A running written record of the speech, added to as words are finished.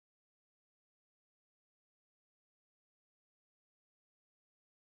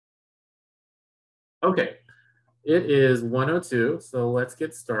Okay, it is 1:02, so let's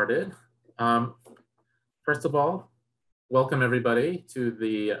get started. First of all, welcome everybody to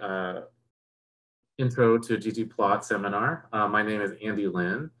the Intro to ggplot seminar. My name is Andy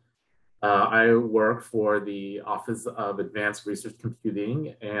Lin. I work for the Office of Advanced Research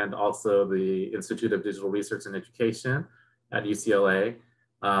Computing and also the Institute of Digital Research and Education at UCLA.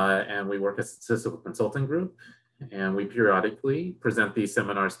 And we work as a statistical consulting group, and we periodically present these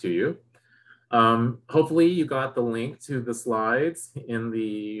seminars to you. Hopefully you got the link to the slides in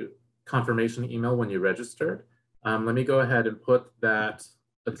the confirmation email when you registered. Let me go ahead and put that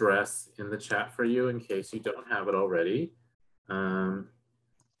address in the chat for you in case you don't have it already.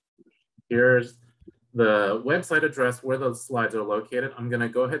 Here's the website address where those slides are located. I'm going to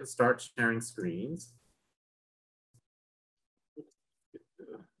go ahead and start sharing screens.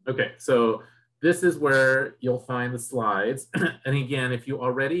 Okay, so this is where you'll find the slides. And again, if you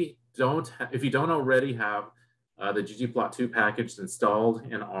don't already have the ggplot2 package installed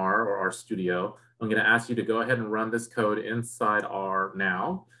in R or RStudio, I'm going to ask you to go ahead and run this code inside R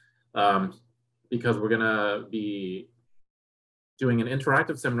now, because we're going to be doing an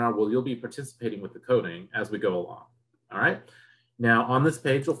interactive seminar where you'll be participating with the coding as we go along. All right. Now on this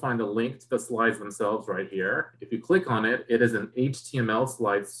page, you'll find a link to the slides themselves right here. If you click on it, it is an HTML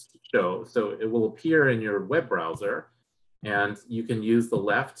slideshow. So it will appear in your web browser, and you can use the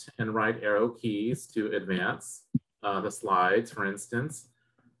left and right arrow keys to advance the slides, for instance.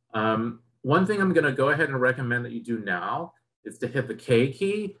 One thing I'm going to go ahead and recommend that you do now is to hit the K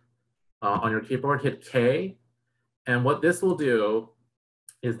key on your keyboard, hit K. And what this will do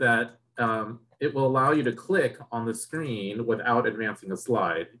is that it will allow you to click on the screen without advancing a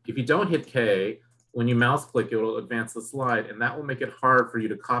slide. If you don't hit K, when you mouse click, it will advance the slide, and that will make it hard for you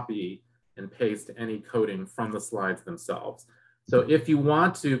to copy and paste any coding from the slides themselves. So if you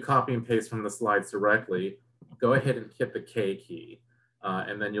want to copy and paste from the slides directly, go ahead and hit the K key.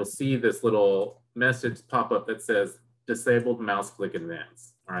 And then you'll see this little message pop up that says disabled mouse click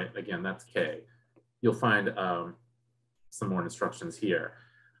advance. All right, again, that's K. You'll find some more instructions here.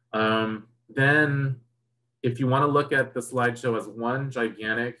 Then if you want to look at the slideshow as one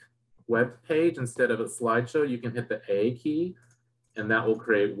gigantic web page instead of a slideshow, you can hit the A key, and that will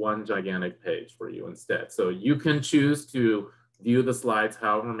create one gigantic page for you instead. So you can choose to view the slides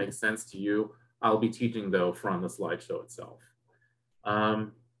however makes sense to you. I'll be teaching though from the slideshow itself.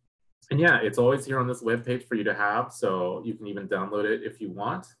 And yeah, it's always here on this web page for you to have, so you can even download it if you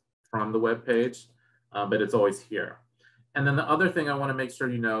want from the web page, but it's always here. And then the other thing I want to make sure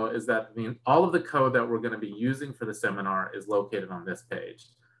you know is that all of the code that we're going to be using for the seminar is located on this page.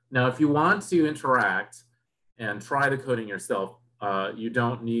 Now, if you want to interact and try the coding yourself, you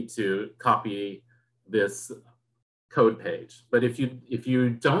don't need to copy this code page. But if you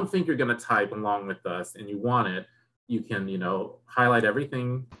don't think you're going to type along with us and you want it, you can highlight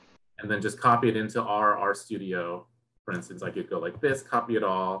everything and then just copy it into our RStudio. For instance, I could go like this, copy it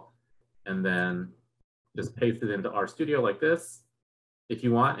all, and then just paste it into RStudio like this if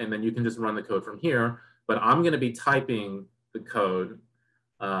you want, and then you can just run the code from here. But I'm going to be typing the code,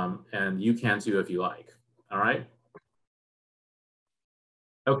 and you can too if you like. All right.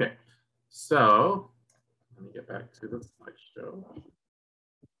 Okay. So let me get back to the slideshow.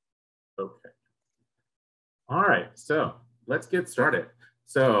 Okay. All right. So let's get started.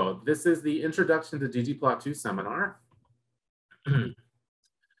 So this is the Introduction to ggplot2 seminar.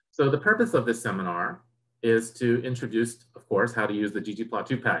 So the purpose of this seminar is to introduce, of course, how to use the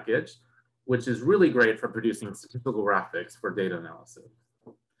ggplot2 package, which is really great for producing statistical graphics for data analysis.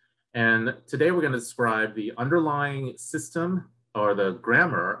 And today we're going to describe the underlying system or the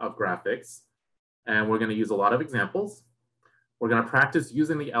grammar of graphics, and we're going to use a lot of examples. We're going to practice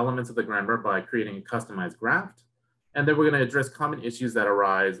using the elements of the grammar by creating a customized graph, and then we're going to address common issues that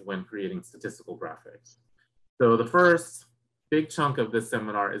arise when creating statistical graphics. So the first big chunk of this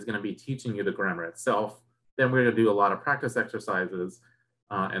seminar is going to be teaching you the grammar itself. Then we're going to do a lot of practice exercises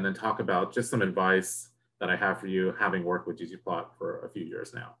and then talk about just some advice that I have for you, having worked with ggplot for a few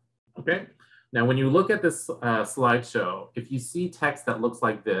years now. Okay. Now, when you look at this slideshow, if you see text that looks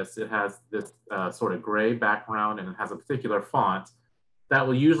like this, it has this sort of gray background and it has a particular font, that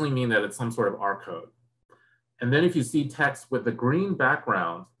will usually mean that it's some sort of R code. And then if you see text with the green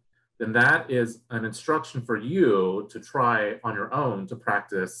background, then that is an instruction for you to try on your own to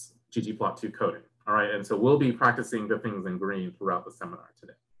practice ggplot2 coding. All right, and so we'll be practicing the things in green throughout the seminar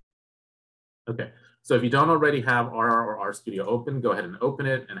today. Okay, so if you don't already have R or RStudio open, go ahead and open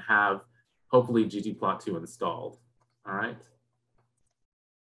it and have hopefully ggplot2 installed. All right.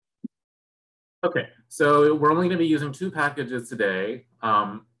 Okay, so we're only going to be using two packages today,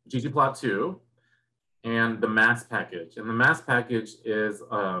 ggplot2 and the mass package. And the mass package is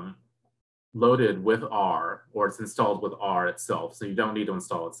loaded with R, or it's installed with R itself, so you don't need to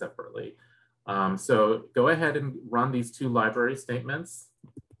install it separately. So go ahead and run these two library statements.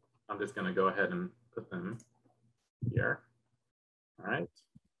 I'm just going to go ahead and put them here. All right.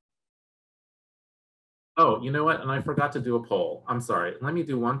 Oh, you know what? And I forgot to do a poll. I'm sorry. Let me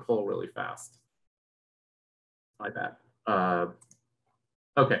do one poll really fast. Like that.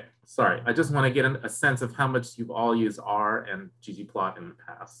 Okay, sorry. I just want to get a sense of how much you've all used R and ggplot in the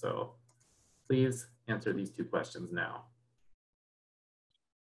past. So please answer these two questions now.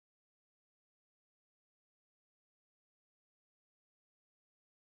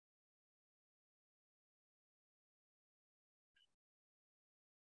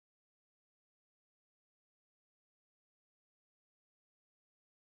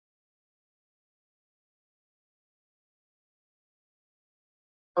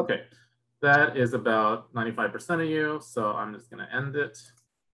 Okay, that is about 95% of you. So I'm just going to end it.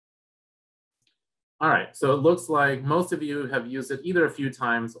 All right, so it looks like most of you have used it either a few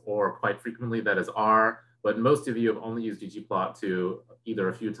times or quite frequently, that is R, but most of you have only used ggplot2 either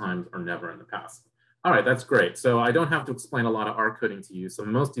a few times or never in the past. All right, that's great. So I don't have to explain a lot of R coding to you. So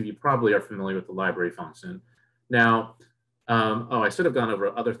most of you probably are familiar with the library function. Now, I should have gone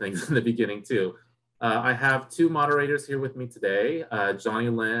over other things in the beginning too. I have two moderators here with me today, Johnny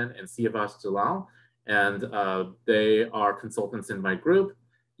Lin and Siavash Jalal, and they are consultants in my group.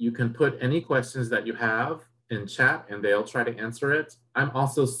 You can put any questions that you have in chat and they'll try to answer it. I'm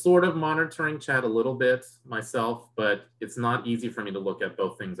also sort of monitoring chat a little bit myself, but it's not easy for me to look at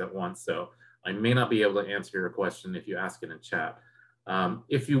both things at once. So I may not be able to answer your question if you ask it in chat.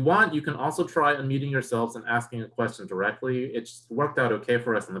 If you want, you can also try unmuting yourselves and asking a question directly. It's worked out okay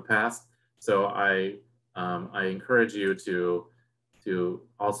for us in the past. So I encourage you to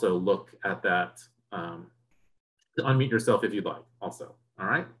also look at that, to unmute yourself if you'd like also. All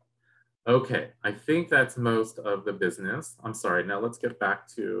right. Okay, I think that's most of the business. I'm sorry, now let's get back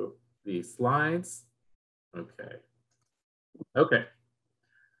to the slides. Okay. Okay.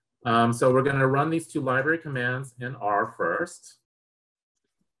 So we're gonna run these two library commands in R first.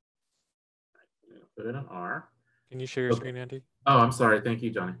 Put it in R. Can you share your screen, Andy? Oh, I'm sorry, thank you,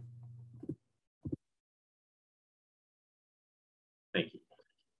 Johnny. Thank you.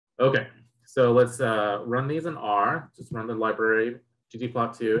 Okay, so let's run these in R. Just run the library,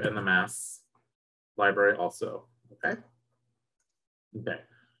 ggplot2, and the mass library also, okay? Okay.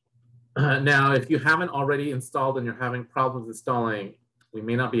 Now, if you haven't already installed and you're having problems installing, we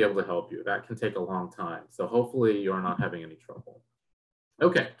may not be able to help you. That can take a long time. So hopefully you're not having any trouble.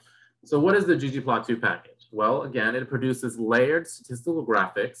 Okay, so what is the ggplot2 package? Well, again, it produces layered statistical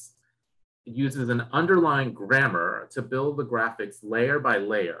graphics. It uses an underlying grammar to build the graphics layer by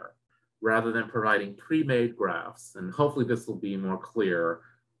layer, rather than providing pre-made graphs. And hopefully this will be more clear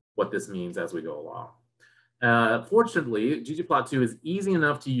what this means as we go along. Fortunately, ggplot2 is easy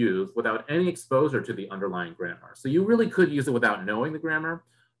enough to use without any exposure to the underlying grammar. So you really could use it without knowing the grammar,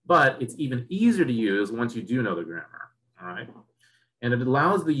 but it's even easier to use once you do know the grammar, all right? And it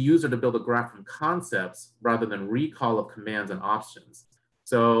allows the user to build a graph from concepts rather than recall of commands and options.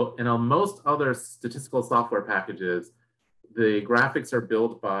 So in most other statistical software packages, the graphics are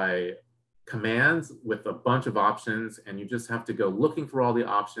built by commands with a bunch of options, and you just have to go looking for all the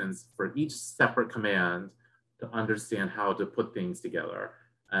options for each separate command to understand how to put things together.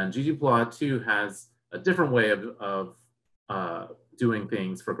 And ggplot2 has a different way of doing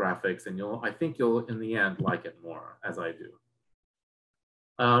things for graphics, and I think you'll in the end like it more, as I do.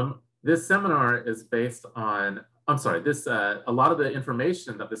 This seminar is based on, I'm sorry, a lot of the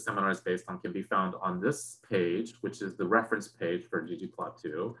information that this seminar is based on can be found on this page, which is the reference page for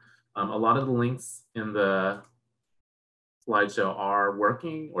ggplot2. A lot of the links in the slideshow are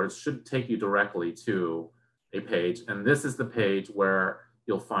working, or it should take you directly to a page. And this is the page where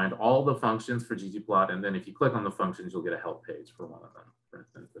you'll find all the functions for ggplot. And then if you click on the functions, you'll get a help page for one of them, for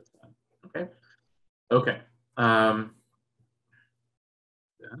instance, this one. Okay. Okay.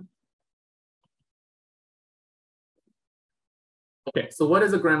 Okay, so what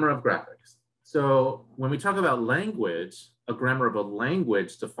is a grammar of graphics? So when we talk about language, a grammar of a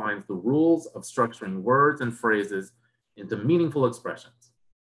language defines the rules of structuring words and phrases into meaningful expressions.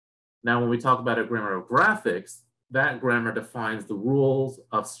 Now, when we talk about a grammar of graphics, that grammar defines the rules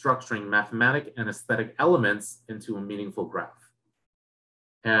of structuring mathematic and aesthetic elements into a meaningful graph.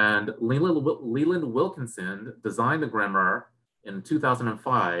 And Leland Wilkinson designed the grammar in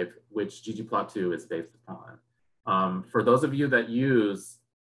 2005, which ggplot2 is based upon. For those of you that use,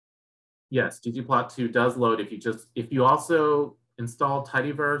 yes, ggplot2 does load if you also install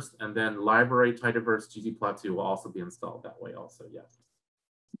tidyverse, and then library tidyverse ggplot2 will also be installed that way also, yes.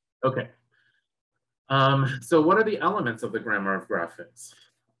 Okay. So what are the elements of the grammar of graphics?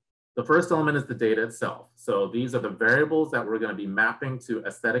 The first element is the data itself. So these are the variables that we're going to be mapping to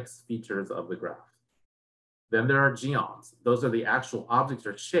aesthetics features of the graph. Then there are geons. Those are the actual objects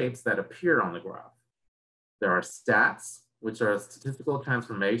or shapes that appear on the graph. There are stats, which are statistical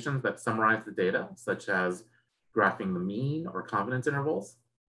transformations that summarize the data, such as graphing the mean or confidence intervals.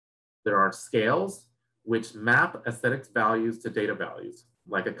 There are scales, which map aesthetics values to data values,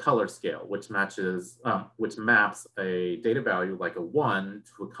 like a color scale, which maps a data value like a 1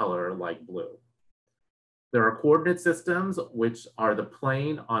 to a color like blue. There are coordinate systems, which are the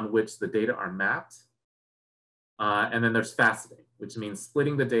plane on which the data are mapped. And then there's faceting, which means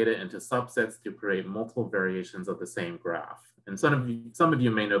splitting the data into subsets to create multiple variations of the same graph. And some of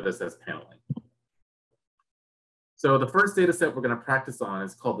you may know this as paneling. So the first data set we're going to practice on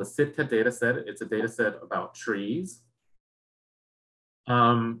is called the Sitka data set. It's a data set about trees.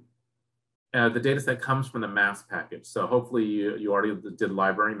 The data set comes from the mass package. So hopefully you already did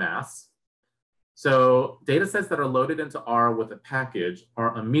library mass. So data sets that are loaded into R with a package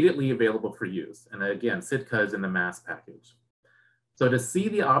are immediately available for use. And again, Sitka is in the mass package. So to see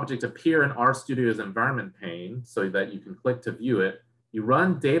the object appear in RStudio's environment pane so that you can click to view it, you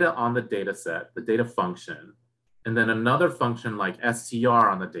run data on the data set, the data function, and then another function like str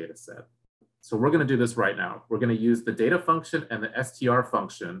on the data set. So we're going to do this right now. We're going to use the data function and the str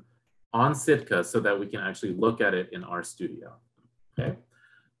function on Sitka so that we can actually look at it in RStudio. Okay.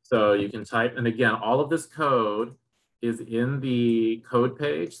 So you can type, and again, all of this code is in the code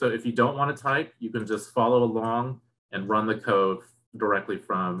page. So if you don't want to type, you can just follow along and run the code directly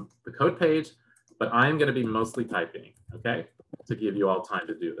from the code page. But I'm going to be mostly typing, okay, to give you all time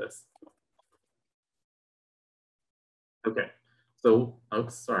to do this. Okay, so, oh,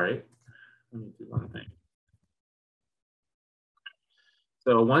 sorry. Let me do one thing.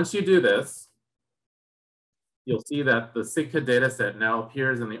 So once you do this, you'll see that the Sitka data set now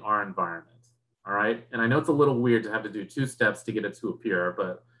appears in the R environment. All right, and I know it's a little weird to have to do 2 steps to get it to appear,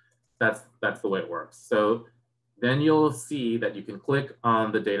 but that's the way it works. So then you'll see that you can click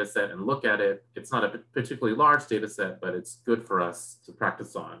on the data set and look at it. It's not a particularly large data set, but it's good for us to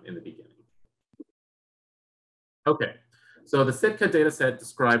practice on in the beginning. Okay, so the Sitka data set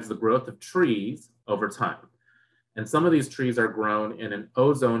describes the growth of trees over time. And some of these trees are grown in an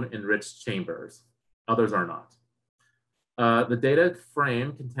ozone-enriched chambers. Others are not. The data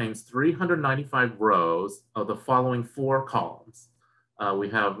frame contains 395 rows of the following 4 columns. We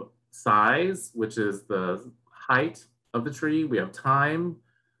have size, which is the height of the tree. We have time.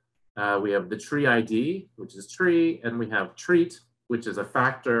 We have the tree ID, which is tree. And we have treat, which is a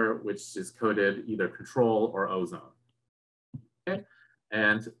factor, which is coded either control or ozone. Okay.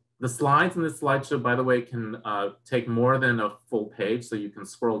 And the slides in this slideshow, by the way, can take more than a full page, so you can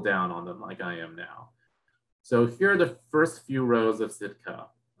scroll down on them like I am now. So here are the first few rows of Sitka.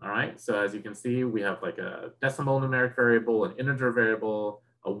 All right, so as you can see, we have like a decimal numeric variable, an integer variable,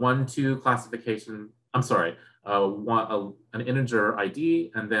 a 1-2 classification, I'm sorry, an integer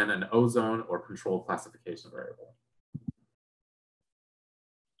ID, and then an ozone or control classification variable.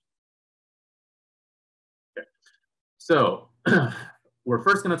 Okay. So we're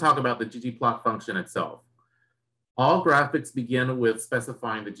first going to talk about the ggplot function itself. All graphics begin with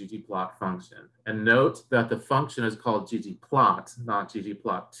specifying the ggplot function. And note that the function is called ggplot, not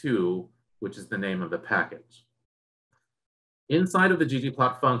ggplot2, which is the name of the package. Inside of the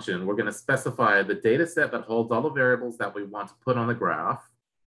ggplot function, we're going to specify the data set that holds all the variables that we want to put on the graph.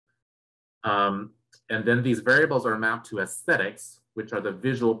 And then these variables are mapped to aesthetics, which are the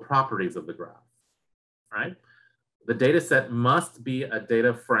visual properties of the graph, right? The data set must be a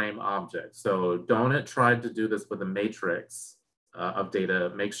data frame object. So don't try to do this with a matrix of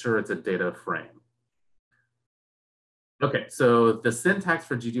data. Make sure it's a data frame. Okay, so the syntax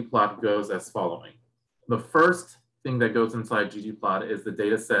for ggplot goes as following. The first thing that goes inside ggplot is the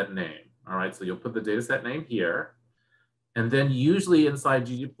data set name. All right, so you'll put the data set name here. And then usually inside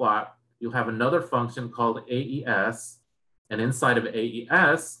ggplot, you'll have another function called AES. And inside of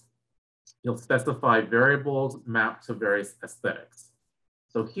AES, you'll specify variables mapped to various aesthetics.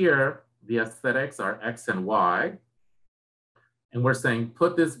 So here, the aesthetics are X and Y. And we're saying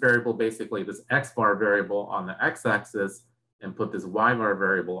put this variable, basically this X bar variable on the X-axis and put this Y bar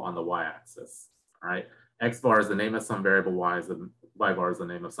variable on the Y-axis, all right? X bar is the name of some variable, Y bar is the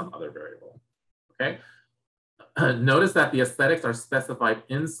name of some other variable, okay? Notice that the aesthetics are specified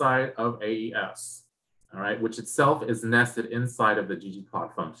inside of AES, all right? Which itself is nested inside of the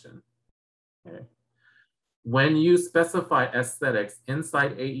ggplot function. Okay. when you specify aesthetics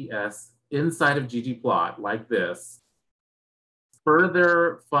inside AES, inside of ggplot like this,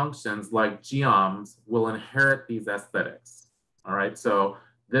 further functions like geoms will inherit these aesthetics. All right, so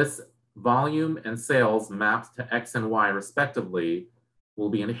this volume and sales mapped to X and Y respectively will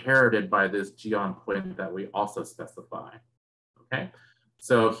be inherited by this geom point that we also specify. Okay,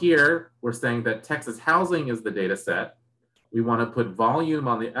 so here we're saying that Texas housing is the data set. We want to put volume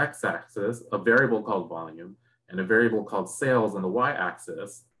on the x-axis, a variable called volume, and a variable called sales on the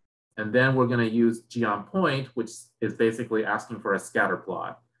y-axis. And then we're going to use geom point, which is basically asking for a scatter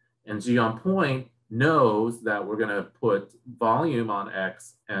plot. And geom point knows that we're going to put volume on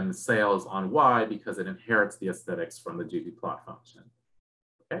x and sales on y because it inherits the aesthetics from the ggplot function.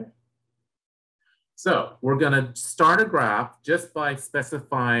 Okay. So we're going to start a graph just by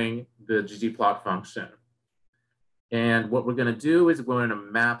specifying the ggplot function. And what we're going to do is we're going to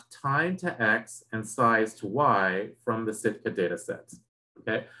map time to X and size to Y from the Sitka data sets.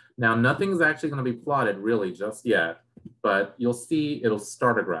 Okay. Now, nothing's actually going to be plotted really just yet, but you'll see it'll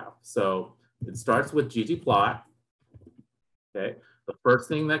start a graph. So it starts with ggplot. Okay. The first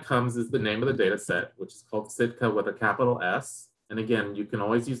thing that comes is the name of the data set, which is called Sitka with a capital S. And again, you can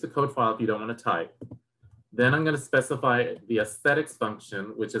always use the code file if you don't want to type. Then I'm going to specify the aesthetics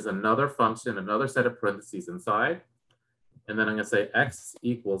function, which is another function, another set of parentheses inside. And then I'm going to say X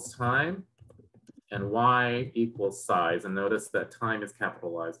equals time and Y equals size. And notice that time is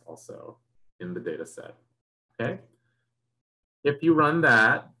capitalized also in the data set. Okay. If you run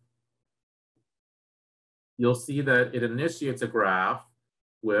that, you'll see that it initiates a graph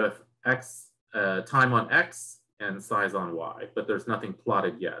with X, time on X and size on Y, but there's nothing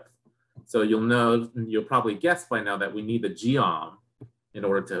plotted yet. So you'll probably guess by now that we need the geom in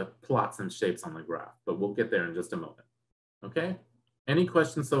order to plot some shapes on the graph, but we'll get there in just a moment. Okay, any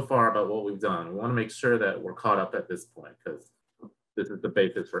questions so far about what we've done? We want to make sure that we're caught up at this point because this is the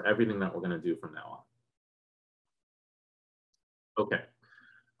basis for everything that we're going to do from now on. Okay,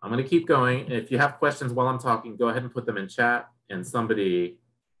 I'm going to keep going. If you have questions while I'm talking, go ahead and put them in chat and somebody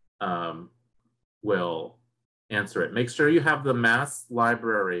will answer it. Make sure you have the mass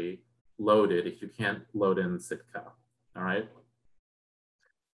library loaded if you can't load in Sitka, all right?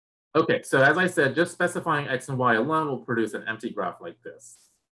 Okay, so as I said, just specifying X and Y alone will produce an empty graph like this.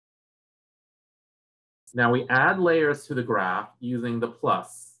 Now we add layers to the graph using the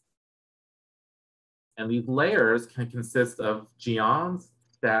plus. And these layers can consist of geoms,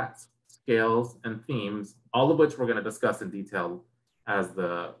 stats, scales, and themes, all of which we're going to discuss in detail as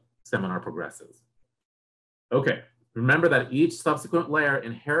the seminar progresses. Okay, remember that each subsequent layer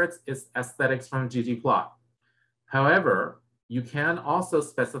inherits its aesthetics from ggplot. However, you can also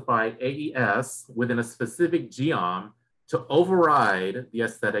specify AES within a specific geom to override the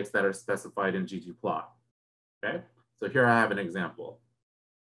aesthetics that are specified in ggplot. Okay, so here I have an example.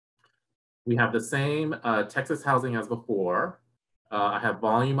 We have the same Texas housing as before. I have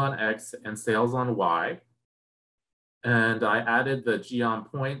volume on X and sales on Y. And I added the geom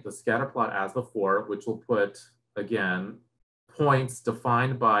point, the scatter plot as before, which will put, again, points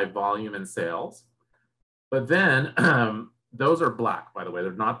defined by volume and sales. But then, those are black, by the way,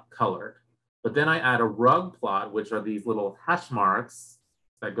 they're not colored. But then I add a rug plot, which are these little hash marks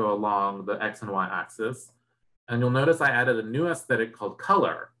that go along the X and Y axis. And you'll notice I added a new aesthetic called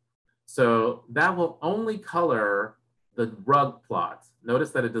color. So that will only color the rug plot.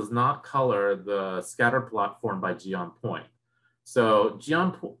 Notice that it does not color the scatter plot formed by geom point. So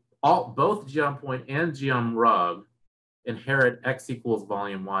both geom point and geom rug inherit X equals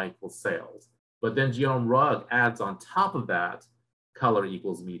volume, Y equals sales. But then geom rug adds on top of that color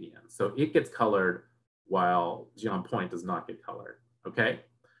equals median. So it gets colored while geom point does not get colored, okay?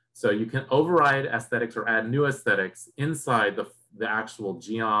 So you can override aesthetics or add new aesthetics inside the actual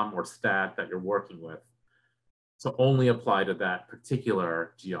geom or stat that you're working with. So only apply to that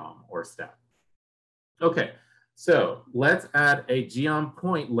particular geom or stat. Okay, so let's add a geom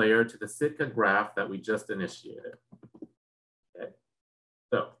point layer to the Sitka graph that we just initiated. Okay,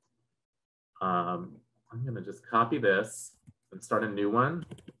 so I'm gonna just copy this and start a new one.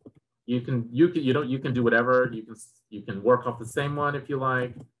 You can do whatever. You can work off the same one if you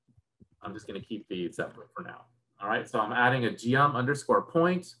like. I'm just gonna keep these separate for now. All right, so I'm adding a geom underscore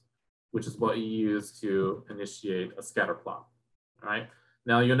point, which is what you use to initiate a scatter plot. All right,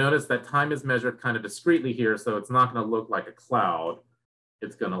 now you'll notice that time is measured kind of discretely here, so it's not gonna look like a cloud.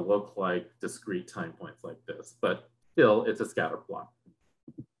 It's gonna look like discrete time points like this, but still it's a scatter plot.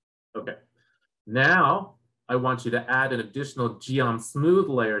 Okay. Now, I want you to add an additional geom smooth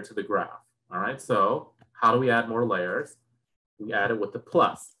layer to the graph. All right, so how do we add more layers? We add it with the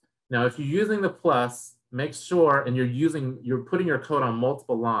plus. Now, if you're using the plus, make sure, and you're putting your code on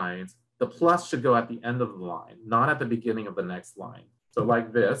multiple lines, the plus should go at the end of the line, not at the beginning of the next line. So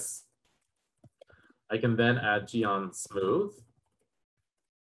like this, I can then add G on smooth.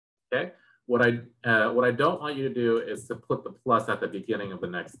 Okay. What I don't want you to do is to put the plus at the beginning of the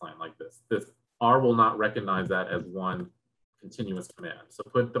next line like this. This R will not recognize that as one continuous command. So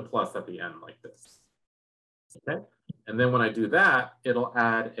put the plus at the end like this. Okay. And then when I do that, it'll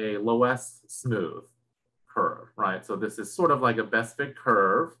add a lowest smooth curve, right? So this is sort of like a best fit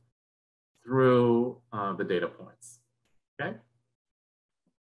curve through the data points. Okay.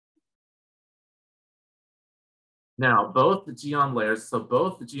 Now, both the geom layers, so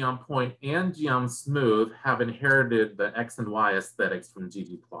both the geom point and geom smooth have inherited the X and Y aesthetics from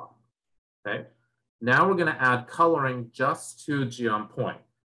ggplot. Okay. Now we're going to add coloring just to geom point.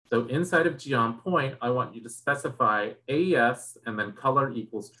 So inside of geom point, I want you to specify AES and then color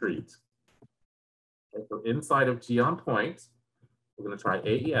equals treat. Okay, so inside of geom point, we're going to try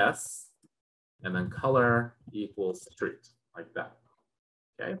AES and then color equals treat, like that.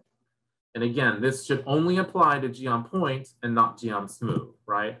 Okay. And again, this should only apply to geom point and not geom smooth,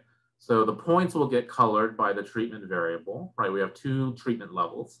 right? So the points will get colored by the treatment variable, right? We have two treatment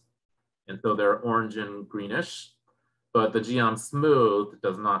levels. And so they're orange and greenish, but the geom smooth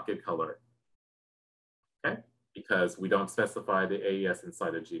does not get colored, okay? Because we don't specify the AES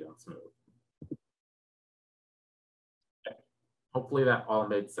inside of geom smooth. Okay. Hopefully that all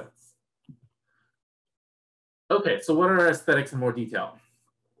made sense. Okay, so what are aesthetics in more detail?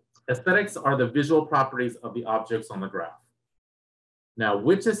 Aesthetics are the visual properties of the objects on the graph. Now,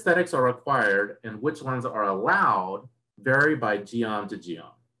 which aesthetics are required and which ones are allowed vary by geom to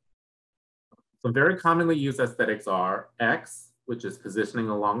geom. Some very commonly used aesthetics are X, which is positioning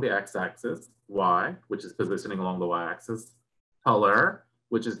along the X-axis, Y, which is positioning along the Y-axis, color,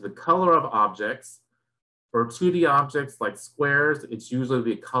 which is the color of objects. For 2D objects like squares, it's usually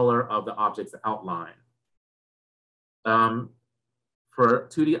the color of the object's outline. For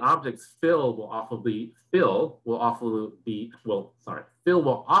 2D objects, fill will often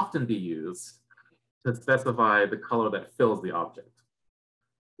be used to specify the color that fills the object.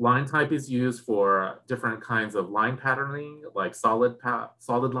 Line type is used for different kinds of line patterning, like solid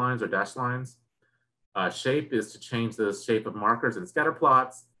lines or dashed lines. Shape is to change the shape of markers and scatter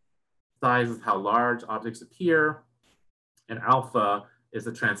plots. Size is how large objects appear. And alpha is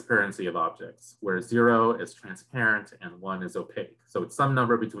the transparency of objects, where 0 is transparent and 1 is opaque. So it's some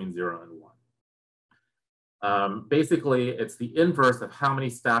number between 0 and 1. Basically, it's the inverse of how many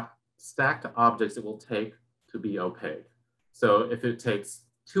stacked objects it will take to be opaque. So if it takes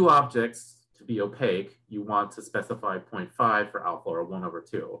 2 objects to be opaque, you want to specify 0.5 for alpha or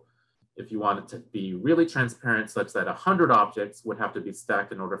 1/2. If you want it to be really transparent such that 100 objects would have to be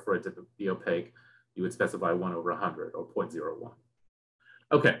stacked in order for it to be opaque, you would specify 1/100 or 0.01.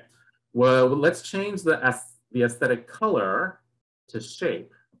 Okay, well, let's change the aesthetic color to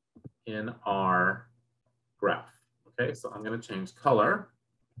shape in our graph. Okay, so I'm going to change color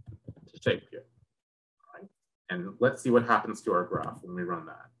to shape here. All right, and let's see what happens to our graph when we run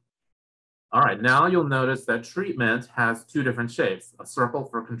that. All right, now you'll notice that treatment has 2 different shapes, a circle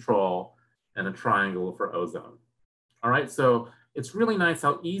for control and a triangle for ozone. All right, so it's really nice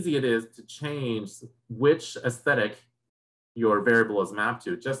how easy it is to change which aesthetic your variable is mapped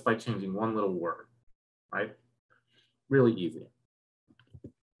to just by changing one little word, right? Really easy.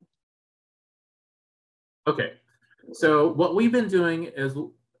 Okay, so what we've been doing is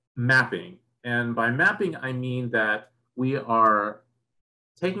mapping. And by mapping, I mean that we are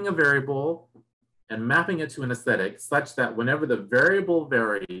taking a variable and mapping it to an aesthetic such that whenever the variable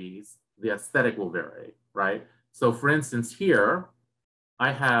varies, the aesthetic will vary, right? So for instance, here,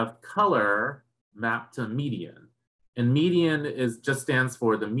 I have color mapped to median. And median just stands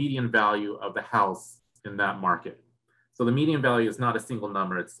for the median value of the house in that market. So the median value is not a single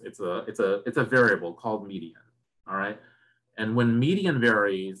number, it's a variable called median, all right? And when median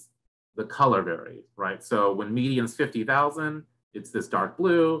varies, the color varies, right? So when median is 50,000, it's this dark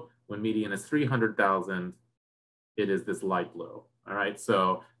blue. When median is 300,000, it is this light blue, all right?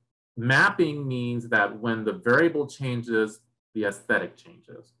 So mapping means that when the variable changes, the aesthetic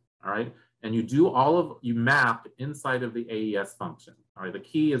changes, all right? And you map inside of the AES function, all right? The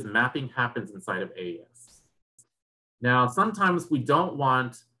key is mapping happens inside of AES. Now, sometimes we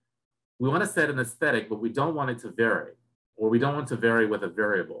want to set an aesthetic, but we don't want it to vary, or we don't want to vary with a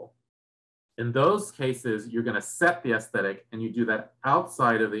variable. In those cases, you're going to set the aesthetic and you do that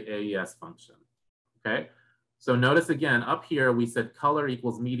outside of the AES function, okay? So notice again, up here, we said color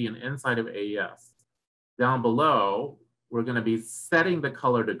equals median inside of AES. Down below, we're going to be setting the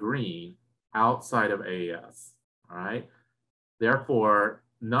color to green outside of AES, all right? Therefore,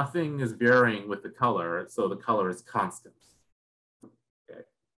 nothing is varying with the color, so the color is constant. Okay,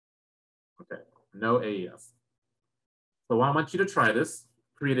 okay, no AES. So I want you to try this.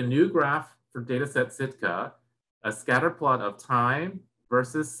 Create a new graph for dataset Sitka, a scatter plot of time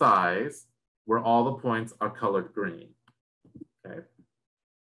versus size, where all the points are colored green. Okay,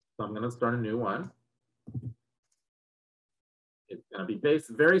 so I'm going to start a new one. It's going to be based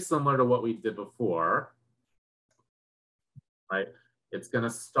very similar to what we did before, right? It's going to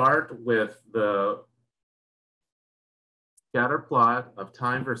start with the scatter plot of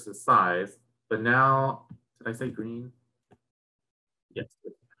time versus size, but now, did I say green? Yes.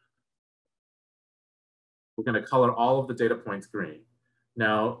 We're going to color all of the data points green.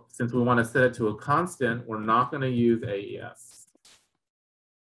 Now, since we want to set it to a constant, we're not going to use AES.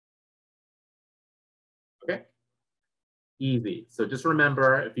 Okay? Easy. So just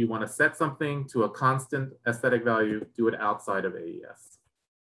remember, if you want to set something to a constant aesthetic value, do it outside of AES.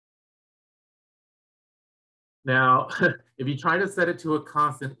 Now, if you try to set it to a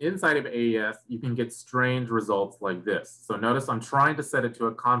constant inside of AES, you can get strange results like this. So notice I'm trying to set it to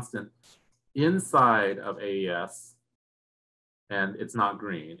a constant inside of AES, and it's not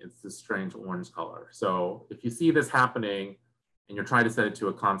green. It's this strange orange color. So if you see this happening and you're trying to set it to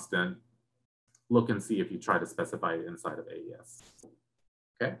a constant, look and see if you try to specify it inside of AES.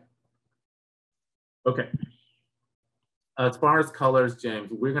 Okay? Okay. As far as colors, James,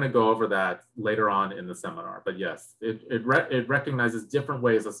 we're going to go over that later on in the seminar. But yes, it recognizes different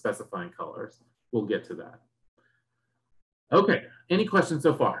ways of specifying colors. We'll get to that. Okay, any questions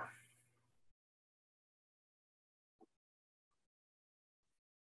so far?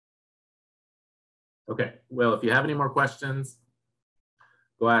 Okay, well, if you have any more questions,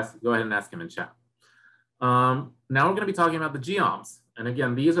 go ahead and ask them in chat. Now we're going to be talking about the geoms. And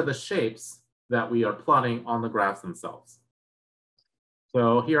again, these are the shapes that we are plotting on the graphs themselves.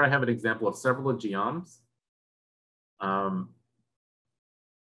 So here I have an example of several geoms. Some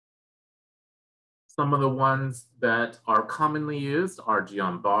of the ones that are commonly used are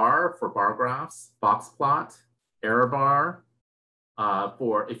geom bar for bar graphs, box plot, error bar.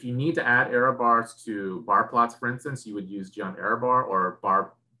 For if you need to add error bars to bar plots, for instance, you would use geom error bar, or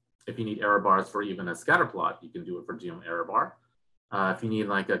bar. If you need error bars for even a scatter plot, you can do it for geom error bar. If you need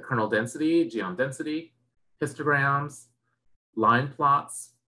like a kernel density, geom density, histograms, line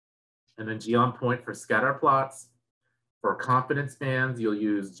plots, and then geom point for scatter plots. For confidence bands, you'll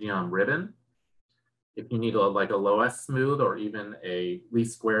use geom ribbon. If you need like a lowest smooth or even a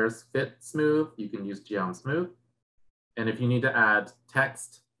least squares fit smooth, you can use geom smooth. And if you need to add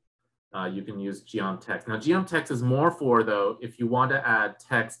text, you can use geom text. Now, geom text is more for, though, if you want to add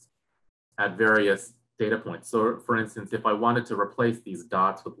text at various data points. So for instance, if I wanted to replace these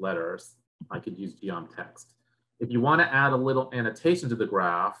dots with letters, I could use geom text. If you want to add a little annotation to the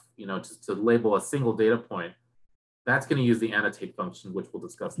graph, just to label a single data point, that's going to use the annotate function, which we'll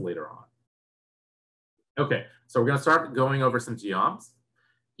discuss later on. Okay, so we're going to start going over some geoms.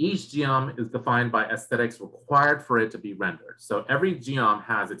 Each geom is defined by aesthetics required for it to be rendered. So every geom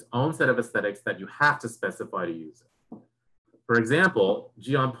has its own set of aesthetics that you have to specify to use it. For example,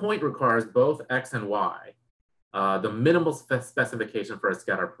 geom point requires both X and Y, the minimal specification for a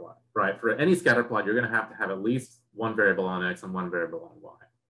scatter plot, right? For any scatter plot, you're going to have at least one variable on X and one variable on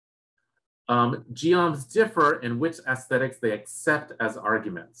Y. Geoms differ in which aesthetics they accept as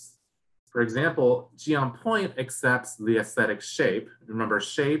arguments. For example, geom point accepts the aesthetic shape. Remember,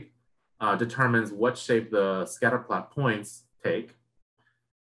 shape determines what shape the scatter plot points take.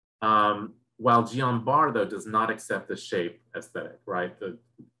 While geom bar, though, does not accept the shape aesthetic, right? The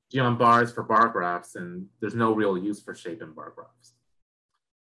geom bar is for bar graphs, and there's no real use for shape in bar graphs.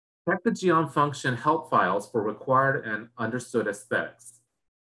 Check the geom function help files for required and understood aesthetics.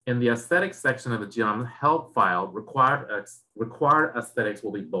 In the aesthetics section of the geom help file, required aesthetics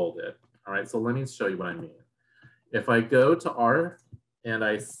will be bolded. All right, so let me show you what I mean. If I go to R and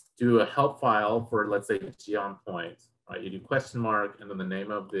I do a help file for, let's say, geom point, right, you do question mark and then the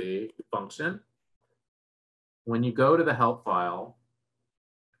name of the function. When you go to the help file,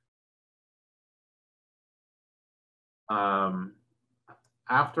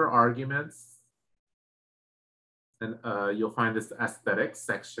 after arguments, then you'll find this aesthetics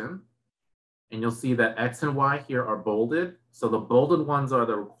section. And you'll see that X and Y here are bolded. So the bolded ones are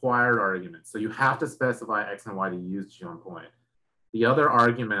the required arguments. So you have to specify X and Y to use geom point. The other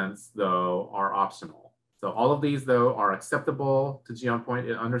arguments, though, are optional. So all of these, though, are acceptable to geom point.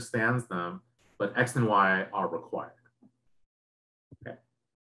 It understands them, but X and Y are required. Okay.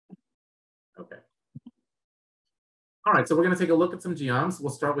 Okay. All right, so we're going to take a look at some geoms. We'll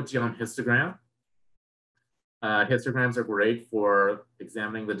start with geom histogram. Histograms are great for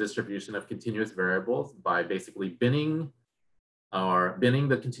examining the distribution of continuous variables by basically binning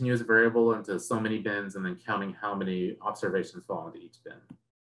the continuous variable into so many bins and then counting how many observations fall into each bin.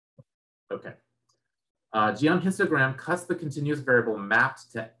 Okay. Geom histogram cuts the continuous variable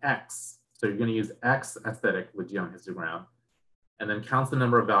mapped to X. So you're going to use X aesthetic with geom histogram and then counts the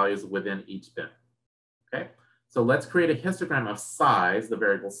number of values within each bin. Okay. So let's create a histogram of size, the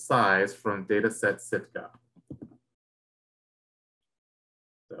variable size, from dataset Sitka.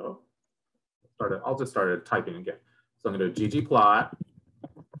 So I'll just start typing again. So I'm going to do ggplot,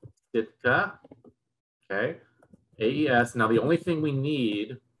 Sitka, okay, AES. Now the only thing we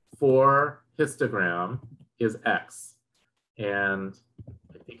need for histogram is X. And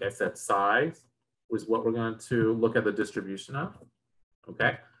I think I said size was what we're going to look at the distribution of.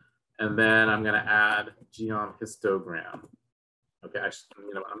 Okay. And then I'm going to add geom histogram. Okay,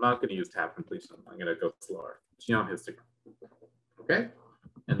 I'm not going to use tab completion. I'm going to go slower. Geom histogram. Okay.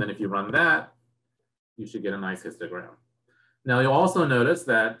 And then if you run that, you should get a nice histogram. Now you'll also notice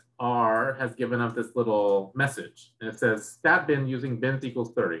that R has given us this little message. And it says stat bin using bins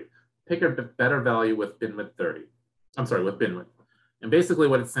equals 30. Pick a better value with bin width 30. I'm sorry, with bin width. And basically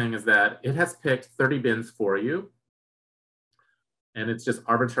what it's saying is that it has picked 30 bins for you. And it's just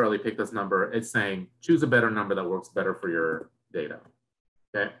arbitrarily picked this number. It's saying choose a better number that works better for your data.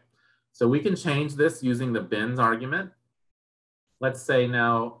 Okay. So we can change this using the bins argument. Let's say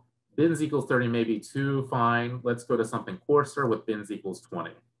now bins equals 30 may be too fine. Let's go to something coarser with bins equals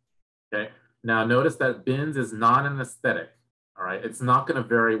 20. Okay. Now notice that bins is not an aesthetic. All right. It's not going to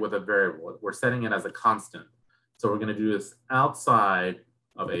vary with a variable. We're setting it as a constant. So we're going to do this outside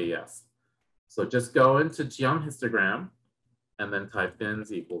of AES. So just go into geom histogram and then type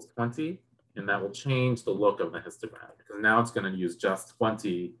bins equals 20. And that will change the look of the histogram because now it's going to use just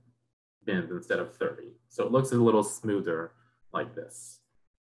 20 bins instead of 30. So it looks a little smoother like this.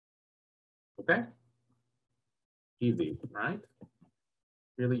 Okay? Easy, right?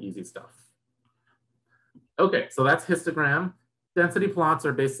 Really easy stuff. Okay, so that's histogram. Density plots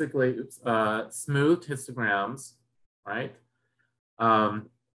are basically smooth histograms, right?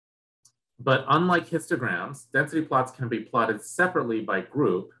 But unlike histograms, density plots can be plotted separately by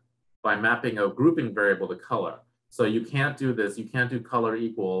group by mapping a grouping variable to color. So you can't do this. You can't do color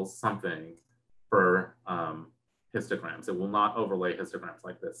equals something for histograms. It will not overlay histograms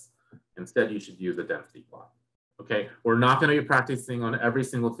like this. Instead, you should use a density plot. Okay, we're not going to be practicing on every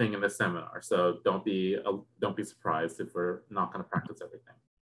single thing in this seminar, so don't be surprised if we're not going to practice everything.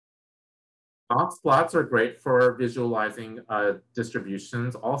 Box plots are great for visualizing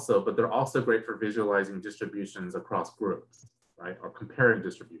distributions also, but they're also great for visualizing distributions across groups, right? Or comparing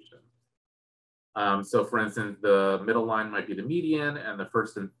distributions. So for instance, the middle line might be the median and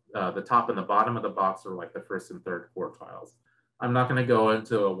the top and the bottom of the box are like the first and third quartiles. I'm not going to go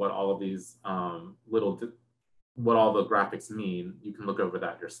into what all of these what all the graphics mean. You can look over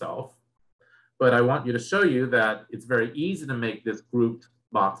that yourself. But I want you to show you that it's very easy to make this grouped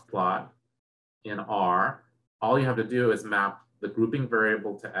box plot in R. All you have to do is map the grouping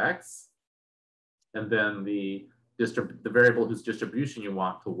variable to X, and then the variable whose distribution you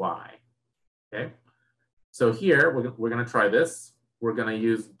want to Y. Okay. So here we're going to try this. We're going to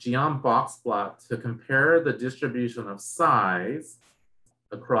use geom box plot to compare the distribution of size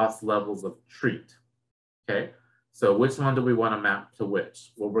across levels of treat. Okay. So which one do we want to map to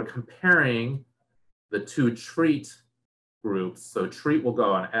which? Well, we're comparing the two treat groups. So treat will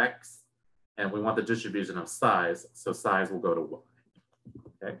go on X, and we want the distribution of size. So size will go to Y.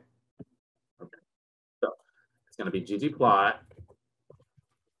 Okay. Okay. So it's going to be ggplot,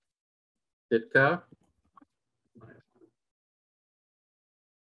 Sitka,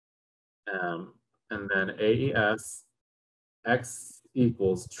 and then AES, X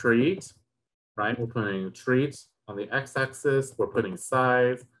equals treat, right? We're putting treat on the X-axis. We're putting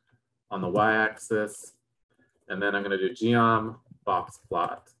size on the Y-axis. And then I'm going to do geom box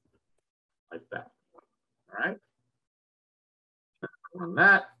plot like that. All right. On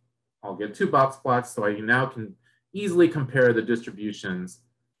that, I'll get two box plots so I now can easily compare the distributions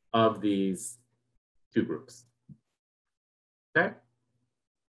of these two groups. Okay.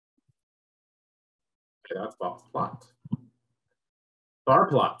 Okay, that's box plot. Bar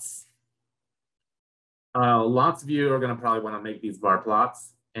plots. Lots of you are going to probably want to make these bar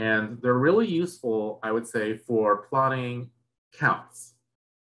plots, and they're really useful, I would say, for plotting counts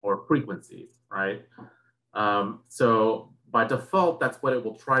or frequencies, right? So by default, that's what it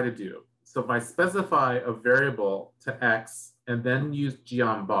will try to do. So if I specify a variable to X and then use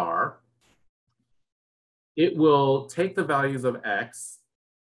geom bar, it will take the values of X,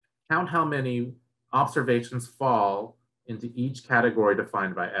 count how many observations fall into each category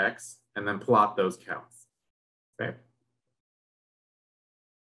defined by X, and then plot those counts, okay?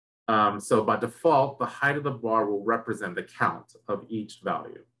 So by default, the height of the bar will represent the count of each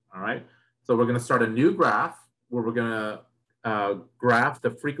value, all right? So we're gonna start a new graph where we're gonna graph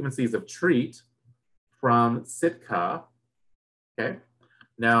the frequencies of treat from Sitka, okay?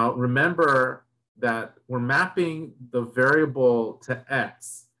 Now remember that we're mapping the variable to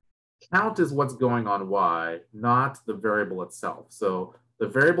X. Count is what's going on Y, not the variable itself. So the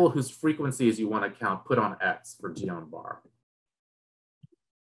variable whose frequencies you want to count, put on X for G on bar.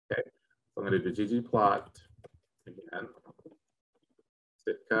 Okay, so I'm going to do ggplot again.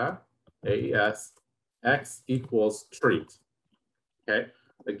 Sitka, AES, X equals treat. Okay,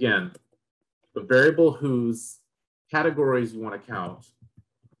 again, the variable whose categories you want to count,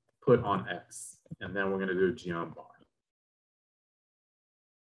 put on X. And then we're going to do G on bar.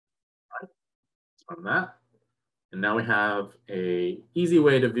 On that. And now we have an easy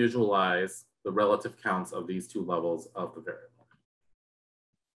way to visualize the relative counts of these two levels of the variable.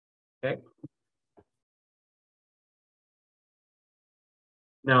 Okay.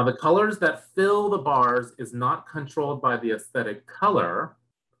 Now the colors that fill the bars is not controlled by the aesthetic color,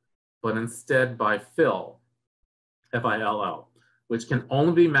 but instead by fill, F-I-L-L, which can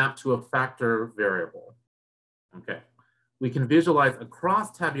only be mapped to a factor variable. Okay. We can visualize a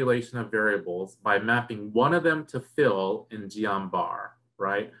cross tabulation of variables by mapping one of them to fill in G on bar,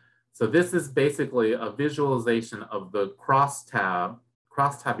 right? So this is basically a visualization of the cross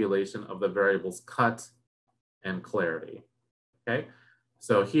tabulation of the variables cut and clarity, okay?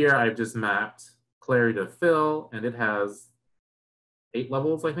 So here I've just mapped clarity to fill, and it has 8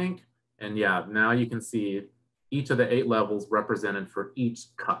 levels, I think. And yeah, now you can see each of the 8 levels represented for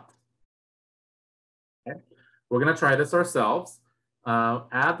each cut. Okay. We're going to try this ourselves.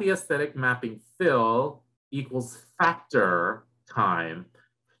 Add the aesthetic mapping fill equals factor time.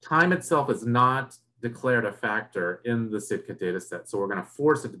 Time itself is not declared a factor in the Sitka data set. So we're going to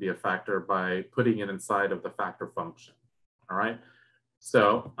force it to be a factor by putting it inside of the factor function. All right.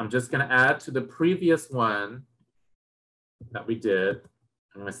 So I'm just going to add to the previous one that we did.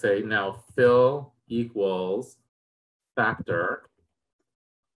 I'm going to say now fill equals factor.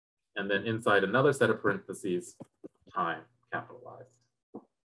 And then inside another set of parentheses, time, capitalized.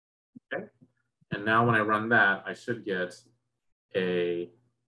 Okay. And now when I run that, I should get a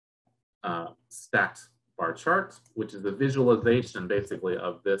stacked bar chart, which is a visualization basically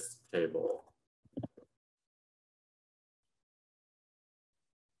of this table.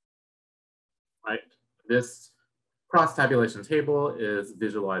 Right. This cross tabulation table is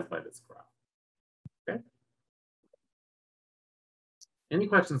visualized by this graph. Okay. Any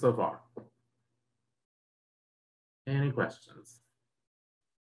questions so far? Any questions?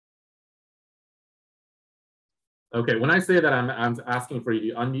 Okay, when I say that, I'm asking for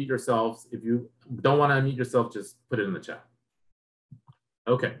you to unmute yourselves. If you don't want to unmute yourself, just put it in the chat.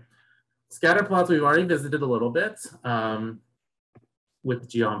 Okay, scatter plots we've already visited a little bit with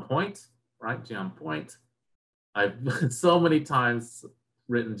G on point, right? G on point. I've so many times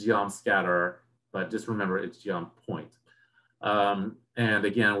written G on scatter, but just remember it's G on point. And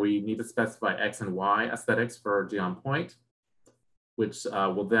again, we need to specify X and Y aesthetics for G on point, which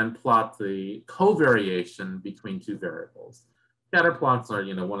will then plot the covariation between two variables. Scatter plots are,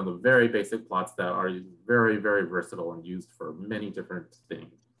 one of the very basic plots that are very, very versatile and used for many different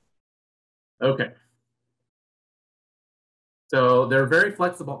things. Okay. So they're very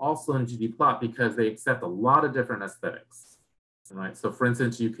flexible also in ggplot because they accept a lot of different aesthetics. Right? So for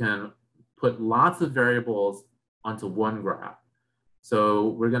instance, you can put lots of variables onto one graph. So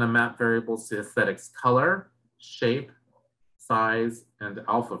we're going to map variables to aesthetics color, shape, size, and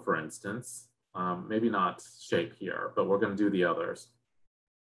alpha, for instance. Maybe not shape here, but we're going to do the others.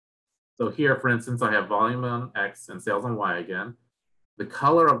 So here, for instance, I have volume on X and sales on Y again. The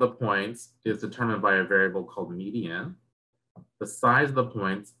color of the points is determined by a variable called median. The size of the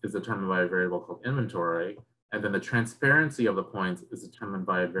points is determined by a variable called inventory. And then the transparency of the points is determined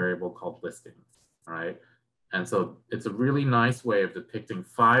by a variable called listings, all right? And so it's a really nice way of depicting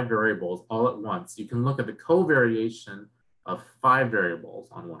 5 variables all at once. You can look at the covariation of 5 variables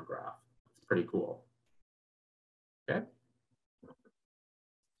on one graph. It's pretty cool. Okay.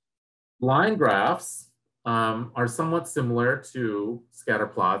 Line graphs are somewhat similar to scatter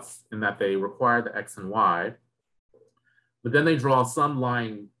plots in that they require the X and Y, but then they draw some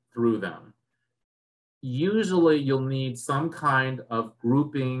line through them. Usually you'll need some kind of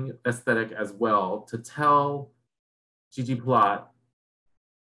grouping aesthetic as well to tell ggplot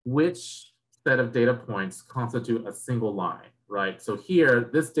which set of data points constitute a single line, right? So here,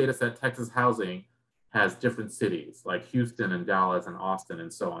 this data set, Texas housing, has different cities like Houston and Dallas and Austin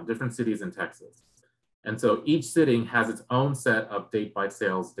and so on, different cities in Texas. And so each city has its own set of date by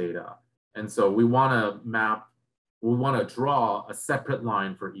sales data. And so we want to draw a separate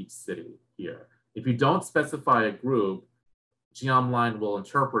line for each city here. If you don't specify a group, geomline will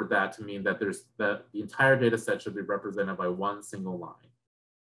interpret that to mean that the entire data set should be represented by one single line.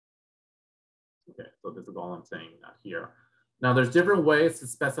 Okay, so this is all I'm saying here. Now there's different ways to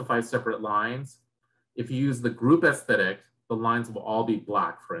specify separate lines. If you use the group aesthetic, the lines will all be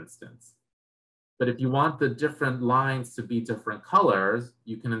black, for instance. But if you want the different lines to be different colors,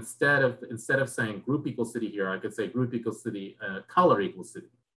 you can instead of saying group equals city here, I could say group equals city, color equals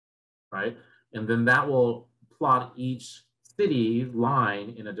city, right? And then that will plot each city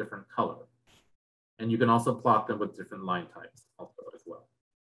line in a different color. And you can also plot them with different line types also as well,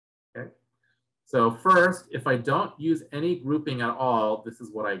 okay? So first, if I don't use any grouping at all, this is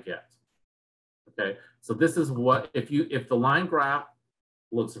what I get, okay? So this is what, if the line graph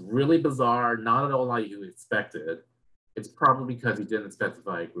looks really bizarre, not at all like you expected, it's probably because you didn't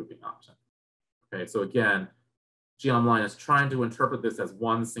specify a grouping option, okay? So again, geomline is trying to interpret this as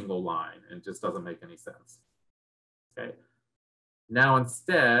one single line and it just doesn't make any sense, okay? Now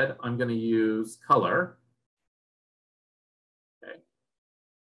instead, I'm going to use color. Okay.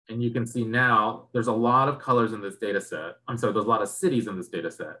 And you can see now there's a lot of colors in this data set. I'm sorry, there's a lot of cities in this data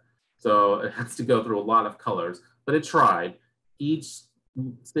set. So it has to go through a lot of colors, but it tried. Each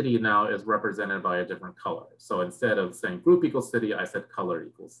city now is represented by a different color. So instead of saying group equals city, I said color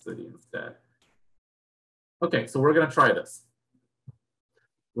equals city instead. Okay, so we're going to try this.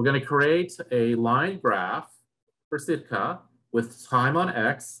 We're going to create a line graph for Sitka with time on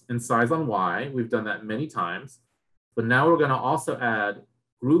X and size on Y. We've done that many times, but now we're going to also add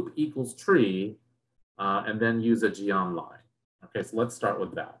group equals tree and then use a geom line. Okay, so let's start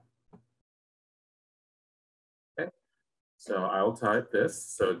with that. Okay, so I'll type this.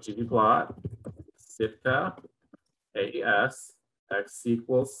 So ggplot Sitka AES X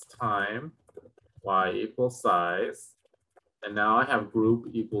equals time, Y equals size, and now I have group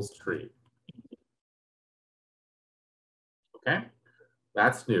equals tree. Okay,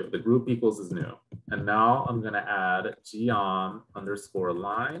 that's new. The group equals is new. And now I'm going to add geom underscore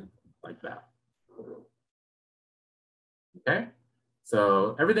line like that. Okay,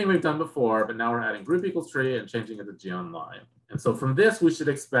 so everything we've done before, but now we're adding group equals tree and changing it to geom line. And so from this, we should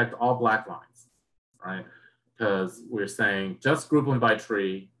expect all black lines, right? Because we're saying just group them by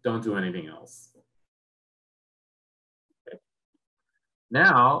tree, don't do anything else. Okay.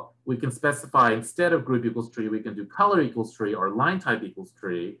 Now we can specify instead of group equals tree, we can do color equals tree or line type equals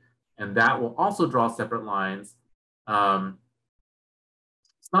tree, and that will also draw separate lines.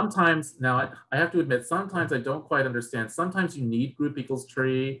 Sometimes, now I have to admit, sometimes I don't quite understand. Sometimes you need group equals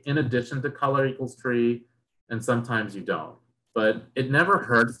tree in addition to color equals tree, and sometimes you don't. But it never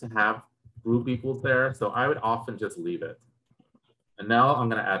hurts to have group equals there, so I would often just leave it. And now I'm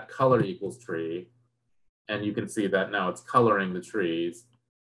going to add color equals tree, and you can see that now it's coloring the trees,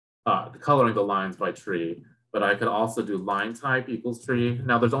 coloring the lines by tree. But I could also do line type equals tree.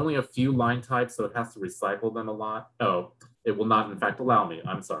 Now there's only a few line types, so it has to recycle them a lot. Oh, it will not in fact allow me,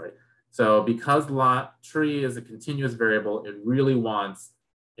 I'm sorry. So because tree is a continuous variable, it really wants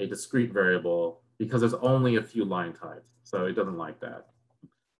a discrete variable because there's only a few line types. So it doesn't like that.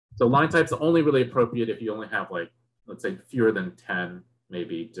 So line types are only really appropriate if you only have like, let's say fewer than 10,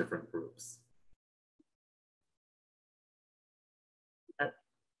 maybe different groups.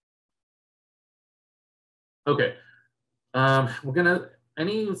 Okay, we're gonna,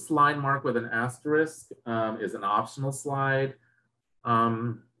 any slide mark with an asterisk is an optional slide.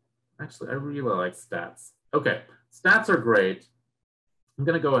 Actually, I really like stats. Okay, stats are great. I'm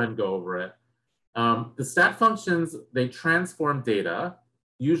gonna go ahead and go over it. The stat functions, they transform data,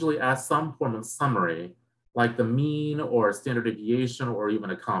 usually as some form of summary, like the mean or standard deviation or even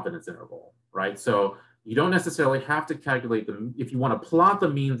a confidence interval, right? So you don't necessarily have to calculate them. If you want to plot the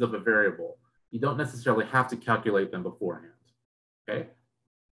means of a variable, you don't necessarily have to calculate them beforehand, okay?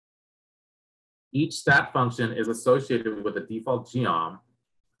 Each stat function is associated with a default geom,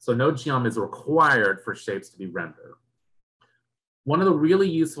 so no geom is required for shapes to be rendered. One of the really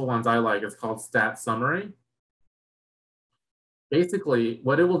useful ones I like is called stat summary. Basically,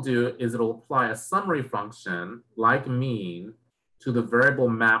 what it will do is it'll apply a summary function like mean to the variable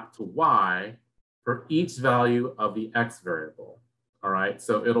map to y for each value of the x variable, all right?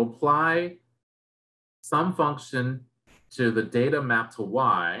 So it'll apply some function to the data map to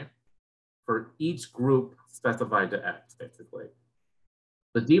y for each group specified to x, basically.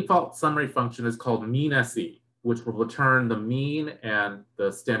 The default summary function is called mean_se, which will return the mean and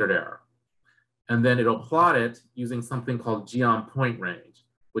the standard error. And then it'll plot it using something called geom point range,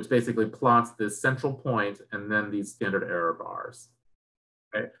 which basically plots this central point and then these standard error bars.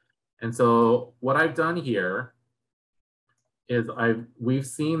 Okay? And so what I've done here is we've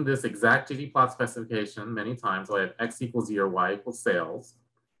seen this exact ggplot specification many times. So I have x equals year, y equals sales.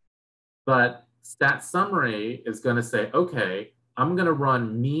 But stat summary is going to say, okay, I'm going to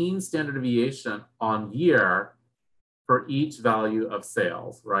run mean standard deviation on year for each value of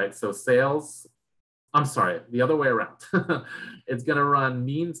sales, right? So sales, I'm sorry, the other way around. It's going to run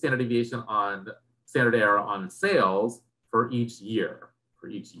mean standard deviation on standard error on sales for each year,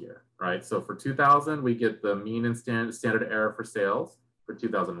 right? So for 2000, we get the mean and standard error for sales for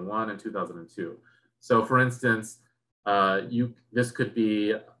 2001 and 2002. So for instance, this could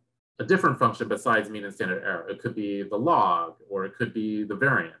be a different function besides mean and standard error. It could be the log, or it could be the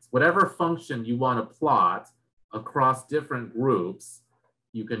variance. Whatever function you want to plot across different groups,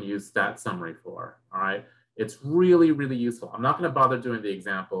 you can use stat summary for, all right? It's really, really useful. I'm not going to bother doing the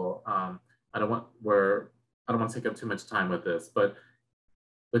example. I don't want to take up too much time with this, but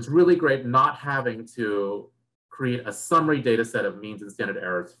it's really great not having to create a summary data set of means and standard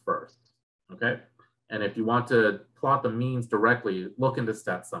errors first, okay? And if you want to plot the means directly, look into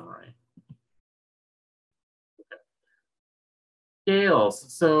stat summary. Okay.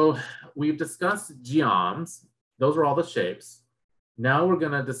 Scales. So we've discussed geoms. Those are all the shapes. Now we're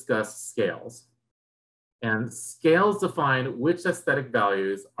going to discuss scales. And scales define which aesthetic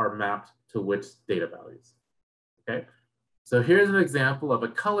values are mapped to which data values. Okay. So here's an example of a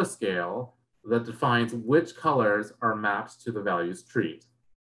color scale that defines which colors are mapped to the values treat.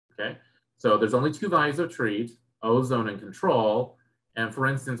 Okay. So there's only two values of treat, ozone and control. And for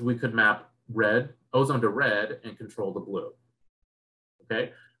instance, we could map ozone to red and control to blue.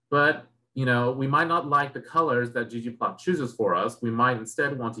 Okay. But we might not like the colors that ggplot chooses for us. We might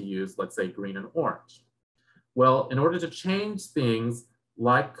instead want to use, let's say, green and orange. Well, in order to change things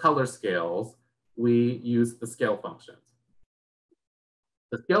like color scales, we use the scale functions.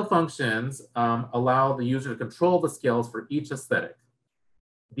 The scale functions allow the user to control the scales for each aesthetic.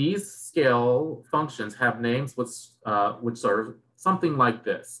 These scale functions have names which are something like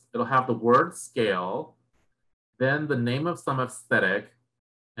this. It'll have the word scale, then the name of some aesthetic,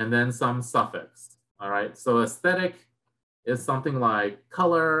 and then some suffix, all right? So aesthetic is something like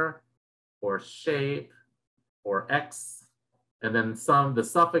color or shape or X, and then the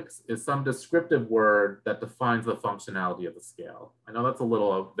suffix is some descriptive word that defines the functionality of the scale. I know that's a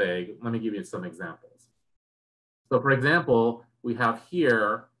little vague. Let me give you some examples. So for example, we have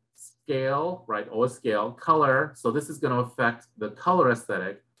here scale, right? Always scale, color. So this is going to affect the color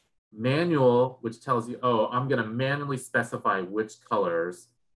aesthetic. Manual, which tells you, oh, I'm going to manually specify which colors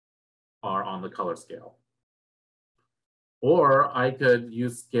are on the color scale. Or I could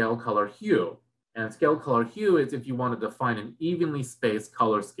use scale color hue. And scale color hue is if you want to define an evenly spaced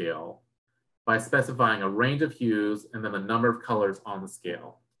color scale by specifying a range of hues and then the number of colors on the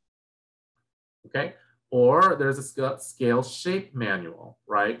scale. Okay? Or there's a scale shape manual,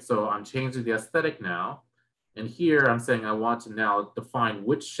 right? So I'm changing the aesthetic now. And here I'm saying I want to now define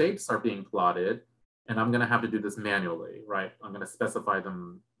which shapes are being plotted. And I'm going to have to do this manually, right? I'm going to specify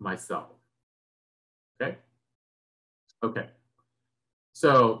them myself. Okay? Okay.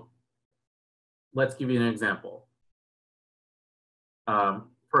 So let's give you an example.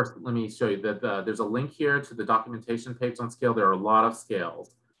 First, let me show you that there's a link here to the documentation page on scale. There are a lot of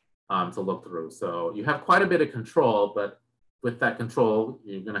scales to look through. So you have quite a bit of control, but with that control,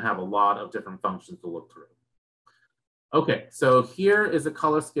 you're going to have a lot of different functions to look through. Okay, so here is a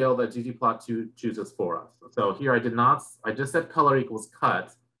color scale that ggplot2 chooses for us. So here I just said color equals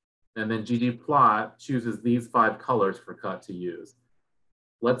cut, and then ggplot chooses these 5 colors for cut to use.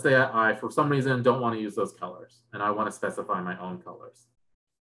 Let's say I, for some reason, don't want to use those colors, and I want to specify my own colors.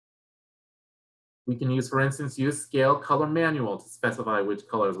 We can use, for instance, use scale color manual to specify which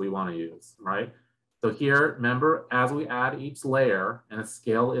colors we want to use, right? So here, remember, as we add each layer, and a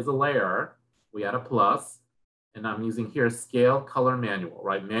scale is a layer, we add a plus, and I'm using here scale color manual,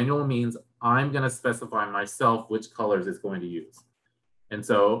 right? Manual means I'm going to specify myself which colors it's going to use. And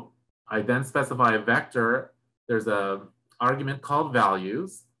so I then specify a vector. There's an argument called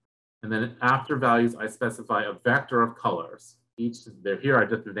values. And then after values, I specify a vector of colors. Here I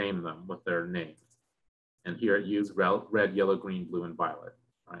just name them with their names. And here it used red, yellow, green, blue, and violet,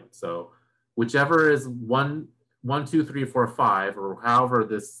 right? So whichever is 1, 2, 3, 4, 5, or however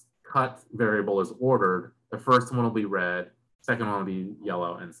this cut variable is ordered, the first one will be red, second one will be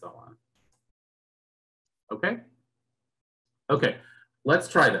yellow, and so on. Okay? Okay. let's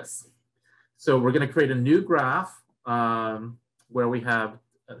try this. So we're going to create a new graph where we have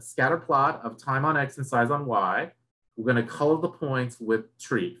a scatter plot of time on X and size on Y. We're going to color the points with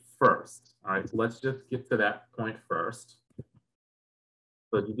tree first. All right, so let's just get to that point first.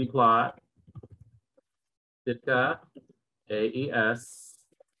 So ggplot, Ditka, AES,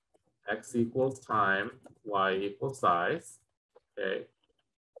 X equals time, Y equals size, okay,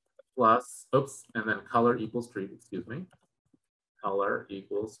 plus, oops, and then color equals treat, excuse me. Color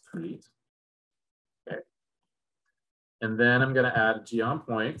equals treat, okay. And then I'm gonna add G on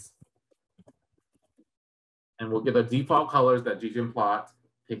points, and we'll get the default colors that ggplot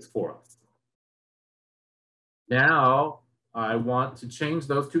picks for us. Now, I want to change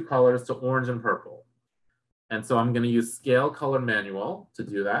those two colors to orange and purple. And so I'm gonna use scale color manual to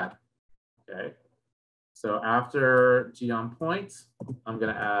do that, okay. So after G on point, I'm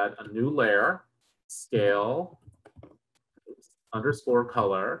gonna add a new layer, scale, underscore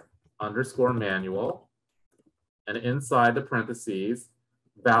color, underscore manual, and inside the parentheses,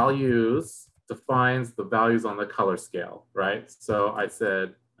 values defines the values on the color scale, right? So I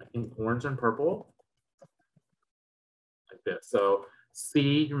said, I think orange and purple, like this. So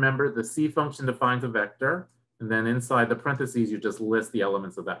C, remember the C function defines a vector, and then inside the parentheses, you just list the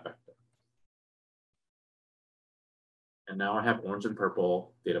elements of that vector. And now I have orange and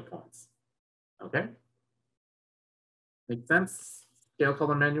purple data points, okay? Make sense? Scale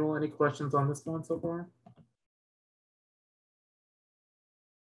color manual, any questions on this one so far?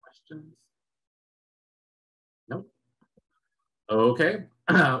 Questions? Nope. Okay,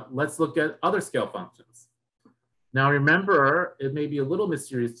 let's look at other scale functions. Now remember, it may be a little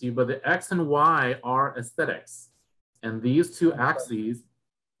mysterious to you, but the X and Y are aesthetics. And these two axes,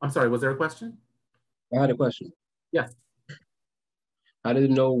 I'm sorry, was there a question? I had a question. Yes. I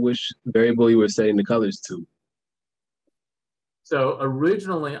didn't know which variable you were setting the colors to. So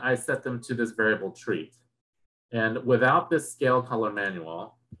originally I set them to this variable treat. And without this scale color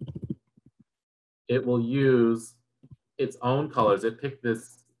manual, it will use its own colors. It picked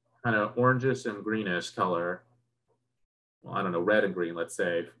this kind of orangish and greenish color. Well, I don't know, red and green, let's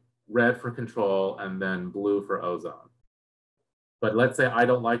say. Red for control and then blue for ozone. But let's say I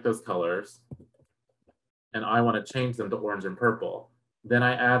don't like those colors and I want to change them to orange and purple. Then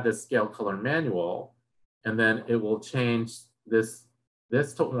I add this scale color manual, and then it will change this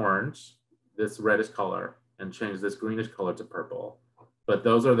to orange, this reddish color, and change this greenish color to purple. But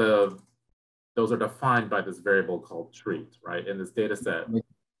those are defined by this variable called treat, right? In this data set,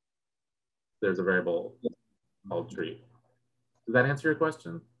 there's a variable called treat. Does that answer your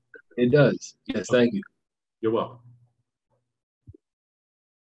question? It does. Yes, thank you. You're welcome.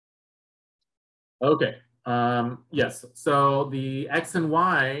 Okay. Yes, so the X and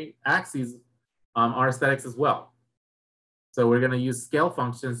Y axes are aesthetics as well. So we're going to use scale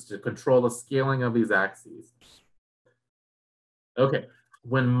functions to control the scaling of these axes. Okay,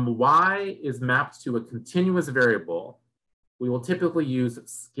 when Y is mapped to a continuous variable, we will typically use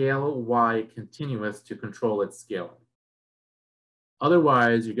scale Y continuous to control its scaling.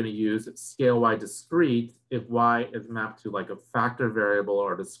 Otherwise, you're going to use scale Y discrete if Y is mapped to like a factor variable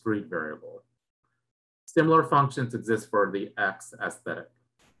or a discrete variable. Similar functions exist for the X aesthetic.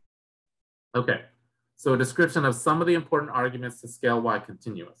 Okay, so a description of some of the important arguments to scale Y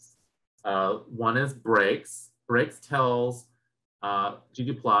continuous. One is breaks. Breaks tells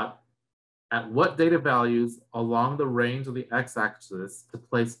ggplot at what data values along the range of the x-axis to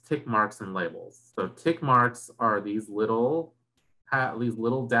place tick marks and labels. So tick marks are these little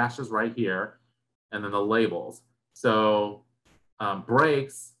dashes right here, and then the labels. So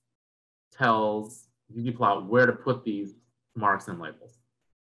breaks tells ggplot where to put these marks and labels.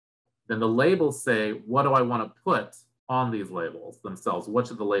 Then the labels say, what do I want to put on these labels themselves? What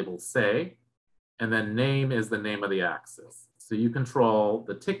should the labels say? And then name is the name of the axis. So you control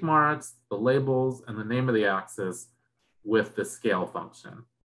the tick marks, the labels, and the name of the axis with the scale function.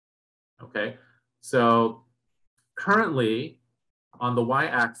 Okay, so currently on the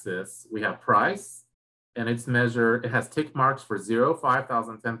y-axis, we have price, and it's measured, it has tick marks for 0,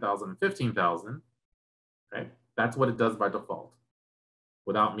 5,000, 10,000, and 15,000. Okay, that's what it does by default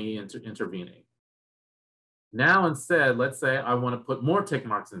without me intervening. Now instead, let's say I want to put more tick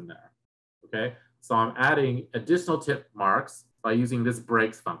marks in there. Okay, so I'm adding additional tick marks by using this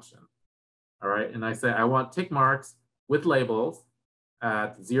breaks function. All right, and I say I want tick marks with labels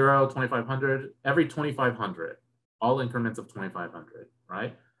at 0, 2,500, every 2,500, all increments of 2,500,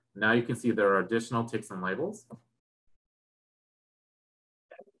 right? Now you can see there are additional ticks and labels.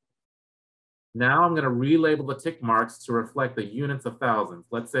 Now I'm going to relabel the tick marks to reflect the units of thousands.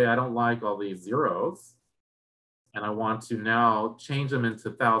 Let's say I don't like all these zeros. and I want to now change them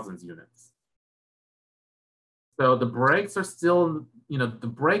into thousands units. So the breaks are still, the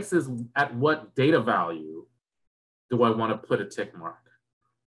breaks is at what data value do I want to put a tick mark?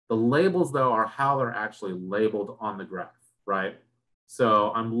 The labels, though, are how they're actually labeled on the graph, right?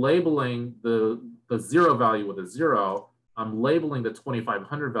 So I'm labeling the 0 value with a 0. I'm labeling the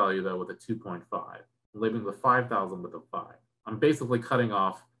 2,500 value, though, with a 2.5. I'm labeling the 5,000 with a 5. I'm basically cutting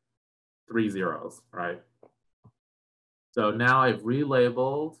off 3 zeros, right? So now I've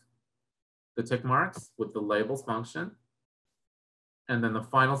relabeled the tick marks with the labels function. And then the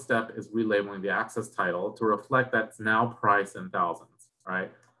final step is relabeling the access title to reflect that's now price in thousands,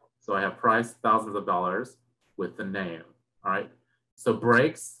 right? So I have price thousands of dollars with the name, all right? So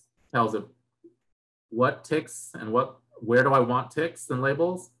breaks tells it what ticks and where do I want ticks and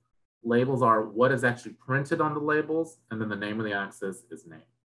labels. Labels are what is actually printed on the labels, and then the name of the axis is name.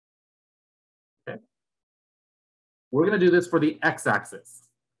 Okay. We're gonna do this for the x-axis,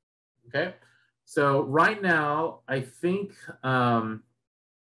 okay? So right now, I think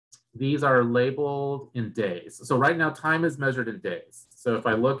these are labeled in days. So right now, time is measured in days. So if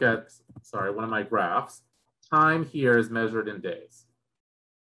I look at, sorry, one of my graphs, time here is measured in days.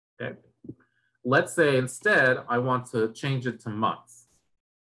 Okay. Let's say instead, I want to change it to months.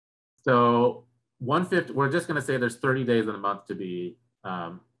 So 150, we're just gonna say there's 30 days in a month to be,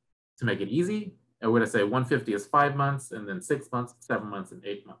 to make it easy. And we're gonna say 150 is 5 months, and then 6 months, 7 months, and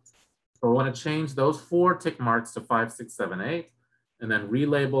 8 months. So I wanna change those 4 tick marks to 5, 6, 7, 8, and then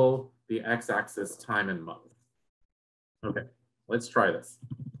relabel the x-axis time in month. Okay, let's try this.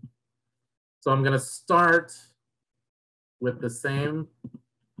 So I'm gonna start with the same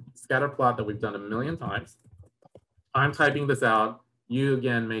scatter plot that we've done a million times. I'm typing this out. You,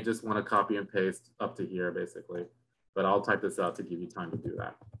 again, may just want to copy and paste up to here, basically. But I'll type this out to give you time to do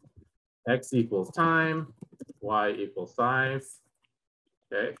that. X equals time, Y equals size,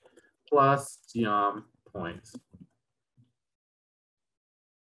 okay, plus geom point.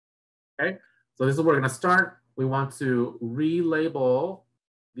 Okay, so this is where we're going to start. We want to relabel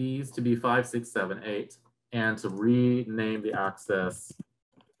these to be 5, 6, 7, 8, and to rename the axis.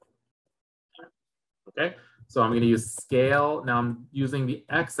 Okay, so I'm going to use scale. Now I'm using the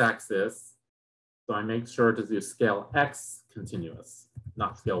x-axis, so I make sure to do scale x continuous,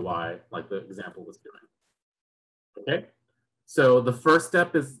 not scale y, like the example was doing. Okay, so the first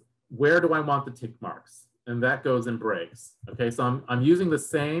step is where do I want the tick marks? And that goes in breaks. Okay, so I'm using the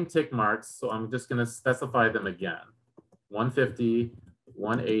same tick marks, so I'm just going to specify them again. 150,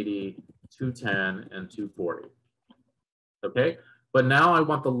 180, 210, and 240. Okay, but now I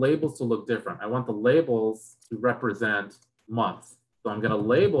want the labels to look different. I want the labels to represent months. So I'm going to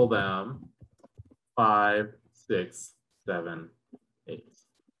label them 5, 6, 7, 8.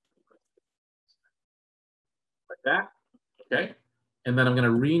 Like that. Okay, and then I'm going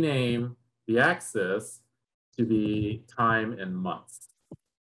to rename the axis to be time in months.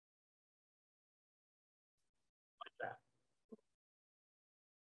 Like that.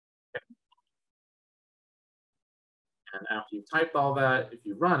 Okay. And after you've typed all that, if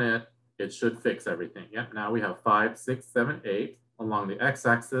you run it, it should fix everything. Yep, now we have 5, 6, 7, 8 along the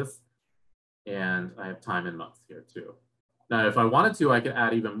x-axis, and I have time in months here too. Now, if I wanted to, I could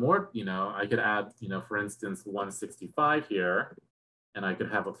add even more, I could add, for instance, 165 here, and I could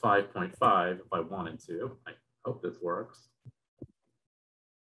have a 5.5 if I wanted to. I hope this works.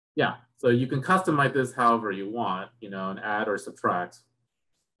 Yeah, so you can customize this however you want, and add or subtract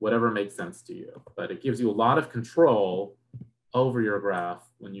whatever makes sense to you. But it gives you a lot of control over your graph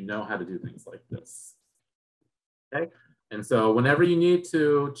when you know how to do things like this. Okay, and so whenever you need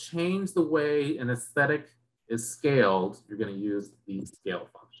to change the way an aesthetic is scaled, you're going to use the scale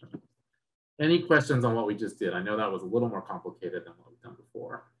function. Any questions on what we just did? I know that was a little more complicated than what we've done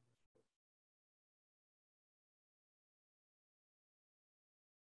before.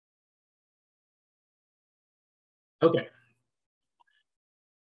 Okay.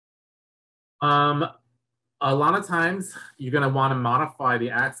 A lot of times you're going to want to modify the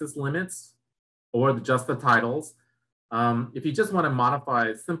axis limits or just the titles. If you just want to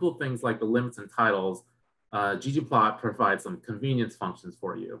modify simple things like the limits and titles, ggplot provides some convenience functions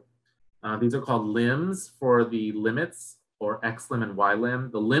for you. These are called lims for the limits, or xlim and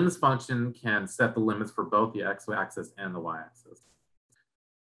ylim. The lims function can set the limits for both the x-axis and the y-axis.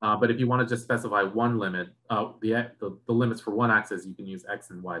 But if you want to just specify one limit, the limits for one axis, you can use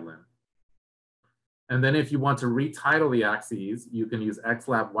x and y lim. And then if you want to retitle the axes, you can use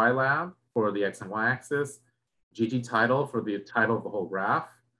xlab, ylab for the x and y axis, ggtitle for the title of the whole graph,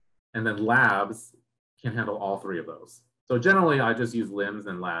 and then labs can handle all three of those. So generally, I just use lims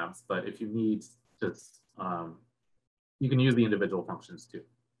and labs, but if you need to You can use the individual functions too.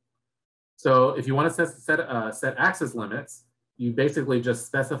 So if you want to set axis limits, you basically just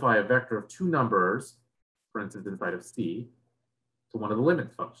specify a vector of 2 numbers, for instance, inside of C, to one of the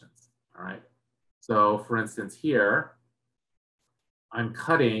limit functions, all right? So for instance, here, I'm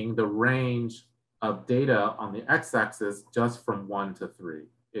cutting the range of data on the x-axis just from 1 to 3.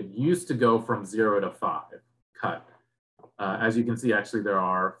 It used to go from 0 to 5 cut. As you can see, actually, there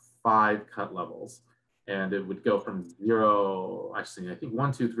are 5 cut levels. And it would go from 0, actually, I think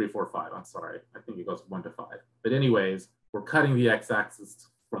 1, 2, 3, 4, 5. I'm sorry. I think it goes 1 to 5. But anyways, we're cutting the x-axis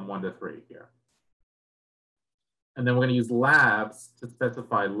from 1 to 3 here. And then we're going to use labs to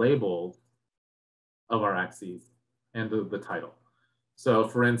specify labels of our axes and the title. So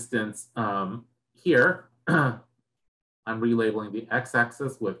for instance, here, I'm relabeling the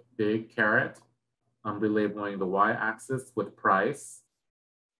x-axis with big caret. I'm relabeling the y-axis with price.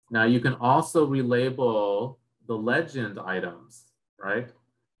 Now you can also relabel the legend items, right?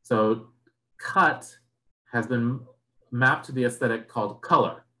 So cut has been mapped to the aesthetic called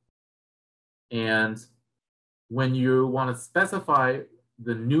color. And when you want to specify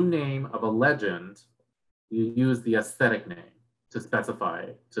the new name of a legend, you use the aesthetic name to specify,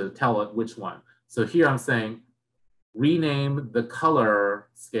 to tell it which one. So here I'm saying, rename the color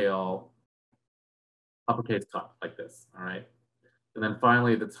scale uppercase cut, like this, all right? And then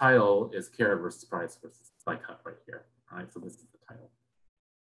finally, the title is caret versus price versus by cut right here, all right? So this is the title.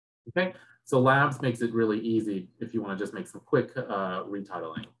 Okay, so labs makes it really easy if you want to just make some quick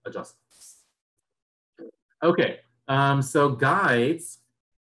retitling adjustments. Okay, so guides,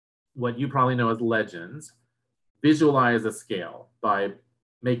 what you probably know as legends, visualize a scale by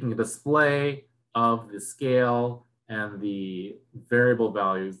making a display of the scale and the variable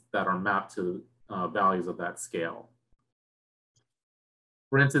values that are mapped to values of that scale.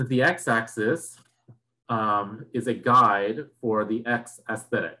 For instance, the x-axis is a guide for the x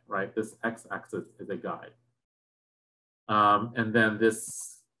aesthetic, right? This x-axis is a guide. And then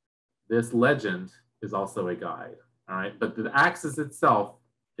this legend is also a guide, all right? But the axis itself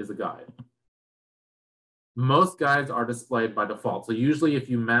is a guide. Most guides are displayed by default. So usually if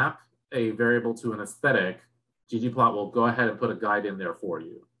you map a variable to an aesthetic, ggplot will go ahead and put a guide in there for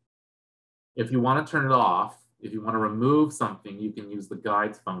you. If you want to turn it off, if you want to remove something, you can use the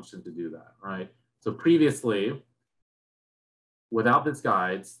guides function to do that, right? So previously, without this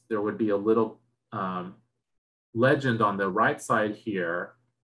guides, there would be a little legend on the right side here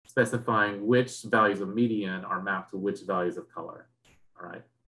specifying which values of median are mapped to which values of color, all right?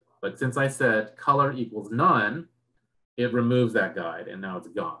 But since I said color equals none, it removes that guide and now it's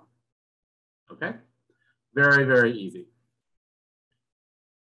gone, okay? Very, very easy.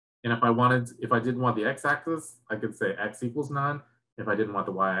 And if I didn't want the x-axis, I could say x equals none. If I didn't want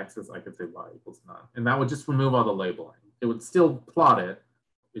the y-axis, I could say y equals none. And that would just remove all the labeling. It would still plot it,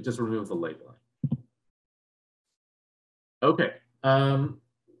 it just removes the labeling. Okay,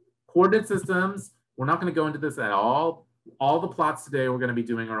 coordinate systems, we're not gonna go into this at all. All the plots today we're gonna be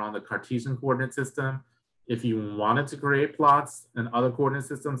doing are on the Cartesian coordinate system. If you wanted to create plots and other coordinate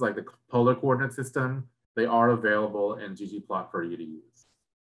systems like the polar coordinate system, they are available in ggplot for you to use.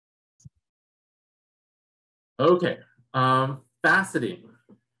 Okay, faceting.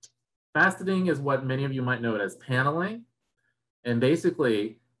 Faceting is what many of you might know it as paneling. And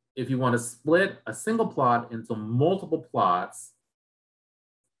basically, if you want to split a single plot into multiple plots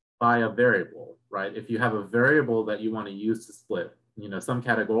by a variable, right? If you have a variable that you want to use to split, you know, some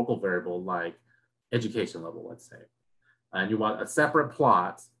categorical variable like education level, let's say, and you want a separate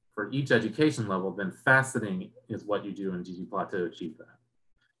plot for each education level, then faceting is what you do in ggplot to achieve that.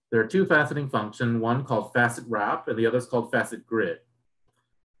 There are 2 faceting functions, one called facet wrap and the other is called facet grid.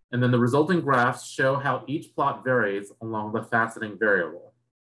 And then the resulting graphs show how each plot varies along the faceting variable.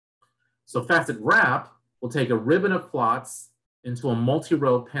 So facet wrap will take a ribbon of plots into a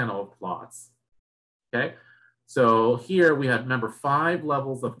multi-row panel of plots, okay? So here we have, remember, 5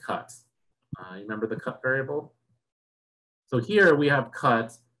 levels of cut. You remember the cut variable? So here we have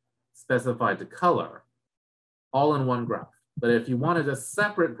cut specified to color, all in one graph. But if you wanted a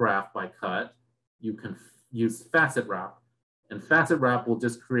separate graph by cut, you can use facet wrap. And facet wrap will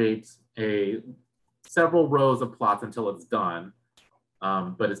just create several rows of plots until it's done.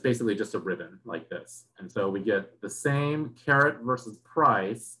 But it's basically just a ribbon like this. And so we get the same caret versus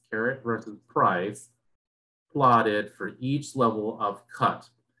price plotted for each level of cut.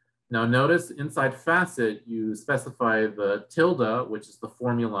 Now notice inside facet, you specify the tilde, which is the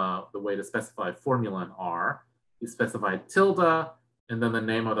formula, the way to specify formula in R. You specify tilde and then the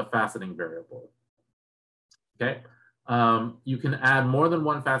name of the faceting variable. Okay, You can add more than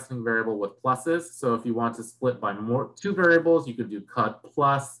one faceting variable with pluses. So if you want to split by two variables, you could do cut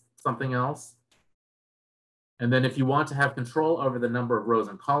plus something else. And then if you want to have control over the number of rows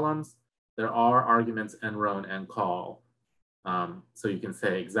and columns, there are arguments nrow and ncol. So you can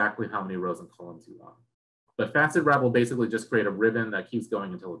say exactly how many rows and columns you want. But facet wrap will basically just create a ribbon that keeps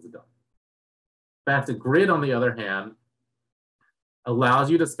going until it's done. Facet grid, on the other hand, allows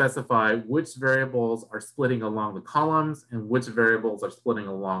you to specify which variables are splitting along the columns and which variables are splitting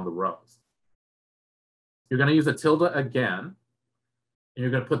along the rows. You're going to use a tilde again, and you're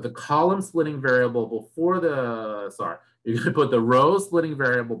going to put the column splitting variable before the, you're going to put the row splitting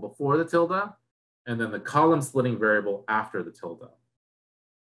variable before the tilde, and then the column splitting variable after the tilde.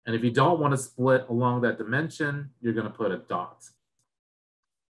 And if you don't want to split along that dimension, you're going to put a dot.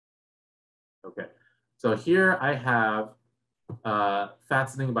 Okay, so here I have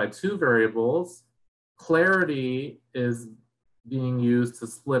faceting by two variables. Clarity is being used to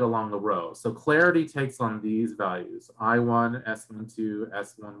split along the row. So clarity takes on these values, I1, S12,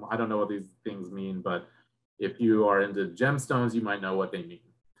 S1. I don't know what these things mean, but if you are into gemstones, you might know what they mean.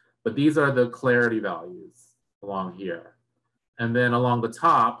 But these are the clarity values along here. And then along the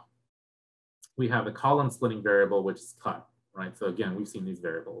top, we have the column splitting variable, which is cut, right? So again, we've seen these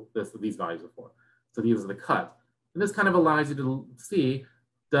variables, these values before. So these are the cut. And this kind of allows you to see,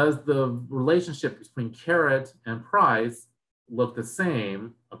 does the relationship between caret and price look the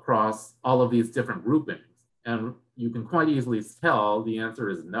same across all of these different groupings? And you can quite easily tell the answer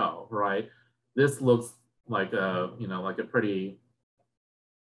is no, right? This looks like a, like a pretty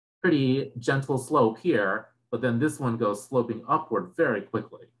gentle slope here, but then this one goes sloping upward very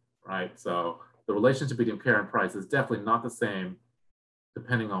quickly, right? So the relationship between caret and price is definitely not the same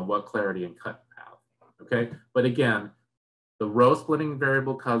depending on what clarity and cut you have, okay? But again, the row splitting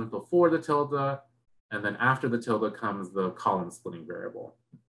variable comes before the tilde, and then after the tilde comes the column splitting variable.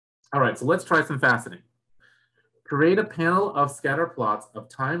 All right, so let's try some faceting. Create a panel of scatter plots of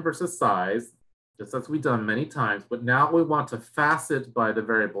time versus size, just as we've done many times, but now we want to facet by the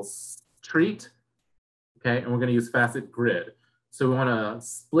variable treat, okay? And we're gonna use facet grid. So we wanna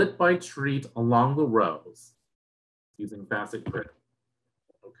split by treat along the rows using facet grid,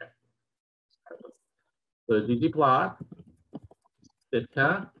 okay. So ggplot,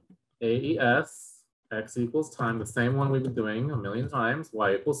 Sitka, AES, x equals time, the same one we've been doing a million times,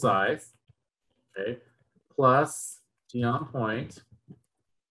 y equals size, okay, plus g on point,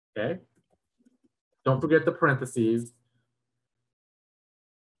 okay. Don't forget the parentheses.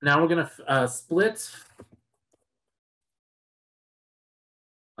 Now we're gonna split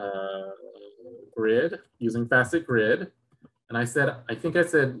grid using facet grid. And I think I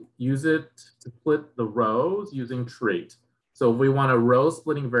said use it to split the rows using treat. So if we want a row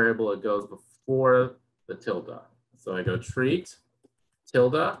splitting variable, it goes before the tilde. So I go treat,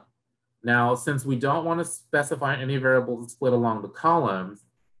 tilde. Now, since we don't want to specify any variables to split along the columns,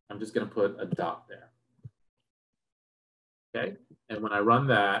 I'm just going to put a dot there. Okay, and when I run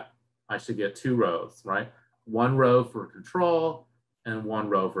that, I should get two rows, right? One row for control and one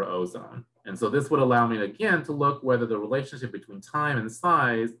row for ozone. And so this would allow me again to look whether the relationship between time and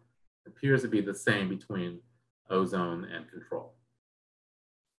size appears to be the same between ozone and control.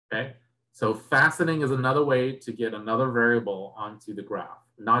 Okay, so faceting is another way to get another variable onto the graph.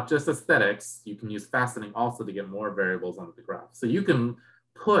 Not just aesthetics, you can use faceting also to get more variables onto the graph. So you can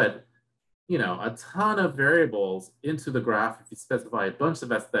put, a ton of variables into the graph if you specify a bunch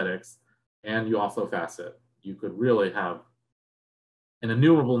of aesthetics and you also facet. You could really have an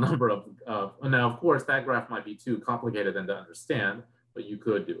innumerable number of, now of course that graph might be too complicated then to understand, but you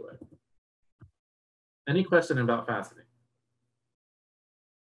could do it. Any question about faceting?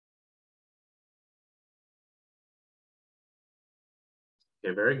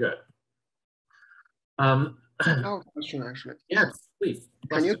 Okay, very good. I have a question actually. Yes, please.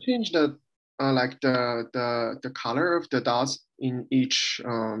 Can you change the the color of the dots in each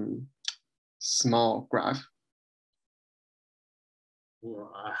small graph?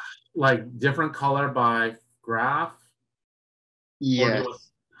 Like different color by graph? Yes.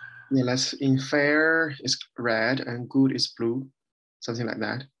 Yeah, let's in fair is red and good is blue, something like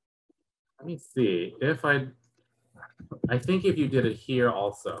that. Let me see. If I think if you did it here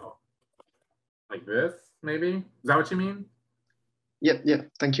also, like this, maybe? Is that what you mean? Yeah,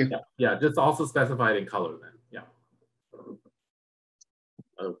 thank you. Yeah, just also specified in color then, yeah.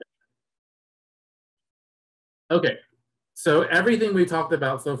 Okay, so everything we talked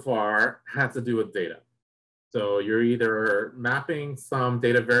about so far has to do with data. So you're either mapping some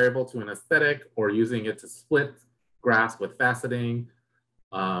data variable to an aesthetic or using it to split graphs with faceting.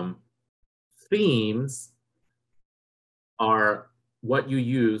 Themes are what you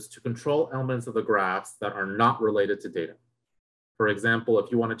use to control elements of the graphs that are not related to data. For example,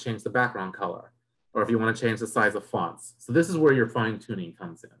 if you want to change the background color, or if you want to change the size of fonts. So this is where your fine tuning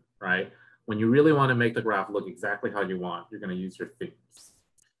comes in, right? When you really want to make the graph look exactly how you want, you're going to use your themes.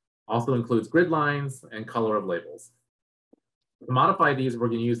 Also includes grid lines and color of labels. To modify these, we're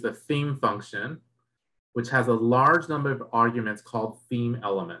going to use the theme function, which has a large number of arguments called theme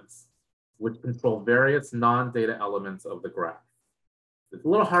elements, which control various non-data elements of the graph. It's a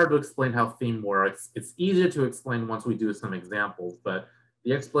little hard to explain how theme works. It's easier to explain once we do some examples, but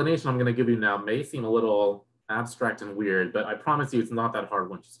the explanation I'm going to give you now may seem a little abstract and weird, but I promise you it's not that hard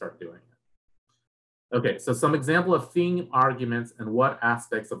once you start doing it. Okay, so some example of theme arguments and what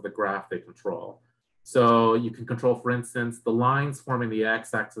aspects of the graph they control. So you can control, for instance, the lines forming the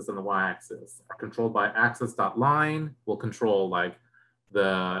x-axis and the y-axis are controlled by axis.line, will control like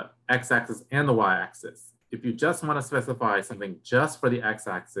the x-axis and the y-axis. If you just want to specify something just for the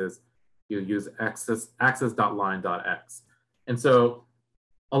x-axis, you use axis.line.x. And so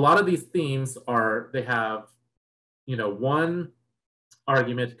a lot of these themes they have, one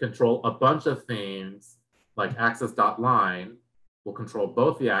argument to control a bunch of themes, like axis.line will control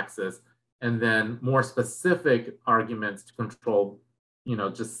both the axis, and then more specific arguments to control,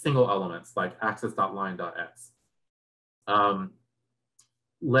 just single elements like axis.line.x.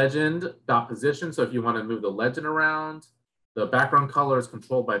 Legend.position, so if you want to move the legend around, the background color is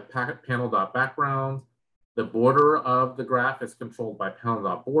controlled by panel.background. The border of the graph is controlled by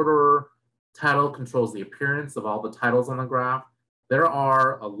panel.border. Title controls the appearance of all the titles on the graph. There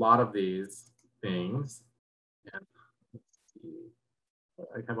are a lot of these things. And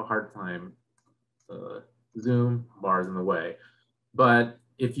I have a hard time. Zoom bars in the way. But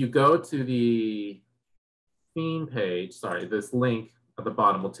if you go to the theme page, sorry, this link at the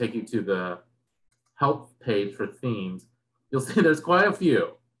bottom will take you to the help page for themes. You'll see there's quite a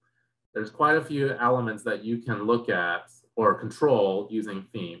few. There's quite a few elements that you can look at or control using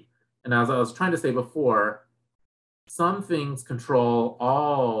theme. And as I was trying to say before, some things control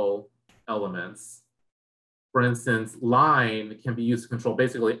all elements. For instance, line can be used to control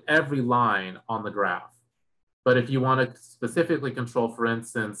basically every line on the graph. But if you want to specifically control, for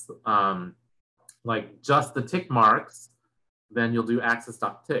instance, like just the tick marks, then you'll do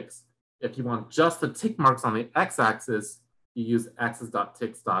axis.ticks. If you want just the tick marks on the x-axis, you use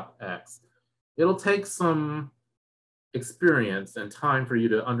axis.ticks.x. It'll take some experience and time for you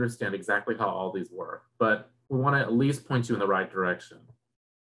to understand exactly how all these work, but we want to at least point you in the right direction.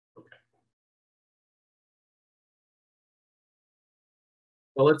 Okay.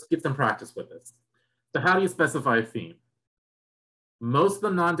 Well, let's get some practice with this. So how do you specify a theme? Most of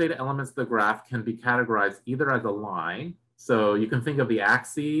the non-data elements of the graph can be categorized either as a line, so you can think of the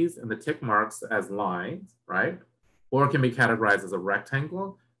axes and the tick marks as lines, right? Or it can be categorized as a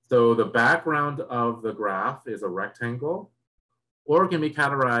rectangle. So the background of the graph is a rectangle, or it can be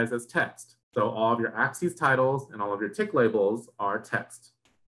categorized as text. So all of your axes titles and all of your tick labels are text.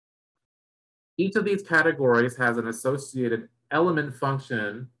 Each of these categories has an associated element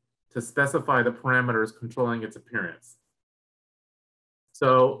function to specify the parameters controlling its appearance.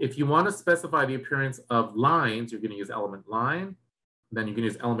 So if you want to specify the appearance of lines, you're going to use element line. Then you can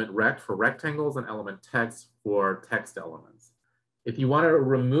use element rect for rectangles and element text for text elements. If you want to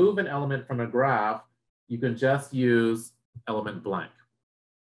remove an element from a graph, you can just use element blank.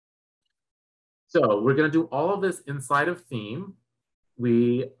 So we're going to do all of this inside of theme.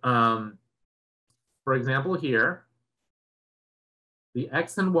 We, for example, here, the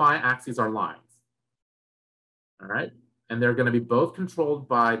X and Y axes are lines. All right. And they're going to be both controlled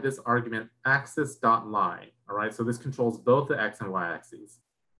by this argument axis.line. All right, so this controls both the X and Y axes.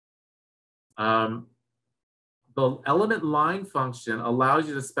 The element line function allows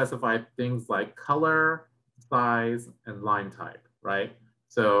you to specify things like color, size, and line type, right?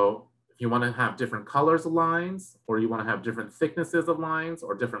 So if you want to have different colors of lines, or you want to have different thicknesses of lines,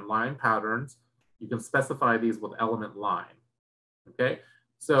 or different line patterns, you can specify these with element line, okay?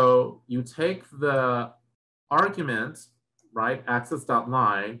 So you take the argument, right,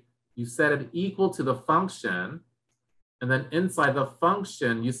 axis.line, you set it equal to the function, and then inside the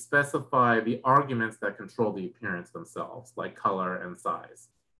function, you specify the arguments that control the appearance themselves, like color and size,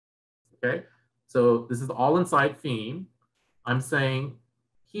 okay? So this is all inside theme. I'm saying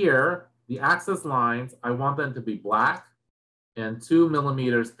here, the axis lines, I want them to be black and 2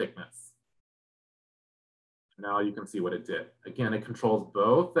 millimeters thickness. Now you can see what it did. Again, it controls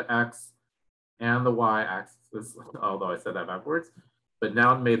both the X and the Y axis, although I said that backwards, but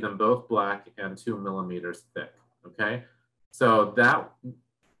now it made them both black and 2 millimeters thick, okay? So that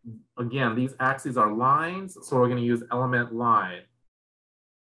again, these axes are lines, so we're going to use element line.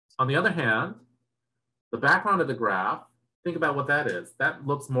 On the other hand, the background of the graph, think about what that is. That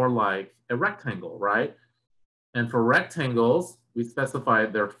looks more like a rectangle, right? And for rectangles, we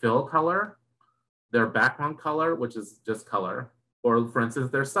specified their fill color, their background color, which is just color, or for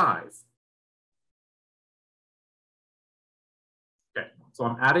instance, their size. Okay, so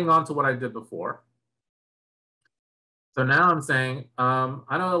I'm adding on to what I did before. So now I'm saying, I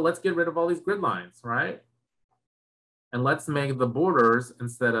don't know, let's get rid of all these grid lines, right? And let's make the borders,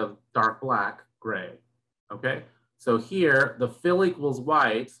 instead of dark black, gray, okay? So here, the fill equals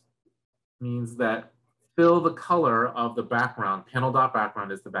white means that fill the color of the background,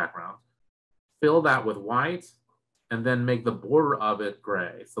 panel.background is the background. Fill that with white, and then make the border of it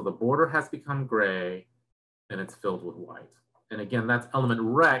gray. So the border has become gray, and it's filled with white. And again, that's element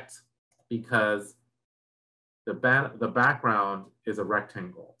rect because the background is a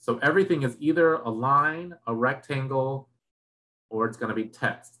rectangle. So everything is either a line, a rectangle, or it's going to be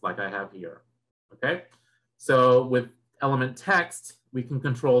text like I have here, okay? So with element text, we can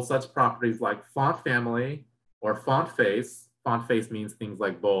control such properties like font family or font face. Font face means things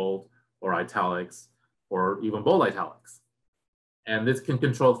like bold or italics or even bold italics. And this can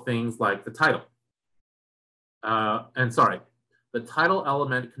control things like the title. The title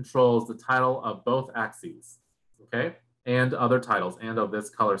element controls the title of both axes, okay? And other titles and of this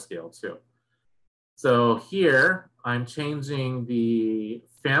color scale too. So here I'm changing the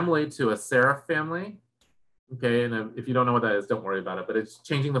family to a serif family. Okay, and if you don't know what that is, don't worry about it, but it's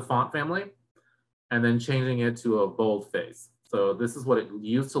changing the font family and then changing it to a bold face. So this is what it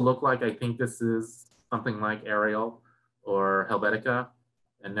used to look like. I think this is something like Arial or Helvetica.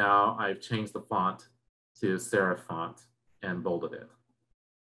 And now I've changed the font to serif font and bolded it.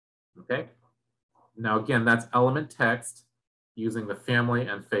 Okay. Now again, that's element text using the family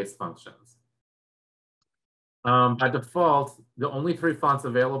and face functions. By default, the only three fonts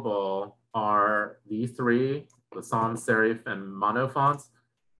available are these three, the sans serif and mono fonts.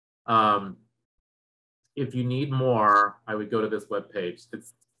 If you need more, I would go to this webpage.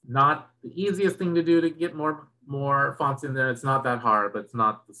 It's not the easiest thing to do to get more fonts in there. It's not that hard, but it's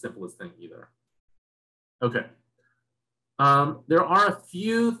not the simplest thing either. Okay. There are a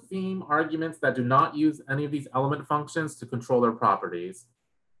few theme arguments that do not use any of these element functions to control their properties.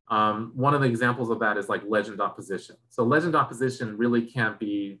 One of the examples of that is like legend.position. So legend.position really can't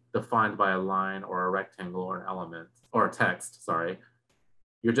be defined by a line or a rectangle or an element or a text, sorry.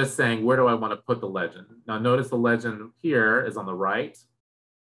 You're just saying, where do I want to put the legend? Now notice the legend here is on the right.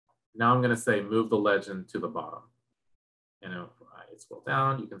 Now I'm going to say move the legend to the bottom. And if I scroll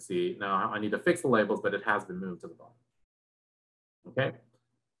down, you can see now I need to fix the labels, but it has been moved to the bottom. Okay.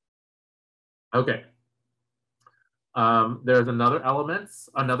 Okay. There's another argument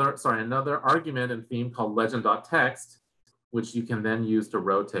in theme called legend.text, which you can then use to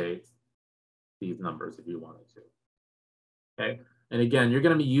rotate these numbers if you wanted to. Okay. And again, you're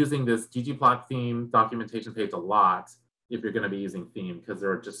going to be using this ggplot theme documentation page a lot if you're going to be using theme because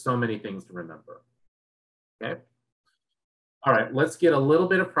there are just so many things to remember. Okay. All right, let's get a little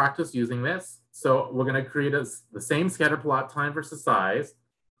bit of practice using this. So we're going to create the same scatter plot, time versus size.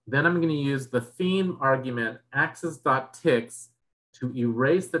 Then I'm going to use the theme argument axis.ticks to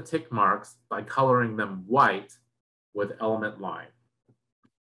erase the tick marks by coloring them white with element line.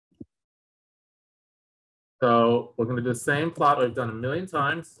 So we're going to do the same plot we've done a million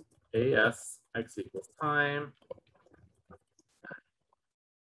times. AS x equals time,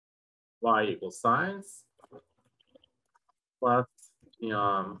 y equals size, plus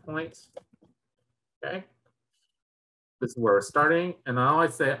point. Okay. This is where we're starting. And now I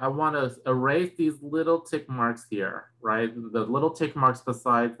say I want to erase these little tick marks here, right? The little tick marks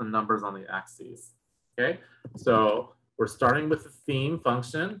beside the numbers on the axes. Okay. So we're starting with the theme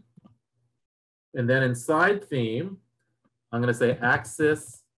function. And then inside theme, I'm going to say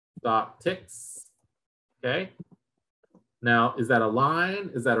axis.ticks. Okay. Now, is that a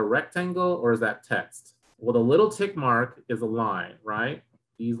line? Is that a rectangle? Or is that text? Well, the little tick mark is a line, right?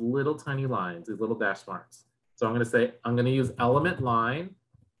 These little tiny lines, these little dash marks. So I'm going to say, I'm going to use element line.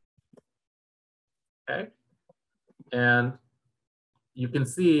 Okay. And you can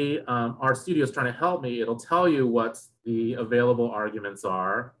see RStudio is trying to help me. It'll tell you what the available arguments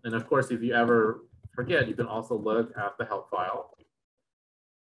are. And of course, if you ever forget, you can also look at the help file.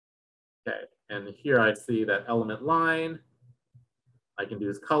 Okay. And here I see that element line. I can do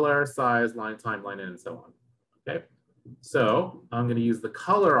this color, size, line, time, line in, and so on. Okay. So I'm going to use the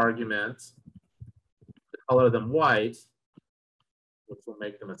color argument to color them white, which will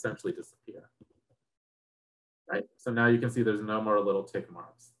make them essentially disappear. right? So now you can see there's no more little tick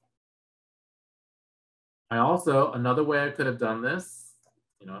marks. I also, another way I could have done this,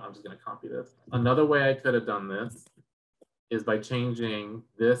 I'm just going to copy this. Another way I could have done this is by changing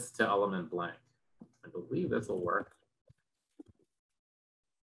this to element blank. I believe this will work.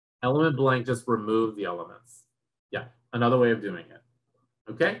 Element blank just remove the elements. Yeah, another way of doing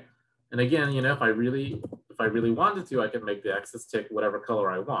it. Okay, and again, if I really wanted to, I could make the axis tick whatever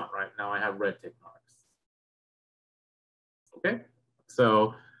color I want. Right now, I have red tick marks. Okay,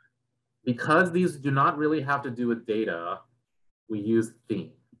 so because these do not really have to do with data, we use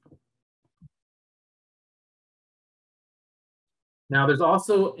theme. Now, there's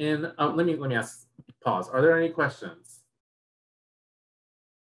also let me ask. Pause. Are there any questions?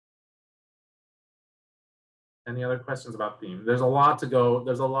 Any other questions about theme? There's a lot to go.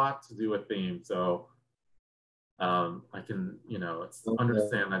 There's a lot to do with theme, so I can,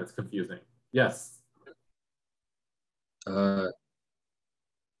 understand that it's confusing. Yes. I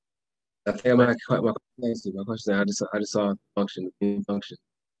think my question. I just saw function, the theme function.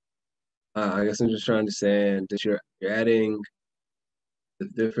 I guess I'm just trying to understand that you're adding the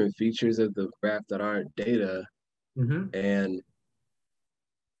different features of the graph that aren't data, and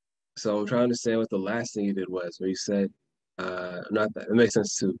so I'm trying to understand what the last thing you did was, where you said, not that, it makes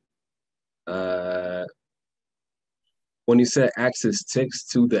sense too. When you said axis ticks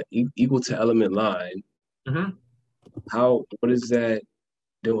to the equal to element line, what is that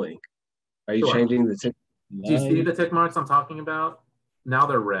doing? Are you changing the tick line? Do you see the tick marks I'm talking about? Now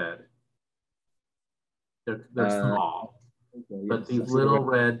they're red. They're small. Okay, but these little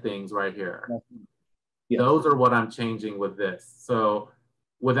red things right here, those are what I'm changing with this. So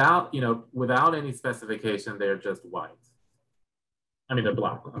without any specification, they're just white. I mean, they're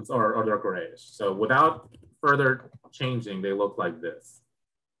black, or they're grayish. So without further changing, they look like this.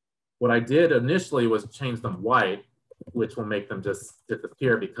 What I did initially was change them white, which will make them just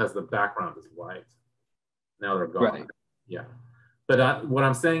disappear because the background is white. Now they're gone. Right. Yeah. But what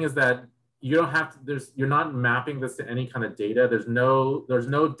I'm saying is that you don't have to, you're not mapping this to any kind of data. There's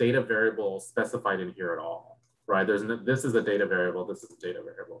no data variable specified in here at all, right? This is a data variable, this is a data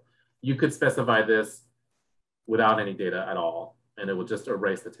variable. You could specify this without any data at all, and it will just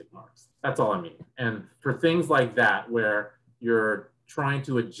erase the tick marks. That's all I mean. And for things like that, where you're trying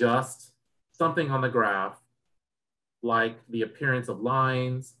to adjust something on the graph, like the appearance of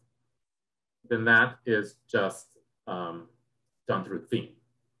lines, then that is just done through theme.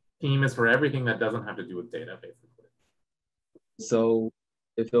 Theme is for everything that doesn't have to do with data, basically. So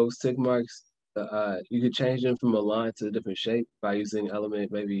if those tick marks, you could change them from a line to a different shape by using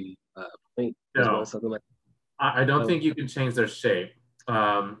element, maybe paint as well, something like that. I don't think you can change their shape.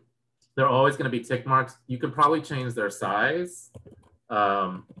 They're always going to be tick marks. You could probably change their size,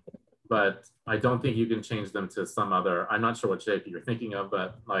 but I don't think you can change them to some other, I'm not sure what shape you're thinking of,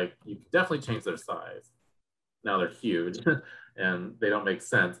 but like you can definitely change their size. Now they're huge and they don't make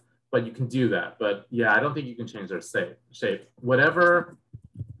sense, but you can do that. But yeah, I don't think you can change their shape. Whatever,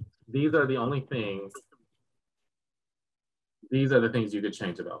 these are the only things, these are the things you could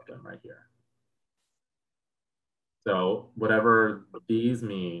change about them right here. So whatever these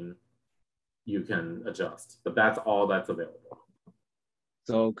mean, you can adjust, but that's all that's available.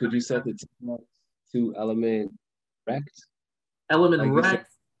 So could you set the tick marks to element rect? Element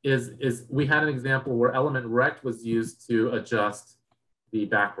rect is we had an example where element rect was used to adjust the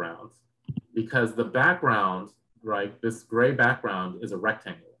background, because the background, right, this gray background is a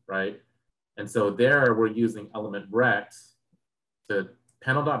rectangle, right? And so there we're using element rect to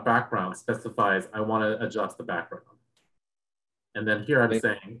panel.background specifies I want to adjust the background. And then here I'm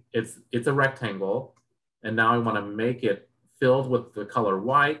saying it's a rectangle, and now I want to make it filled with the color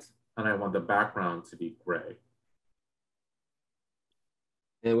white, and I want the background to be gray.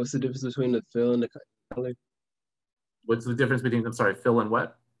 And what's the difference between the fill and the color? What's the difference between, I'm sorry, fill and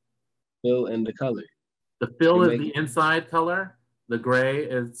what? Fill and the color. The fill is the inside color. The gray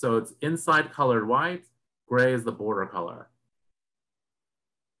is, so it's inside colored white. Gray is the border color.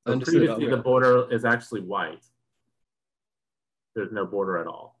 So previously the border is actually white. There's no border at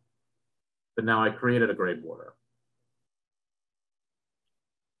all. But now I created a gray border.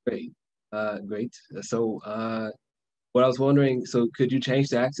 Great, great. So what I was wondering, so could you change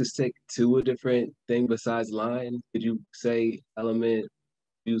the axis tick to a different thing besides line? Could you say element,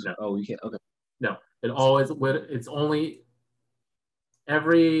 use, no. Oh, you can't, okay. No, it's only,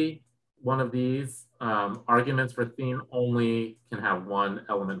 every one of these arguments for theme only can have one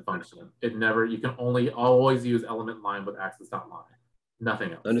element function. It never, you can only always use element line with axis.line,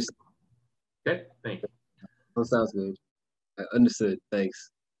 nothing else. Understood. Okay, thank you. That sounds good. Understood, thanks.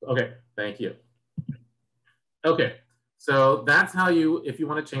 Okay, thank you. Okay, so that's how you, if you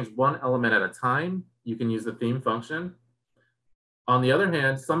want to change one element at a time, you can use the theme function. On the other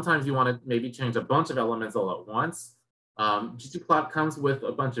hand, sometimes you want to maybe change a bunch of elements all at once. ggplot comes with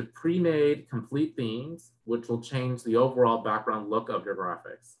a bunch of pre-made complete themes, which will change the overall background look of your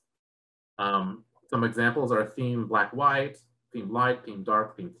graphics. Some examples are theme black-white, theme light, theme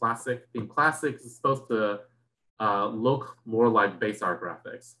dark, theme classic. Theme classic is supposed to look more like base art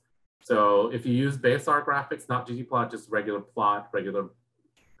graphics. So if you use base art graphics, not ggplot, just regular plot, regular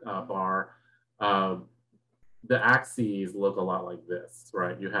bar, the axes look a lot like this,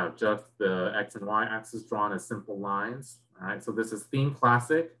 right? You have just the X and Y axis drawn as simple lines, all right? So this is theme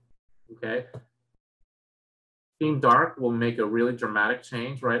classic, okay? Theme dark will make a really dramatic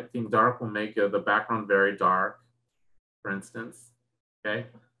change, right? Theme dark will make the background very dark, for instance, okay?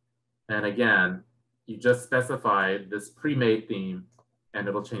 And again, you just specify this pre-made theme and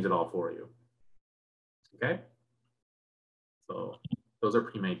it'll change it all for you, okay? So those are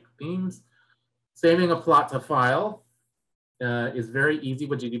pre-made themes. Saving a plot to file is very easy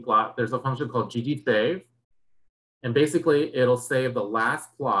with ggplot. There's a function called ggsave, and basically it'll save the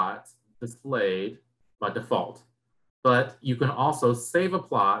last plot displayed by default. But you can also save a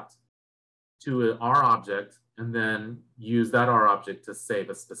plot to an R object and then use that R object to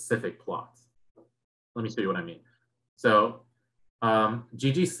save a specific plot. Let me show you what I mean. So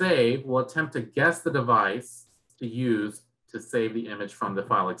ggsave will attempt to guess the device to use to save the image from the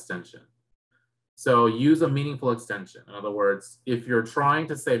file extension. So use a meaningful extension. In other words, if you're trying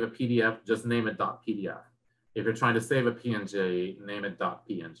to save a PDF, just name it .pdf. If you're trying to save a PNG, name it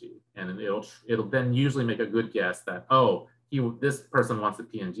 .png. And it'll then usually make a good guess that, oh, this person wants a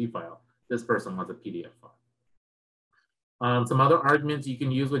PNG file. This person wants a PDF file. Some other arguments you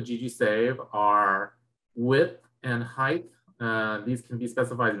can use with ggsave are width and height. These can be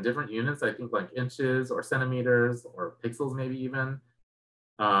specified in different units, I think like inches or centimeters or pixels maybe even.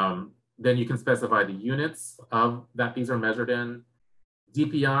 Then you can specify the units that these are measured in.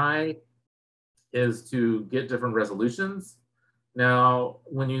 DPI is to get different resolutions. Now,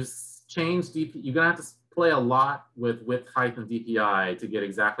 when you change DPI, you're gonna have to play a lot with width, height, and DPI to get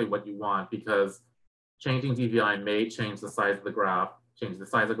exactly what you want, because changing DPI may change the size of the graph, change the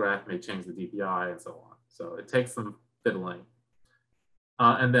size of the graph may change the DPI, and so on. So it takes some fiddling.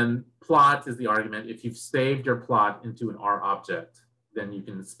 And then plot is the argument. If you've saved your plot into an R object, then you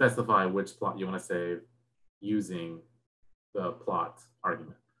can specify which plot you want to save using the plot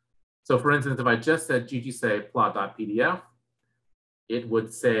argument. So for instance, if I just said ggsave plot.pdf, it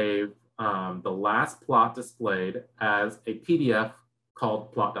would save the last plot displayed as a PDF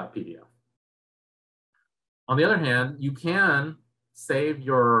called plot.pdf. On the other hand, you can save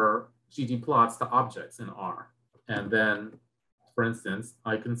your ggplots to objects in R. And then, for instance,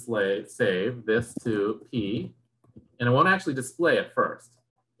 I can save this to P, and it won't actually display at first.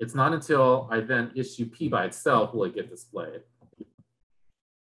 It's not until I then issue P by itself will it get displayed.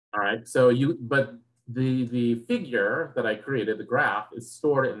 All right, so but the figure that I created, the graph, is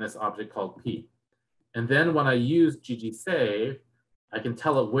stored in this object called P. And then when I use ggsave, I can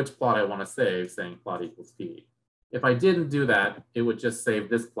tell it which plot I want to save, saying plot equals P. If I didn't do that, it would just save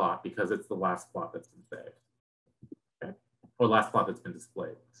this plot because it's the last plot that's been saved. Okay, or last plot that's been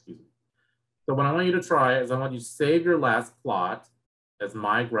displayed, excuse me. So what I want you to try is I want you to save your last plot as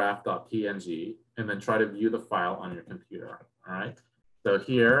mygraph.png and then try to view the file on your computer, all right? So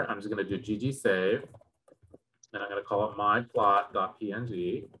here, I'm just gonna do ggsave, and I'm gonna call it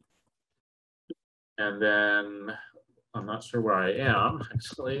myplot.png. And then, I'm not sure where I am,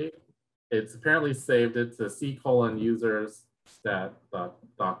 actually. It's apparently saved it to c:users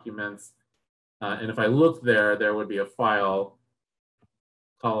stat.documents. And if I look there, there would be a file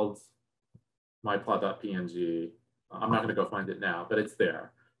called myplot.png. I'm not gonna go find it now, but it's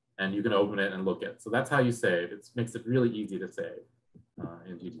there. And you can open it and look at it. So that's how you save. It makes it really easy to save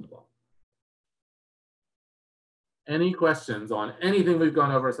in ggplot. Any questions on anything we've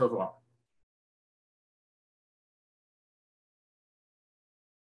gone over so far?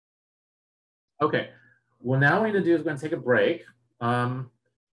 Okay, well now what we're gonna do is we're gonna take a break.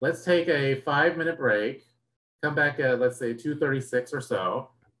 Let's take a 5-minute break, come back at, let's say 2:36 or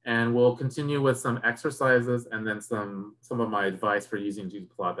so, and we'll continue with some exercises and then some of my advice for using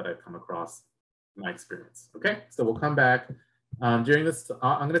ggplot that I've come across in my experience. Okay, so we'll come back. During this,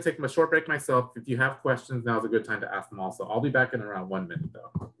 I'm gonna take a short break myself. If you have questions, now's a good time to ask them also. I'll be back in around 1 minute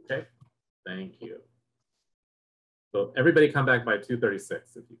though, okay? Thank you. So everybody come back by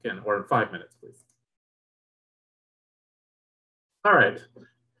 2:36 if you can, or in 5 minutes, please. All right,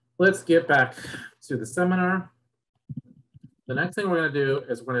 let's get back to the seminar. The next thing we're gonna do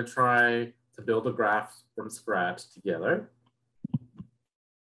is we're gonna try to build a graph from scratch together.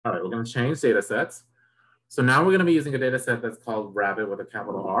 All right, we're going to change data sets. So now we're going to be using a data set that's called Rabbit with a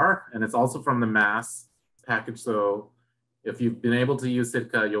capital R, and it's also from the mass package. So if you've been able to use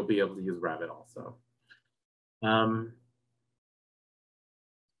Sitka, you'll be able to use Rabbit also.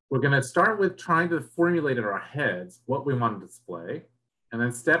 We're going to start with trying to formulate in our heads what we want to display. And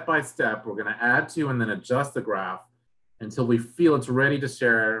then step by step, we're going to add to and then adjust the graph until we feel it's ready to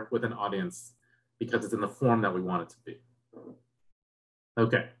share with an audience because it's in the form that we want it to be.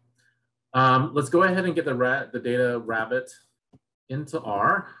 Okay, let's go ahead and get the data Rabbit into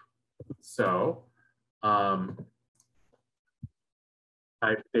R. So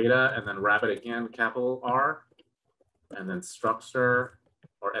type data and then Rabbit again, capital R, and then structure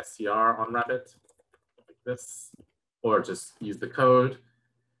or str on Rabbit like this, or just use the code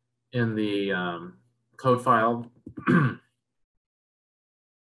in the code file. Okay.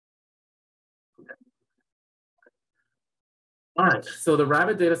 All right, so the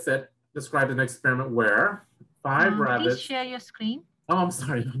Rabbit data set described an experiment where 5 rabbits. Please share your screen. Oh, I'm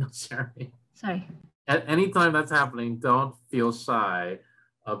sorry, I'm not sharing. Sorry. At any time that's happening, don't feel shy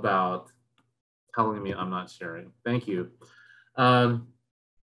about telling me I'm not sharing. Thank you.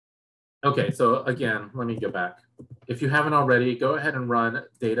 Okay, so again, let me go back. If you haven't already, go ahead and run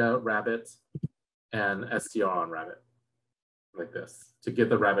data Rabbit and str on Rabbit like this to get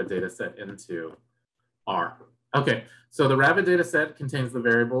the Rabbit data set into R. Okay, so the Rabbit data set contains the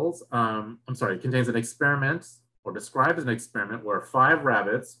variables, contains an experiment or described as an experiment where 5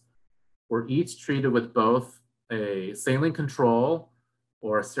 rabbits were each treated with both a saline control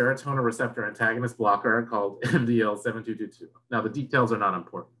or a serotonin receptor antagonist blocker called MDL7222. Now the details are not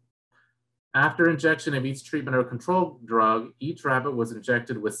important. After injection of each treatment or control drug, each rabbit was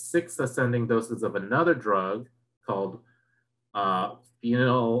injected with 6 ascending doses of another drug called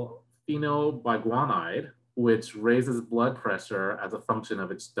phenylbiguanide, which raises blood pressure as a function of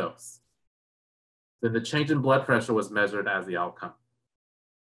its dose. Then the change in blood pressure was measured as the outcome.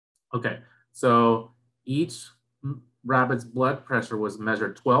 Okay, so each rabbit's blood pressure was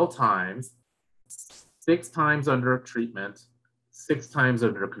measured 12 times, 6 times under treatment, 6 times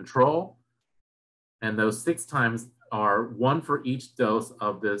under control, and those 6 times are 1 for each dose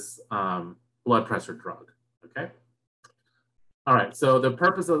of this blood pressure drug, okay? All right, so the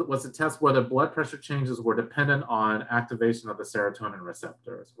purpose was to test whether blood pressure changes were dependent on activation of the serotonin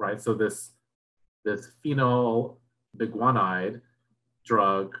receptors, right? So this phenylbiguanide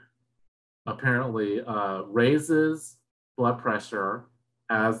drug apparently raises blood pressure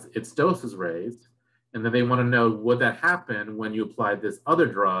as its dose is raised. And then they want to know, would that happen when you applied this other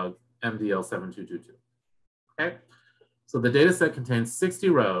drug, MDL7222? Okay, so the data set contains 60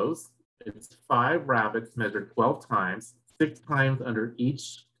 rows. It's 5 rabbits measured 12 times, 6 times under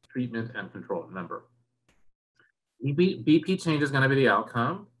each treatment and control. Remember, BP change is going to be the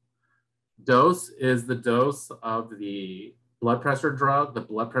outcome. Dose is the dose of the blood pressure drug, the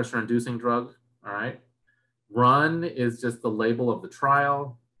blood pressure inducing drug, all right? Run is just the label of the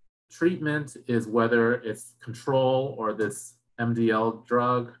trial. Treatment is whether it's control or this MDL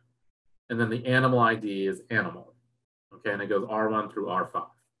drug. And then the animal ID is animal, okay? And it goes R1 through R5.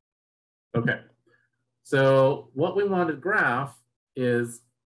 Okay, so what we want to graph is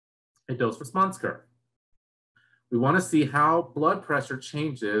a dose response curve. We want to see how blood pressure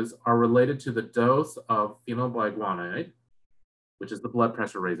changes are related to the dose of phenylbiguanide, which is the blood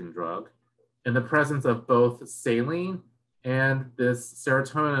pressure raising drug, in the presence of both saline and this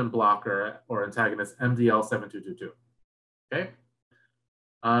serotonin blocker or antagonist MDL7222, okay?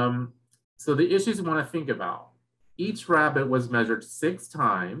 So the issues you want to think about, each rabbit was measured 6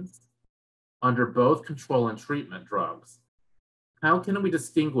 times under both control and treatment drugs. How can we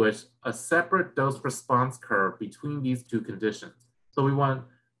distinguish a separate dose response curve between these 2 conditions? So we want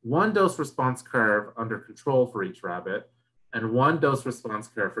 1 dose response curve under control for each rabbit and 1 dose response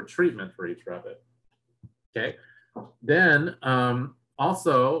curve for treatment for each rabbit, okay? Then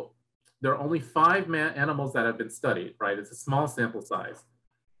also, there are only 5 animals that have been studied, right? It's a small sample size.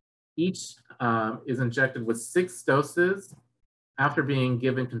 Each is injected with 6 doses after being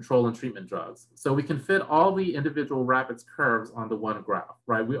given control and treatment drugs. So we can fit all the individual rabbits' curves onto one graph,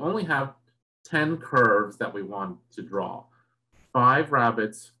 right? We only have 10 curves that we want to draw. 5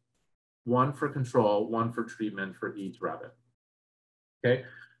 rabbits, 1 for control, 1 for treatment for each rabbit, okay?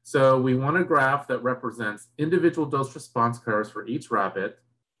 So we want a graph that represents individual dose response curves for each rabbit,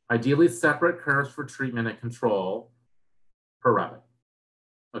 ideally separate curves for treatment and control per rabbit.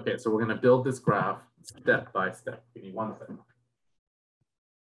 Okay, so we're gonna build this graph step by step. Give me 1 second.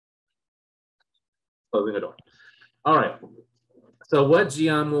 Closing the door. All right, So what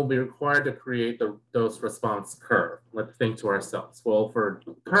geom will be required to create the dose response curve? Let's think to ourselves. Well, for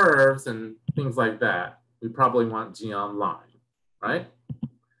curves and things like that, we probably want geom line, right?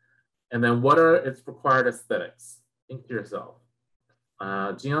 And then what are its required aesthetics? Think to yourself.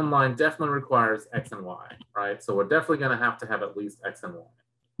 Geom line definitely requires X and Y, right? So we're definitely gonna have to have at least X and Y.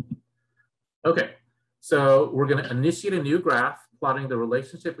 Okay, so we're gonna initiate a new graph plotting the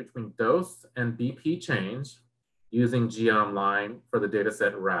relationship between dose and BP change using geom line for the data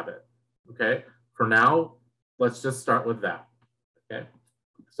set rabbit, okay? For now, let's just start with that, okay?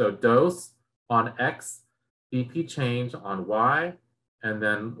 So dose on X, BP change on Y, and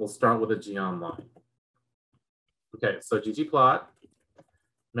then we'll start with a geom line. Okay, so ggplot,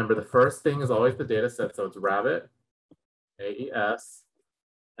 remember the first thing is always the data set, so it's rabbit, AES,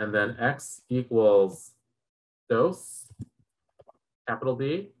 and then X equals dose, capital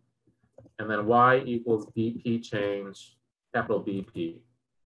D, and then Y equals BP change, capital BP.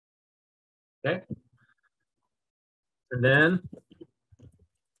 Okay. And then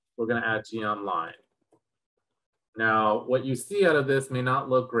we're going to add geom line. Now, what you see out of this may not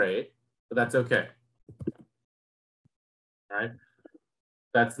look great, but that's okay. All right.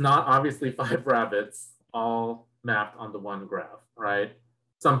 That's not obviously 5 rabbits all mapped onto one graph, right?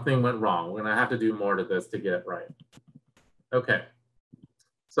 Something went wrong. We're going to have to do more to this to get it right. Okay.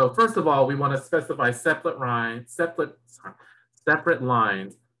 So first of all, we want to specify separate lines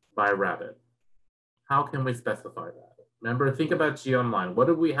by rabbit. How can we specify that? Remember, think about geom line. What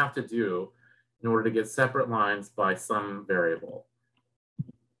do we have to do in order to get separate lines by some variable?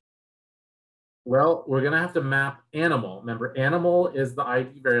 Well, we're going to have to map animal. Remember, animal is the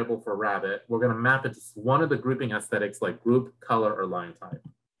ID variable for rabbit. We're going to map it to one of the grouping aesthetics like group, color, or line type.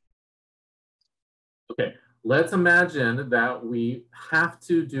 Okay. Let's imagine that we have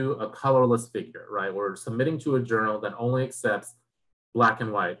to do a colorless figure, right? We're submitting to a journal that only accepts black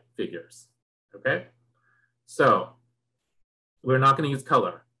and white figures, okay? So we're not going to use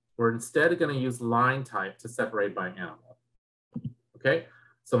color. We're instead going to use line type to separate by animal, okay?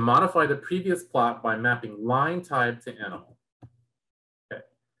 So modify the previous plot by mapping line type to animal, okay?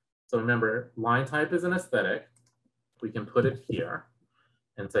 So remember, line type is an aesthetic. We can put it here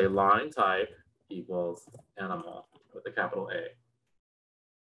and say line type equals animal with a capital A.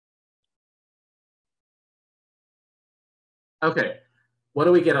 Okay, what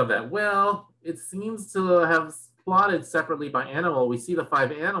do we get out of that? Well, it seems to have plotted separately by animal. We see the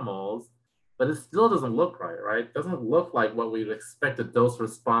 5 animals, but it still doesn't look right? It doesn't look like what we'd expect a dose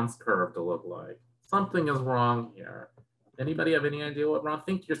response curve to look like. Something is wrong here. Anybody have any idea what's wrong?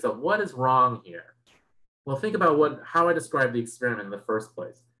 Think to yourself, what is wrong here? Well, think about how I described the experiment in the first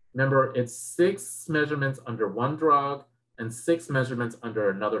place. Remember, it's 6 measurements under one drug and 6 measurements under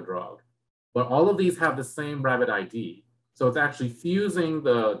another drug. But all of these have the same rabbit ID. So it's actually fusing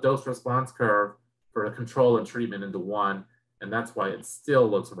the dose response curve for the control and treatment into one, and that's why it still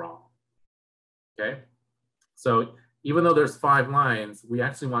looks wrong. Okay? So even though there's 5 lines, we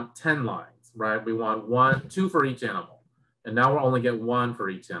actually want 10 lines, right? We want 2 for each animal. And now we'll only get 1 for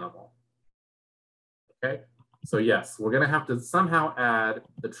each animal. Okay? So yes, we're going to have to somehow add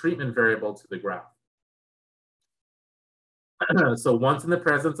the treatment variable to the graph. So once in the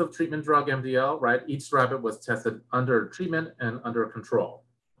presence of treatment drug MDL, right, each rabbit was tested under treatment and under control.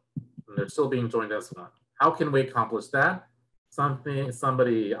 And they're still being joined as one. How can we accomplish that?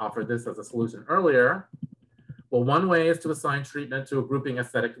 Somebody offered this as a solution earlier. Well, one way is to assign treatment to a grouping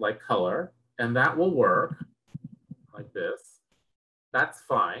aesthetic like color, and that will work like this. That's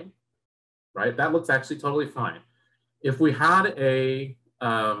fine, right? That looks actually totally fine. If we had a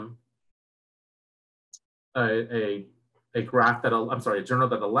graph that, a journal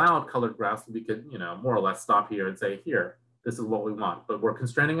that allowed colored graphs, we could, more or less stop here and say, here, this is what we want. But we're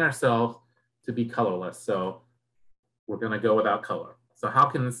constraining ourselves to be colorless. So we're going to go without color. So how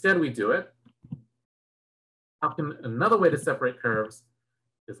can instead we do it? Another way to separate curves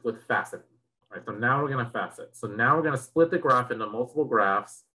is with faceting. Right? So now we're going to facet. So now we're going to split the graph into multiple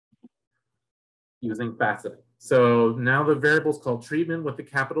graphs using faceting. So now the variable is called treatment with the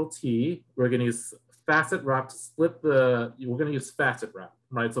capital T. We're going to use facet wrap to split we're going to use facet wrap,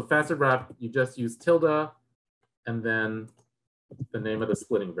 right? So facet wrap, you just use tilde and then the name of the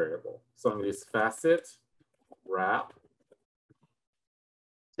splitting variable. So I'm going to use facet wrap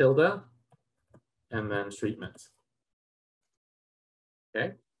tilde and then treatment.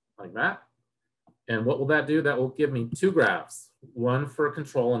 Okay, like that. And what will that do? That will give me 2 graphs, one for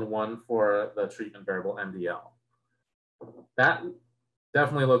control and one for the treatment variable MDL. That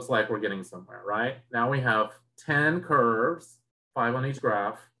definitely looks like we're getting somewhere, right? Now we have 10 curves, 5 on each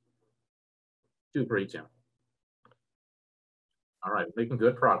graph, 2 for each animal. All right, making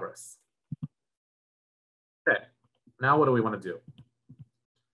good progress. Okay, now what do we want to do?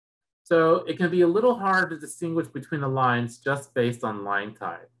 So it can be a little hard to distinguish between the lines just based on line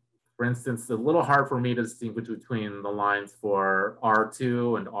type. For instance, it's a little hard for me to distinguish between the lines for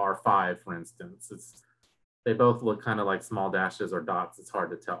R2 and R5, for instance. They both look kind of like small dashes or dots. It's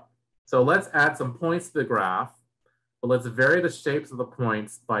hard to tell. So let's add some points to the graph, but let's vary the shapes of the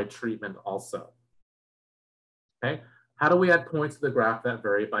points by treatment also. Okay, how do we add points to the graph that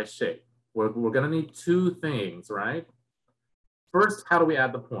vary by shape? We're going to need two things, right? First, how do we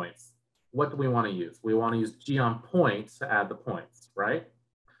add the points? What do we want to use? We want to use g on point to add the points, right?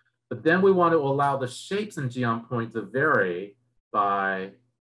 But then we want to allow the shapes in g on point to vary by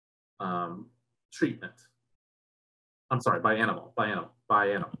treatment. I'm sorry, by animal.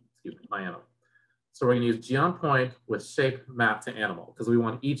 Excuse me, by animal. So we're going to use g on point with shape mapped to animal because we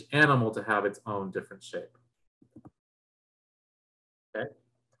want each animal to have its own different shape. Okay,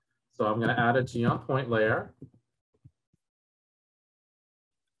 so I'm going to add a g on point layer.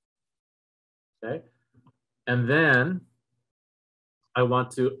 Okay, and then I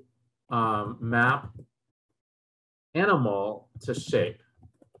want to map animal to shape.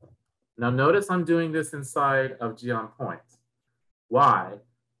 Now notice I'm doing this inside of g on point. Why?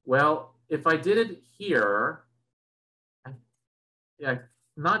 Well, if I did it here, I'm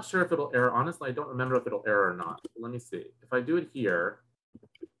not sure if it'll error. Honestly, I don't remember if it'll error or not. Let me see. If I do it here,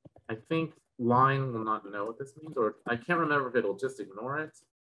 I think line will not know what this means, or I can't remember if it'll just ignore it.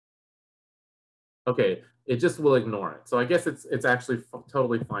 Okay, it just will ignore it. So I guess it's actually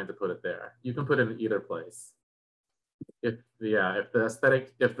totally fine to put it there. You can put it in either place. If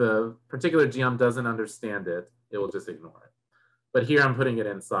the particular geom doesn't understand it, it will just ignore it. But here I'm putting it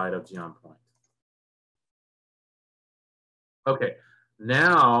inside of geom point. Okay,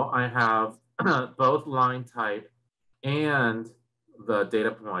 now I have both line type and the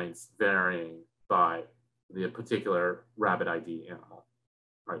data points varying by the particular rabbit ID animal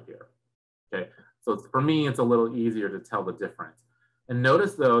right here. Okay, so for me, it's a little easier to tell the difference. And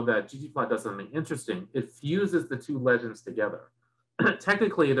notice though that ggplot does something interesting. It fuses the two legends together.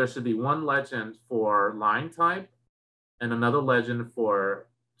 Technically, there should be one legend for line type and another legend for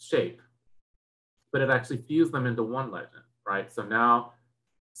shape, but it actually fused them into one legend, right? So now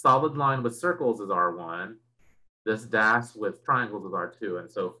solid line with circles is R1, this dash with triangles is R2,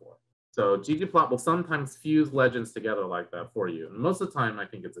 and so forth. So ggplot will sometimes fuse legends together like that for you. And most of the time, I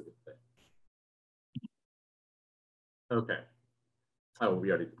think it's a good thing. Okay. Oh, we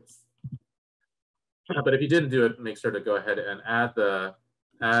already did this. But if you didn't do it, make sure to go ahead and add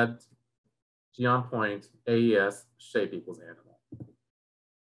g on point AES shape equals animal.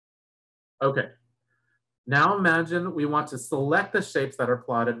 Okay. Now imagine we want to select the shapes that are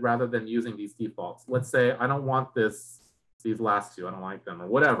plotted rather than using these defaults. Let's say I don't want these last two, I don't like them, or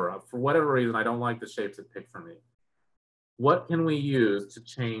whatever. For whatever reason, I don't like the shapes it picked for me. What can we use to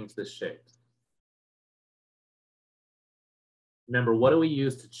change the shapes? Remember, what do we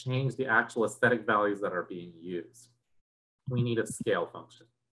use to change the actual aesthetic values that are being used? We need a scale function,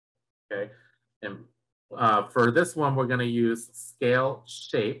 okay? And for this one, we're gonna use scale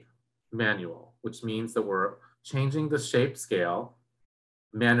shape manual, which means that we're changing the shape scale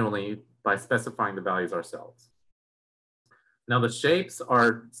manually by specifying the values ourselves. Now the shapes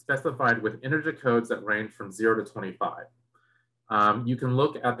are specified with integer codes that range from 0 to 25. You can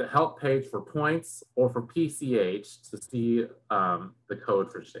look at the help page for points or for PCH to see the code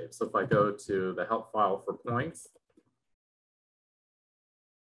for shapes. So if I go to the help file for points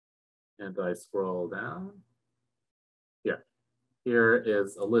and I scroll down, here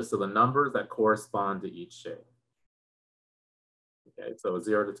is a list of the numbers that correspond to each shape. Okay, so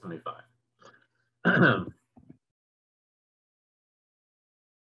 0 to 25. All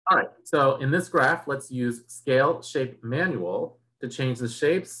right, so in this graph, let's use scale shape manual to change the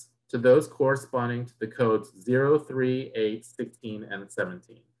shapes to those corresponding to the codes 0, 3, 8, 16, and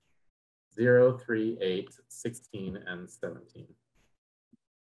 17. 0, 3, 8, 16, and 17.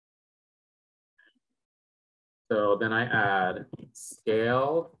 So then I add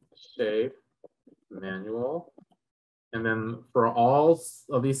scale shape manual. And then for all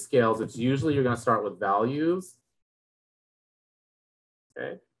of these scales, it's usually you're going to start with values.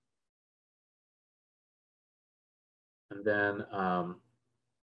 Okay. And then,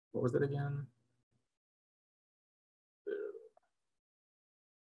 what was it again?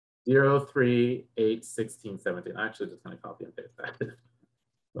 0, 3, 8, 16, 17. I'm actually just going to copy and paste that.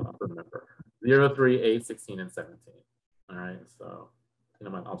 So I'll remember. 0, 3, 8, 16, and 17. All right, so you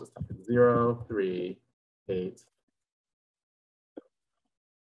know what? I'll just type in 0, 3, 8.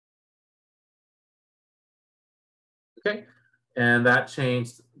 Okay, And that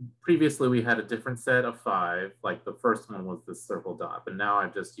changed. Previously, we had a different set of 5, like the first one was this circle dot, but now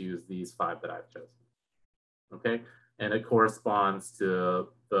I've just used these 5 that I've chosen. Okay, and it corresponds to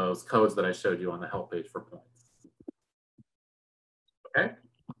those codes that I showed you on the help page for points. Okay.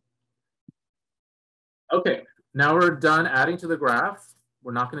 Okay, now we're done adding to the graph.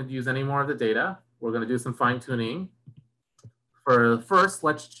 We're not going to use any more of the data. We're going to do some fine tuning. First,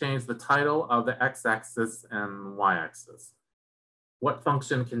 let's change the title of the x-axis and y-axis. What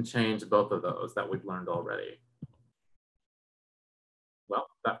function can change both of those that we've learned already? Well,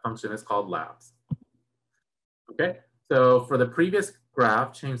 that function is called labs. Okay, so for the previous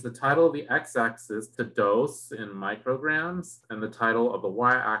graph, change the title of the x-axis to dose in micrograms and the title of the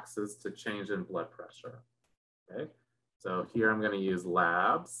y-axis to change in blood pressure. Okay, so here I'm going to use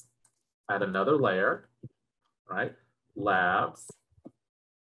labs, add another layer, right? Labs,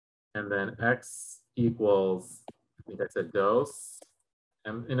 and then x equals, I think I said dose.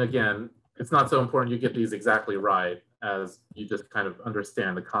 And again, it's not so important you get these exactly right as you just kind of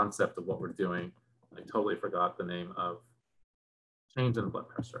understand the concept of what we're doing. I totally forgot the name of change in blood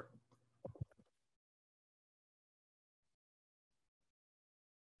pressure.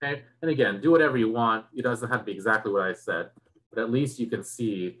 Okay, and again, do whatever you want. It doesn't have to be exactly what I said, but at least you can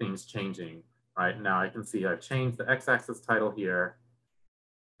see things changing. Right now I can see I've changed the x-axis title here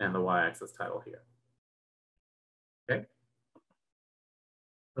and the y-axis title here. Okay.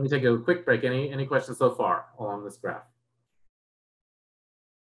 Let me take a quick break. Any questions so far along this graph?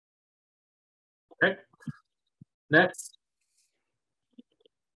 Okay. Next.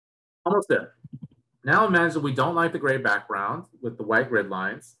 Almost there. Now imagine we don't like the gray background with the white grid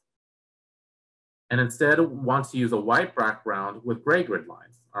lines, and instead want to use a white background with gray grid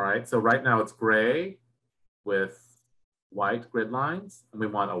lines. All right, so right now it's gray with white grid lines, and we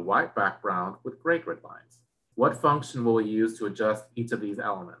want a white background with gray grid lines. What function will we use to adjust each of these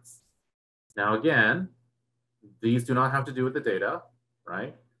elements? Now again, these do not have to do with the data,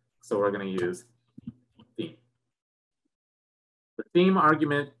 right? So we're going to use theme. The theme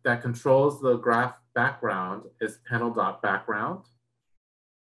argument that controls the graph background is panel.background.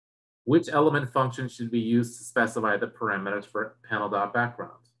 Which element function should be used to specify the parameters for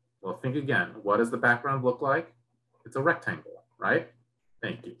panel.background? Well, think again. What does the background look like? It's a rectangle, right?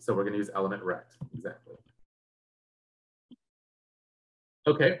 Thank you. So we're going to use element rect. Exactly.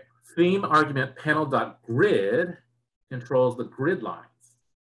 Okay. Theme argument panel.grid controls the grid lines.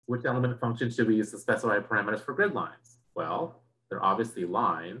 Which element function should we use to specify parameters for grid lines? Well, they're obviously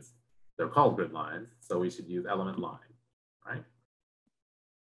lines. They're called grid lines, so we should use element line, right?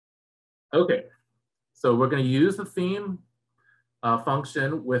 Okay, so we're going to use the theme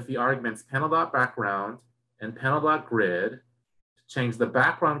function with the arguments panel.background and panel.grid to change the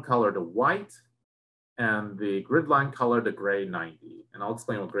background color to white and the grid line color to gray 90. And I'll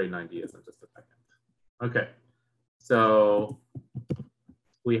explain what gray 90 is in just a second. Okay, so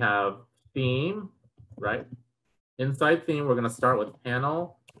we have theme, right? Inside theme, we're going to start with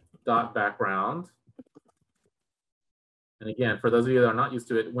panel.background. And again, for those of you that are not used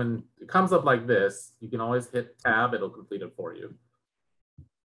to it, when it comes up like this, you can always hit tab, it'll complete it for you.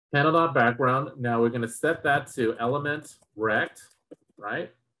 Panel.background, now we're going to set that to element rect,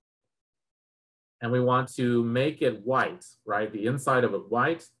 right? And we want to make it white, right? The inside of it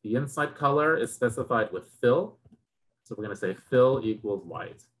white. The inside color is specified with fill. So we're going to say fill equals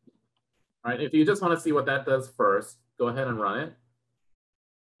white. All right, if you just want to see what that does first, go ahead and run it.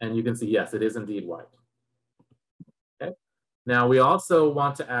 And you can see, yes, it is indeed white. Okay. Now we also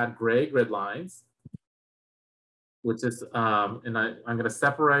want to add gray grid lines, which is, and I'm going to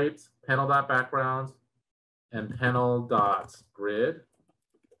separate panel.background and panel.grid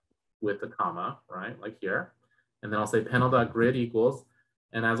with a comma, right, like here. And then I'll say panel.grid equals,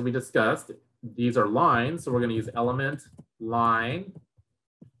 and as we discussed, these are lines, so we're going to use element line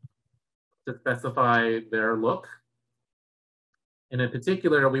to specify their look. And in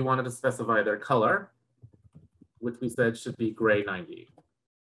particular, we wanted to specify their color, which we said should be gray 90.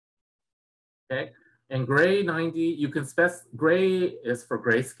 Okay, and gray 90, you can gray is for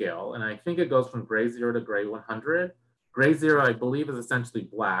grayscale, and I think it goes from gray 0 to gray 100. Gray 0, I believe, is essentially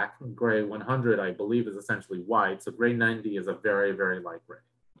black. Gray 100, I believe, is essentially white. So gray 90 is a very, very light gray.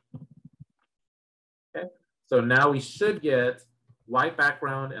 Okay, so now we should get light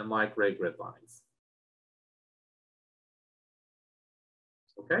background and light gray grid lines.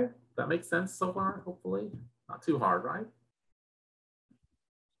 Okay, that makes sense so far, hopefully. Not too hard, right?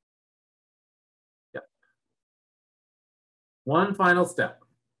 Yep. One final step.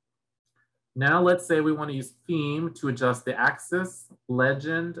 Now let's say we want to use theme to adjust the axis,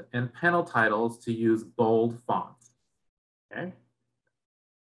 legend, and panel titles to use bold font. Okay.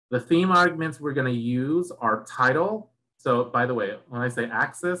 The theme arguments we're going to use are title. So by the way, when I say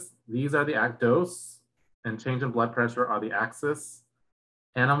axis, these are the dose and change in blood pressure are the axis.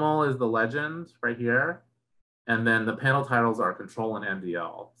 Animal is the legend right here. And then the panel titles are control and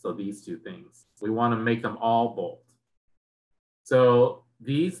MDL. So these two things. We want to make them all bold. So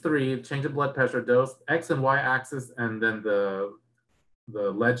these three, change in blood pressure, dose, X and Y axis, and then the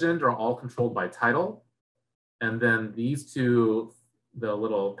legend are all controlled by title. And then these two, the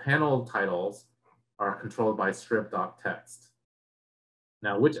little panel titles, are controlled by strip.text.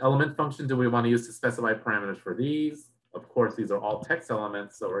 Now, which element function do we want to use to specify parameters for these? Of course, these are all text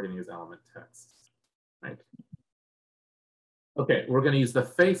elements, so we're going to use element text, right? Okay, we're going to use the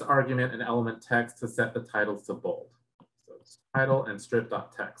face argument and element text to set the titles to bold. So it's title and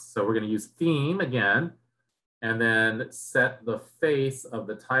strip.text. So we're going to use theme again, and then set the face of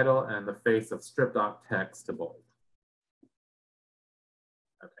the title and the face of strip.text to bold.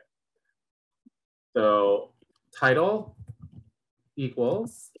 Okay. So title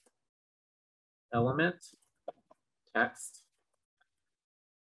equals element text.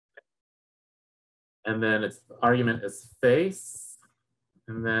 And then its argument is face,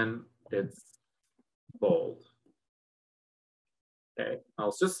 and then it's bold. Okay,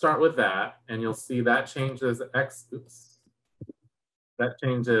 I'll just start with that, and you'll see that changes X, oops. That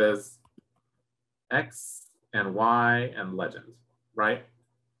changes X and Y and legend, right?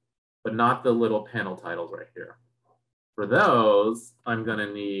 But not the little panel titles right here. For those, I'm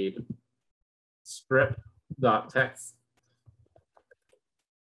gonna need strip.text,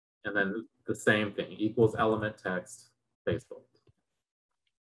 and then the same thing, equals element text, face bold.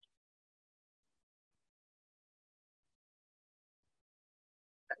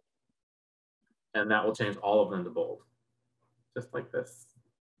 And that will change all of them to bold, just like this.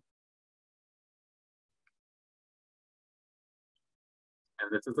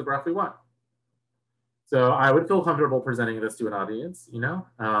 And this is the graph we want. So I would feel comfortable presenting this to an audience, you know?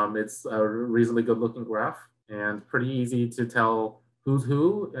 It's a reasonably good looking graph and pretty easy to tell who's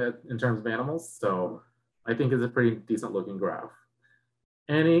who in terms of animals. So I think it's a pretty decent looking graph.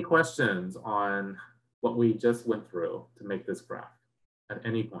 Any questions on what we just went through to make this graph at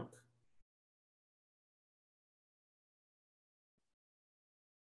any point?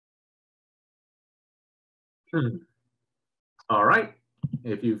 All right,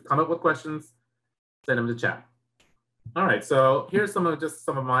 if you've come up with questions, send them to chat. All right, so here's some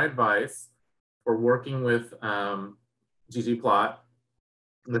of my advice for working with ggplot.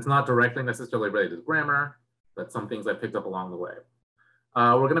 That's not directly necessarily related to grammar, but some things I picked up along the way.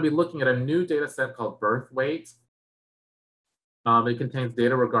 We're going to be looking at a new data set called birth weight. It contains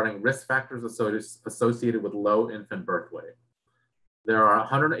data regarding risk factors associated with low infant birth weight. There are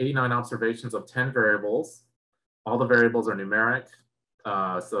 189 observations of 10 variables. All the variables are numeric.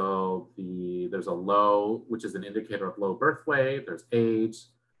 So there's a low, which is an indicator of low birth weight. There's age,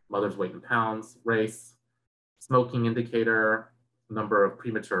 mother's weight in pounds, race, smoking indicator, number of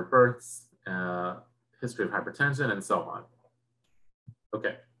premature births, history of hypertension, and so on.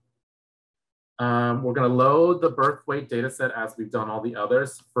 Okay. We're going to load the birth weight data set as we've done all the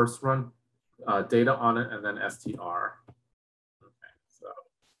others. First run data on it and then STR. Okay, so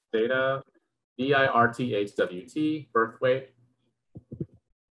data, BIRTHWT, birth weight,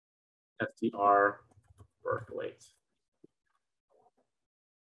 STR, birth weight.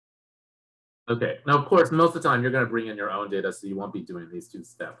 Okay, now of course, most of the time you're going to bring in your own data, so you won't be doing these two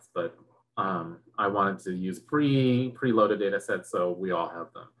steps, but I wanted to use preloaded data sets so we all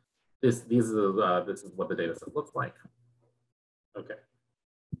have them. This is what the data set looks like. Okay.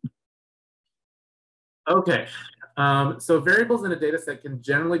 Okay, so variables in a data set can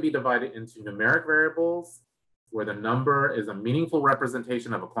generally be divided into numeric variables, where the number is a meaningful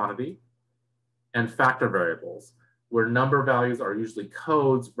representation of a quantity, and factor variables, where number values are usually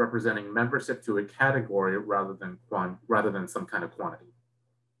codes representing membership to a category rather than some kind of quantity.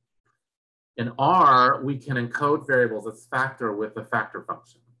 In R, we can encode variables as factor with the factor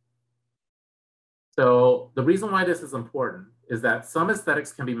function. So the reason why this is important is that some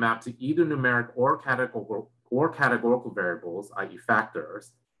aesthetics can be mapped to either numeric or categorical variables, i.e.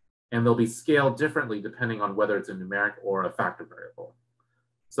 factors, and they'll be scaled differently depending on whether it's a numeric or a factor variable.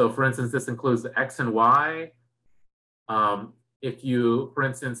 So for instance, this includes the X and Y. If you, for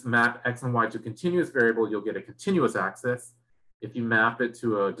instance, map X and Y to a continuous variable, you'll get a continuous axis. If you map it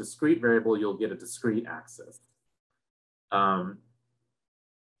to a discrete variable, you'll get a discrete axis. Color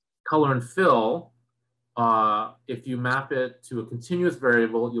and fill, if you map it to a continuous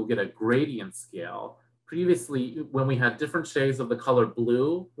variable, you'll get a gradient scale. previously, when we had different shades of the color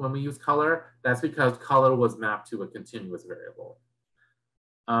blue, when we use color, that's because color was mapped to a continuous variable.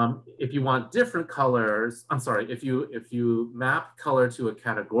 If you want different colors, I'm sorry, if you map color to a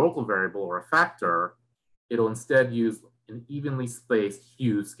categorical variable or a factor, it'll instead use an evenly spaced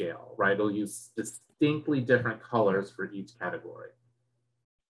hue scale, right? It'll use distinctly different colors for each category.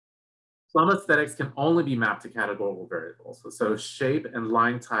 Some aesthetics can only be mapped to categorical variables. So shape and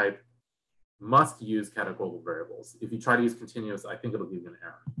line type must use categorical variables. If you try to use continuous, I think it'll give you an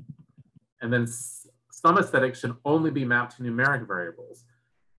error. And then some aesthetics should only be mapped to numeric variables.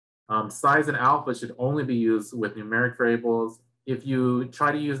 Size and alpha should only be used with numeric variables. If you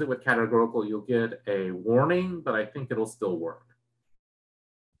try to use it with categorical, you'll get a warning, but I think it'll still work.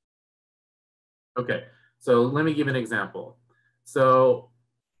 Okay, so let me give an example. So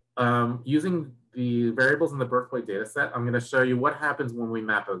using the variables in the birthplate data set, I'm going to show you what happens when we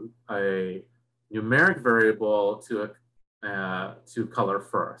map a numeric variable to color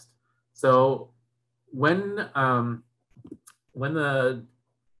first. So when the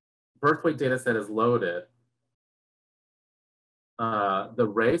birthplate data set is loaded, the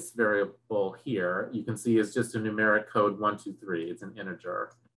race variable here, you can see is just a numeric code 123. It's an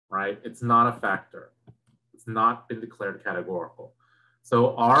integer, right? It's not a factor. It's not been declared categorical.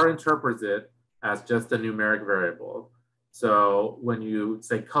 So R interprets it as just a numeric variable. So when you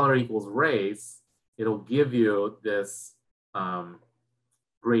say color equals race, it'll give you this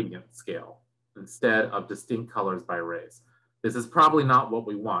gradient scale instead of distinct colors by race. This is probably not what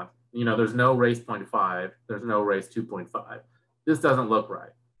we want. You know, there's no race 0.5, there's no race 2.5. This doesn't look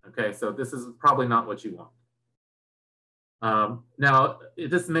right. Okay, so this is probably not what you want. Now,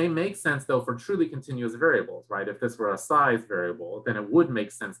 this may make sense though for truly continuous variables, right? If this were a size variable, then it would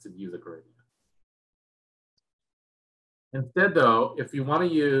make sense to use a gradient. Instead though, if you want to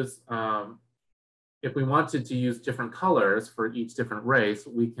use, if we wanted to use different colors for each different race,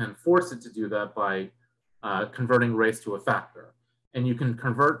 we can force it to do that by converting race to a factor. And you can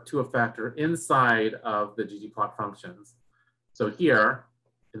convert to a factor inside of the ggplot functions. So here,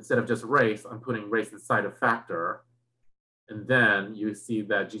 instead of just race, I'm putting race inside a factor. And then you see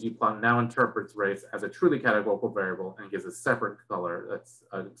that ggplot now interprets race as a truly categorical variable and gives a separate color, that's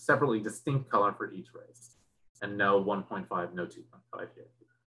a separately distinct color for each race. And no 1.5, no 2.5 here.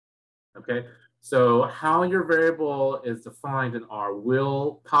 Okay, so how your variable is defined in R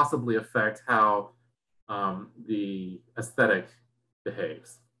will possibly affect how the aesthetic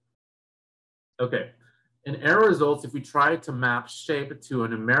behaves. Okay, in error results, if we try to map shape to a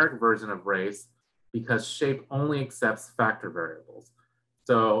numeric version of race, because shape only accepts factor variables.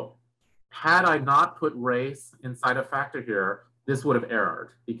 So had I not put race inside a factor here, this would have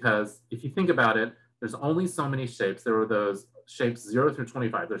errored, because if you think about it, there's only so many shapes. There are those shapes 0 through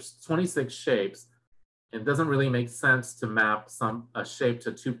 25. There's 26 shapes. It doesn't really make sense to map a shape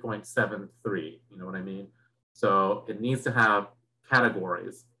to 2.73. You know what I mean? So it needs to have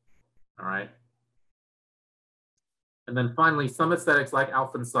categories. All right. And then finally, some aesthetics like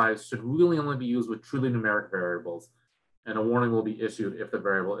alpha and size should really only be used with truly numeric variables, and a warning will be issued if the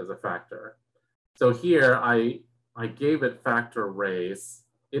variable is a factor. So here I gave it factor race.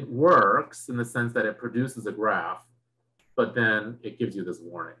 It works in the sense that it produces a graph, but then it gives you this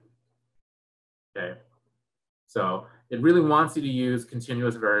warning. Okay. So it really wants you to use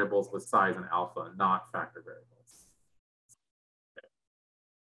continuous variables with size and alpha, not factor variables.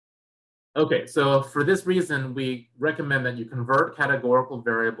 Okay, so for this reason, we recommend that you convert categorical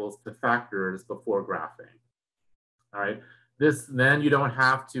variables to factors before graphing. All right, then you don't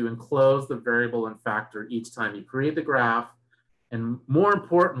have to enclose the variable and factor each time you create the graph. And more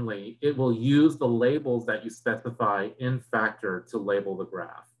importantly, it will use the labels that you specify in factor to label the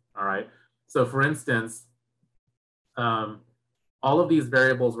graph. All right, so for instance, all of these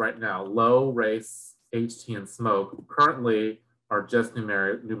variables right now, low, race, HT, and smoke, currently are just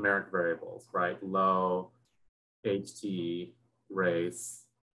numeric variables, right? Low, HT, race,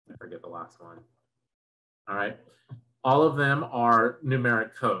 I forget the last one. All right, all of them are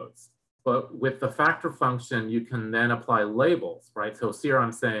numeric codes. But with the factor function, you can then apply labels, right? So here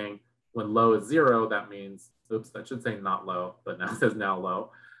I'm saying when low is 0, that means, oops, that should say not low, but now it says now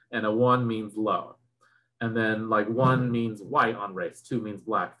low. And a 1 means low. And then like 1 means white on race, 2 means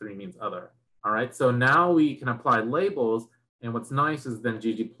black, 3 means other. All right, so now we can apply labels. And what's nice is then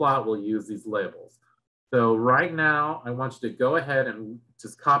ggplot will use these labels. So right now, I want you to go ahead and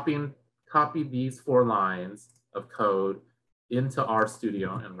just copy these 4 lines of code into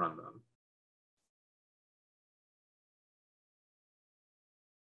RStudio and run them.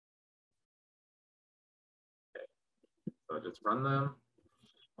 Okay. So just run them.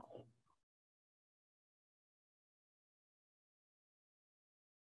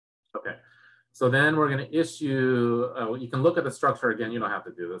 Okay. So then we're going to issue, you can look at the structure again. You don't have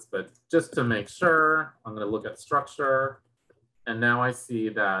to do this, but just to make sure, I'm going to look at structure. And now I see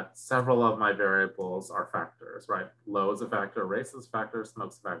that several of my variables are factors, right? Low is a factor, race is a factor,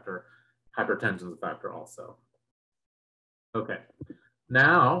 smoke's a factor, hypertension is a factor also. Okay.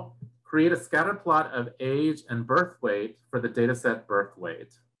 Now, create a scatter plot of age and birth weight for the dataset birth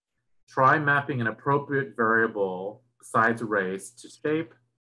weight. Try mapping an appropriate variable besides race to shape,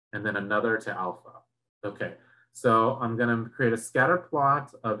 and then another to alpha. Okay, so I'm gonna create a scatter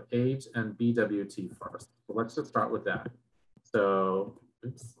plot of age and BWT first. So let's just start with that. So,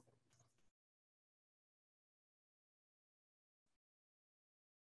 oops.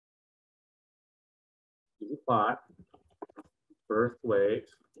 Plot, birth weight,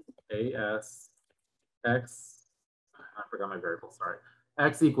 AS, X, I forgot my variable, sorry.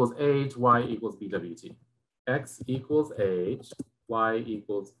 X equals age, Y equals BWT. X equals age, Y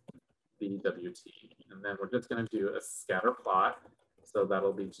equals BWT. And then we're just going to do a scatter plot. So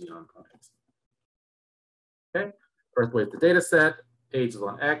that'll be G on point. Okay, birth weight the data set, age is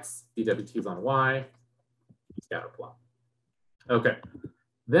on X, BWT is on Y, scatter plot. Okay,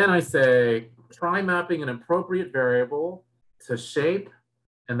 then I say try mapping an appropriate variable to shape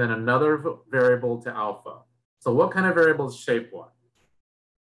and then another variable to alpha. So what kind of variables shape what?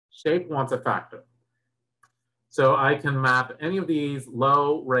 Shape wants a factor. So I can map any of these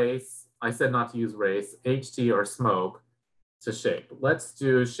low, race, I said not to use race, HT or smoke to shape. Let's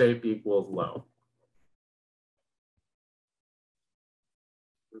do shape equals low.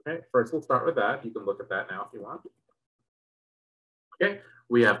 Okay, first we'll start with that. You can look at that now if you want. Okay,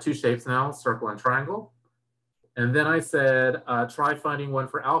 we have two shapes now, circle and triangle. And then I said, try finding one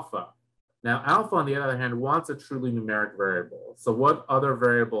for alpha. Now, alpha, on the other hand, wants a truly numeric variable. So what other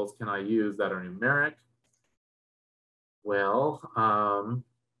variables can I use that are numeric? Well, how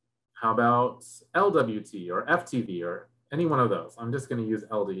about LWT or FTV or any one of those? I'm just going to use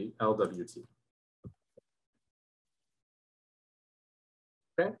LWT.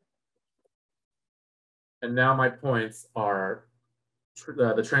 Okay. And now my points are,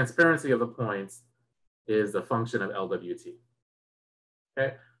 the transparency of the points is a function of LWT.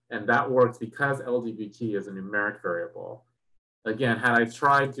 Okay. And that works because LWT is a numeric variable. Again, had I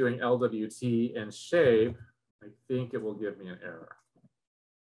tried doing LWT in shape, I think it will give me an error.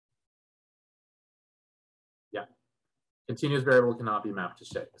 Yeah, continuous variable cannot be mapped to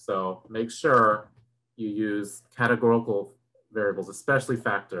shape. So make sure you use categorical variables, especially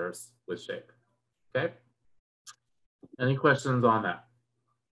factors with shape, okay? Any questions on that?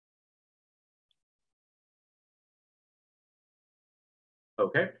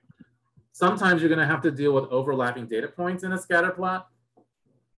 Okay. Sometimes you're gonna have to deal with overlapping data points in a scatter plot.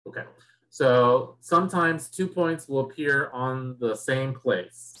 Okay, so sometimes 2 points will appear on the same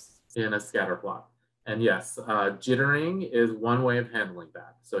place in a scatter plot. And yes, jittering is one way of handling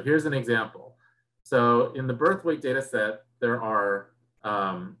that. So here's an example. So in the birth weight data set, there are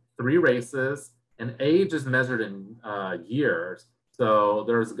 3 races and age is measured in years. So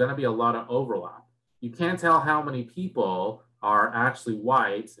there's gonna be a lot of overlap. You can't tell how many people are actually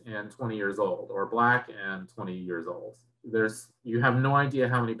white and 20 years old or black and 20 years old. You have no idea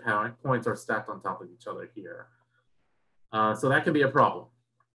how many points are stacked on top of each other here. So that can be a problem.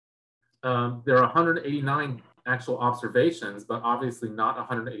 There are 189 actual observations, but obviously not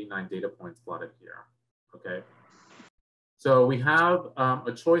 189 data points plotted here, okay? So we have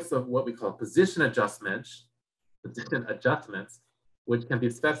a choice of what we call position adjustments, which can be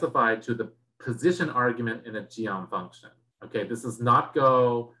specified to the position argument in a geom function. Okay, this does not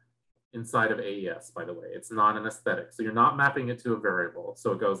go inside of AES, by the way. It's not an aesthetic. So you're not mapping it to a variable.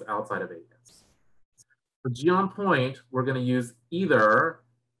 So it goes outside of AES. For geom point, we're going to use either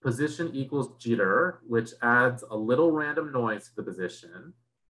position equals jitter, which adds a little random noise to the position,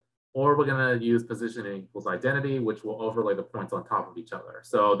 or we're going to use position equals identity, which will overlay the points on top of each other.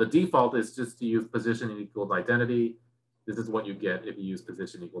 So the default is just to use position equals identity. This is what you get if you use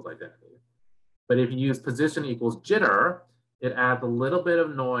position equals identity. But if you use position equals jitter, it adds a little bit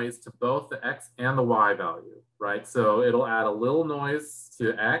of noise to both the X and the Y value, right? So it'll add a little noise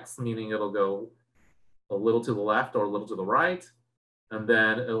to X, meaning it'll go a little to the left or a little to the right. And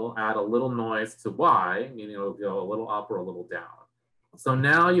then it'll add a little noise to Y, meaning it'll go a little up or a little down. So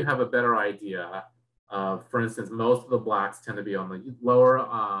now you have a better idea of, for instance, most of the blacks tend to be on the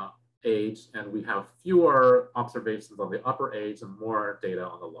lower age, and we have fewer observations on the upper age and more data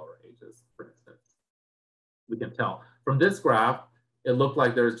on the lower ages, for instance. We can tell. From this graph, it looked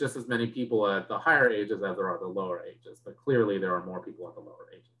like there's just as many people at the higher ages as there are the lower ages, but clearly there are more people at the lower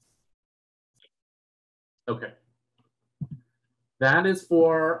ages. Okay. That is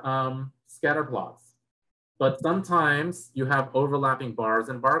for scatter plots. But sometimes you have overlapping bars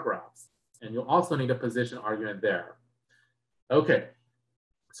and bar graphs, and you'll also need a position argument there. Okay,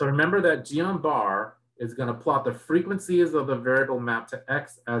 so remember that g on bar is going to plot the frequencies of the variable mapped to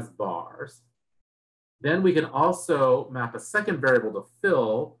x as bars. Then we can also map a second variable to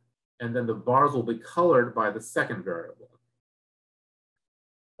fill, and then the bars will be colored by the second variable.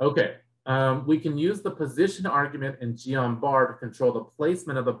 Okay, we can use the position argument in g on bar to control the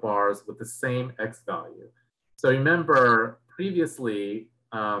placement of the bars with the same x value. So remember, previously,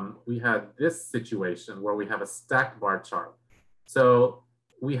 we had this situation where we have a stacked bar chart. So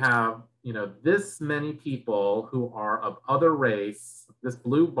we have, this many people who are of other race. This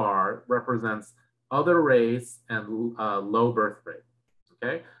blue bar represents other race and low birth rate,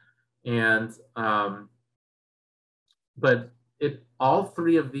 okay? And, but all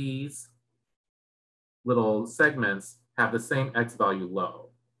three of these little segments have the same x value low,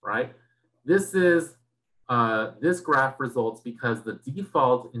 right? This graph results because the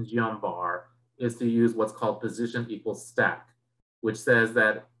default in GeoMBar is to use what's called position equals stack, which says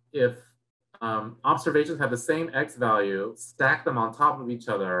that if observations have the same x value, stack them on top of each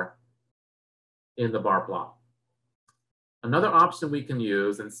other in the bar plot. Another option we can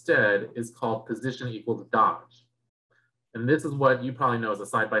use instead is called position equals dodge. And this is what you probably know as a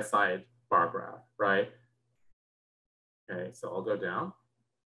side-by-side bar graph, right? Okay, so I'll go down.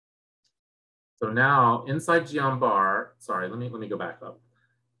 So now inside GeoMBar, sorry, let me go back up.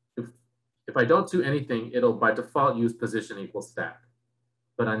 If I don't do anything, it'll by default use position equals stack.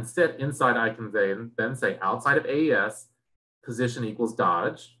 But instead, inside I can then say outside of AES, position equals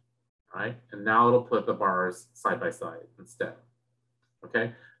dodge, right? And now it'll put the bars side by side instead,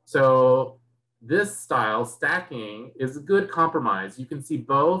 okay? So this style, stacking, is a good compromise. You can see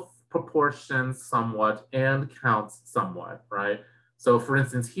both proportions somewhat and counts somewhat, right? So for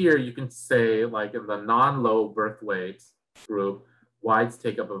instance, here you can say, like in the non-low birth weight group, whites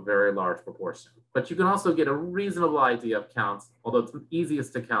take up a very large proportion. But you can also get a reasonable idea of counts, although it's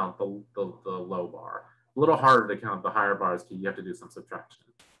easiest to count the low bar. A little harder to count the higher bars because you have to do some subtraction.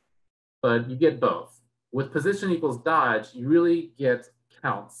 But you get both. With position equals dodge, you really get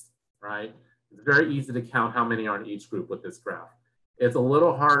counts, right? It's very easy to count how many are in each group with this graph. It's a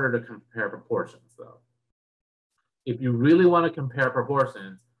little harder to compare proportions though. If you really want to compare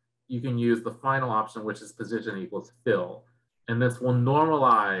proportions, you can use the final option, which is position equals fill. And this will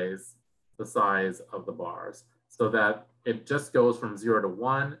normalize the size of the bars so that it just goes from 0 to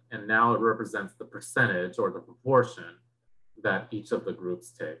 1, and now it represents the percentage or the proportion that each of the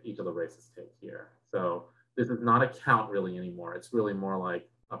groups take, each of the races take here. So this is not a count really anymore. It's really more like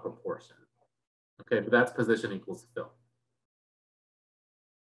a proportion. Okay, but that's position equals fill.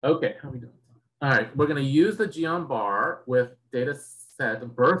 Okay, how are we doing? All right, we're going to use the GeoMBar with data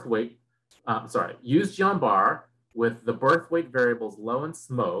set birth weight. Use GeoMBar with the birth weight variables low and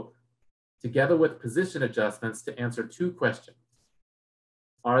smoke together with position adjustments to answer two questions.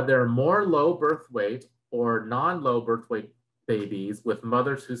 Are there more low birth weight or non-low birth weight babies with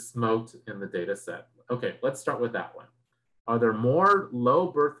mothers who smoked in the data set? Okay, let's start with that one. Are there more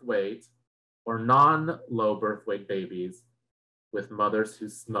low birth weight or non-low birth weight babies with mothers who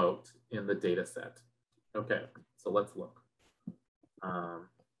smoked in the data set? Okay, so let's look.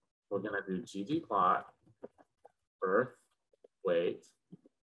 We're gonna do ggplot, birth, weight,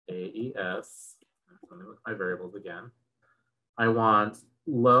 AES. Let me look at my variables again. I want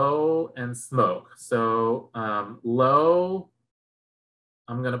low and smoke. So low,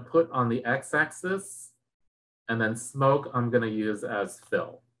 I'm gonna put on the x-axis, and then smoke I'm gonna use as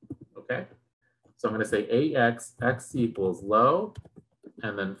fill, okay? So I'm gonna say AX, X equals low,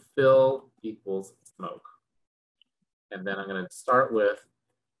 and then fill equals smoke. And then I'm gonna start with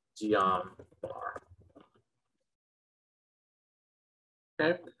GeoMBar.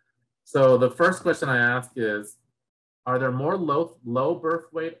 Okay, so the first question I ask is, are there more low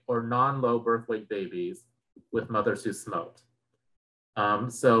birth weight or non-low birth weight babies with mothers who smoked?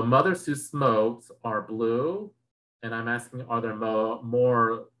 So mothers who smoked are blue, and I'm asking, are there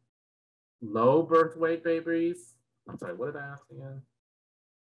more low birth weight babies? I'm sorry, what did I ask again?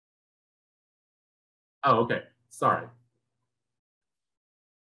 Oh, okay, sorry.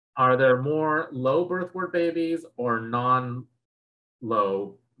 Are there more low birth weight babies or non-low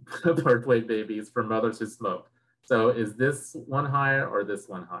birth weight babies for mothers who smoke? So is this one higher or this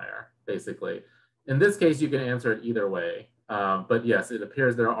one higher, basically? In this case, you can answer it either way. But yes, it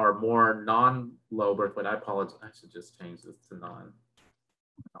appears there are more non-low birth weight. I apologize, I should just change this to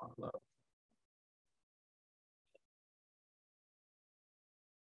non-low.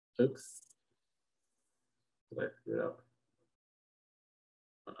 Oops. Did I screw it up?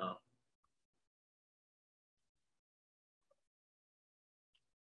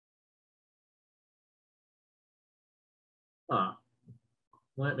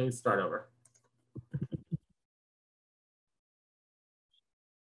 Let me start over.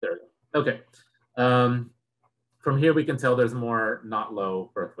 There we go. Okay. From here, we can tell there's more not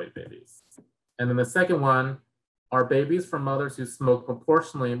low birth weight babies. And then the second one, are babies from mothers who smoke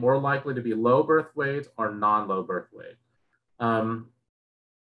proportionally more likely to be low birth weight or non-low birth weight?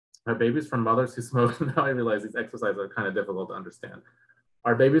 Are babies from mothers who smoke, now I realize these exercises are kind of difficult to understand.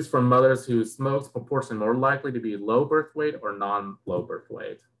 Are babies from mothers who smoke proportionally more likely to be low birth weight or non-low birth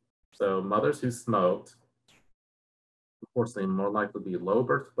weight? So mothers who smoked proportionally more likely to be low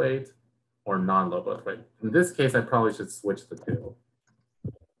birth weight or non-low birth weight. In this case, I probably should switch the two.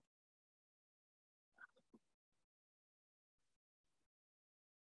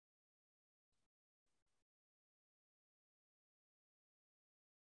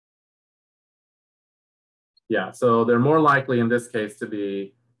 Yeah, so they're more likely in this case to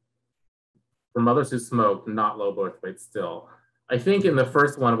be for mothers who smoke, not low birth weight still. I think in the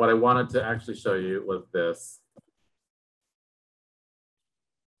first one, what I wanted to actually show you was this.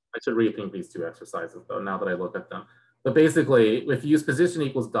 I should rethink these two exercises though, now that I look at them. But basically, if you use position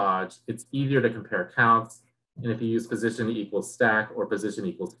equals dodge, it's easier to compare counts. And if you use position equals stack or position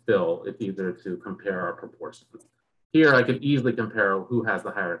equals fill, it's easier to compare our proportions. Here, I can easily compare who has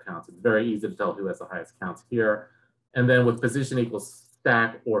the higher counts. It's very easy to tell who has the highest counts here. And then with position equals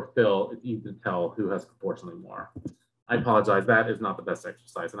stack or fill, it's easy to tell who has proportionally more. I apologize, that is not the best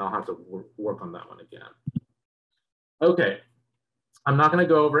exercise, and I'll have to work on that one again. Okay, I'm not going to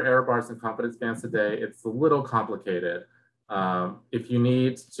go over error bars and confidence bands today. It's a little complicated. If you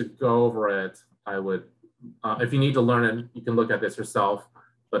need to go over it, I would, if you need to learn it, you can look at this yourself,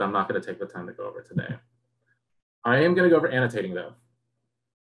 but I'm not going to take the time to go over it today. I am going to go over annotating though.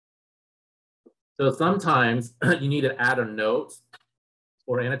 So sometimes you need to add a note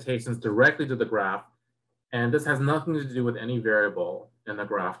or annotations directly to the graph, and this has nothing to do with any variable in the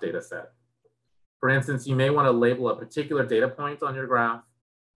graph data set. For instance, you may want to label a particular data point on your graph,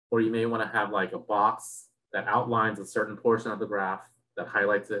 or you may want to have like a box that outlines a certain portion of the graph that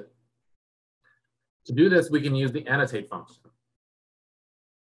highlights it. To do this, we can use the annotate function.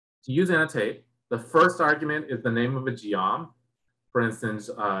 To use annotate, the first argument is the name of a geom, for instance,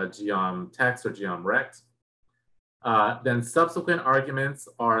 geom text or geom rect. Then subsequent arguments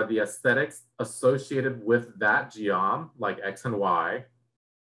are the aesthetics associated with that geom, like X and Y,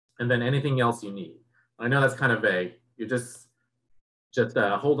 and then anything else you need. I know that's kind of vague. You just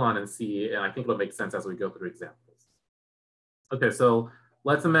hold on and see, and I think it'll make sense as we go through examples. Okay, so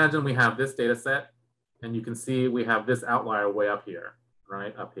let's imagine we have this data set, and you can see we have this outlier way up here,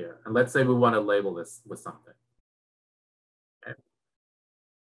 right up here. And let's say we want to label this with something. Okay.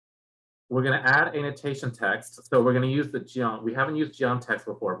 We're going to add annotation text. So we're going to use the geom. We haven't used geom text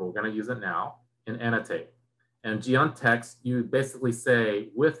before, but we're going to use it now and annotate. And geom text, you basically say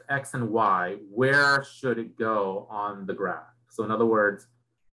with X and Y, where should it go on the graph? So in other words,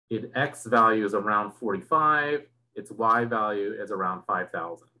 its X value is around 45, its Y value is around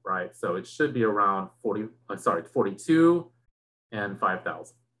 5,000, right? So it should be around 42 and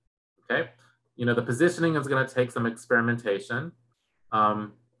 5,000, okay? You know, the positioning is gonna take some experimentation.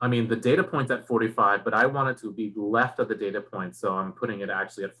 I mean, the data point's at 45, but I want it to be left of the data point, so I'm putting it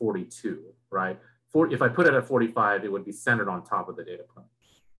actually at 42, right? If I put it at 45, it would be centered on top of the data point.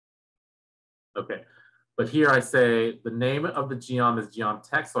 Okay, but here I say the name of the geom is geom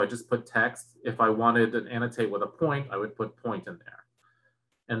text, so I just put text. If I wanted to annotate with a point, I would put point in there.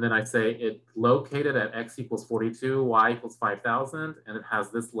 And then I say it located at X equals 42, Y equals 5,000, and it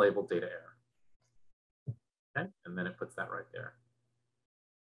has this labeled data error. Okay, and then it puts that right there.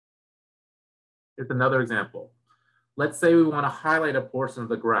 Here's another example. Let's say we want to highlight a portion of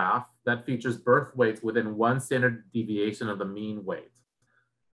the graph that features birth weights within 1 standard deviation of the mean weight.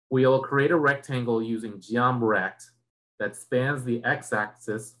 We'll create a rectangle using geom rect that spans the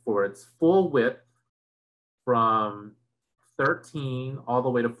x-axis for its full width from 13 all the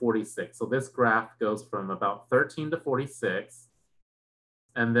way to 46. So this graph goes from about 13 to 46.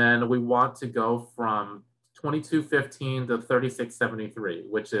 And then we want to go from 2215 to 3673,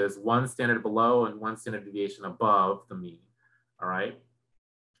 which is 1 standard below and 1 standard deviation above the mean, all right?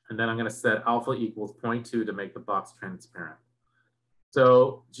 And then I'm gonna set alpha equals 0.2 to make the box transparent.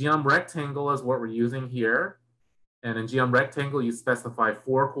 So geom rectangle is what we're using here. And in geom rectangle, you specify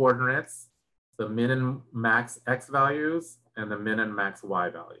 4 coordinates, the min and max X values and the min and max Y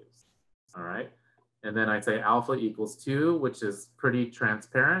values, all right? And then I say alpha equals 2, which is pretty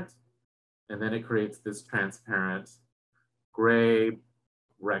transparent. And then it creates this transparent gray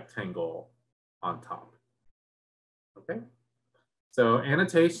rectangle on top. Okay. So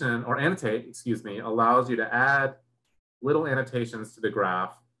annotation, or annotate, excuse me, allows you to add little annotations to the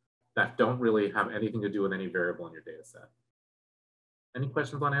graph that don't really have anything to do with any variable in your data set. Any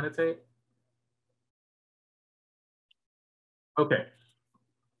questions on annotate? Okay.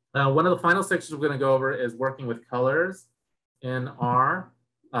 One of the final sections we're going to go over is working with colors in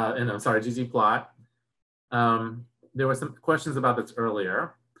ggplot. There were some questions about this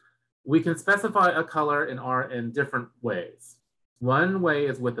earlier. We can specify a color in R in different ways. One way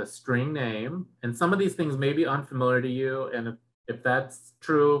is with a string name, and some of these things may be unfamiliar to you, and if that's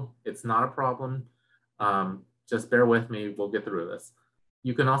true, it's not a problem. Just bear with me, we'll get through this.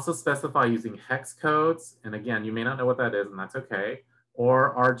 You can also specify using hex codes, and again, you may not know what that is, and that's okay,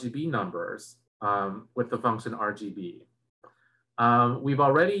 or RGB numbers with the function RGB. We've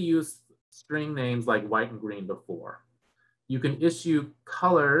already used string names like white and green before. You can issue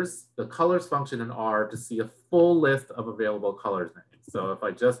colors, the colors function in R, to see a full list of available colors names. So if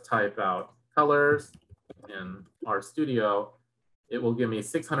I just type out colors in RStudio, it will give me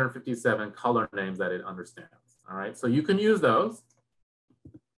 657 color names that it understands. All right, so you can use those.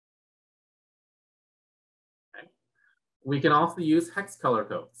 Okay. We can also use hex color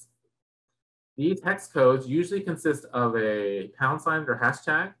codes. These hex codes usually consist of a # or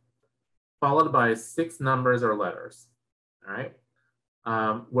hashtag, followed by 6 numbers or letters. All right,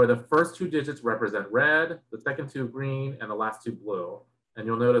 where the first 2 digits represent red, the second 2 green, and the last 2 blue. And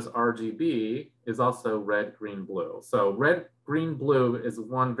you'll notice RGB is also red, green, blue. So red, green, blue is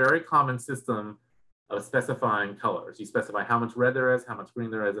one very common system of specifying colors. You specify how much red there is, how much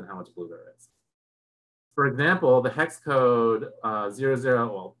green there is, and how much blue there is. For example, the hex code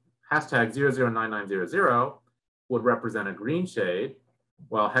 #009900 would represent a green shade,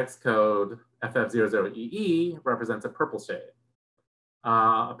 while hex code FF00EE represents a purple shade.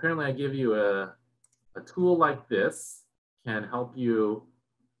 Apparently, I give you a tool like this can help you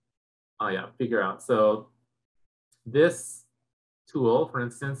figure out. So this tool, for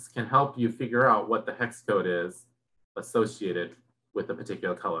instance, can help you figure out what the hex code is associated with a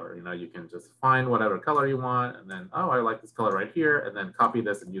particular color. You know, you can just find whatever color you want, and then, oh, I like this color right here, and then copy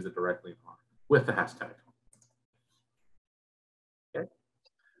this and use it directly with the hashtag.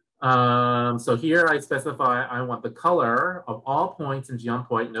 So here I specify I want the color of all points in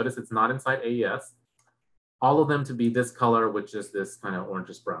geometry. Notice it's not inside AES. All of them to be this color, which is this kind of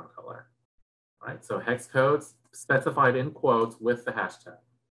orangish brown color. All right, so hex codes specified in quotes with the hashtag.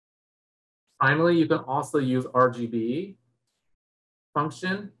 Finally, you can also use RGB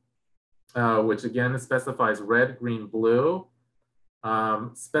function, which again specifies red, green, blue.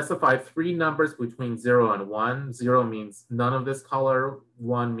 Specify 3 numbers between 0 and 1. 0 means none of this color.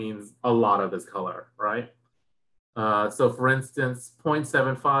 1 means a lot of this color, right? So for instance,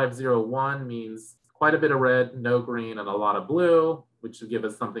 0.7501 means quite a bit of red, no green, and a lot of blue, which should give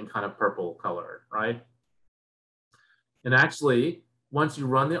us something kind of purple color, right? And actually, once you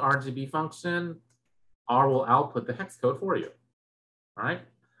run the RGB function, R will output the hex code for you, all right?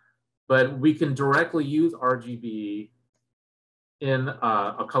 But we can directly use RGB in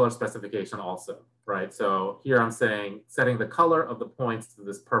a color specification also, right? So here I'm saying, setting the color of the points to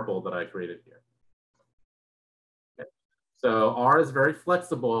this purple that I created here. Okay. So R is very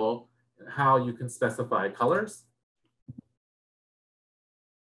flexible in how you can specify colors.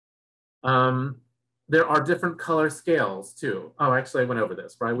 There are different color scales too. Oh, actually I went over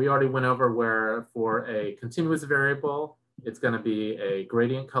this, right? We already went over where for a continuous variable, it's gonna be a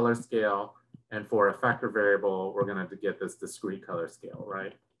gradient color scale. And for a factor variable, we're going to get this discrete color scale,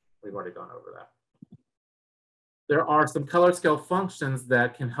 right? We've already gone over that. There are some color scale functions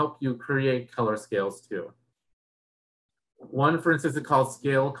that can help you create color scales too. One, for instance, is called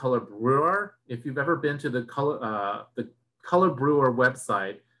Scale Color Brewer. If you've ever been to the Color Brewer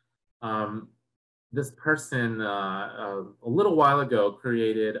website, this person a little while ago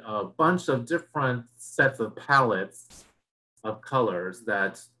created a bunch of different sets of palettes of colors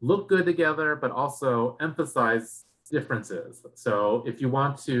that look good together, but also emphasize differences. So if you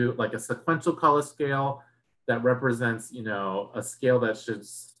want to, like a sequential color scale that represents, you know, a scale that should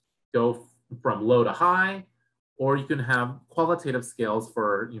go from low to high, or you can have qualitative scales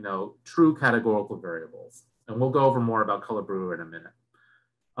for, you know, true categorical variables. And we'll go over more about Color Brewer in a minute.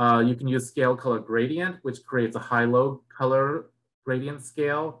 You can use Scale Color Gradient, which creates a high-low color gradient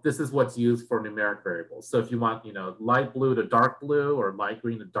scale. This is what's used for numeric variables. So if you want, you know, light blue to dark blue or light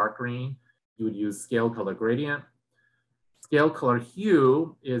green to dark green, you would use Scale Color Gradient. Scale Color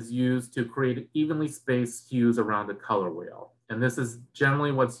Hue is used to create evenly spaced hues around the color wheel. And this is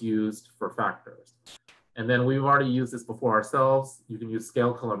generally what's used for factors. And then we've already used this before ourselves. You can use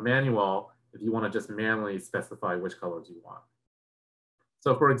scale color manual if you want to just manually specify which colors you want.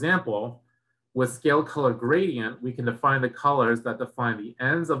 So for example, with scale color gradient, we can define the colors that define the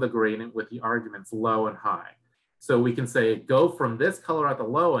ends of the gradient with the arguments low and high. So we can say, go from this color at the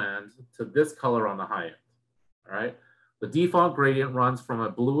low end to this color on the high end, all right? The default gradient runs from a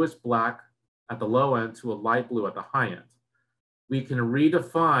bluish black at the low end to a light blue at the high end. We can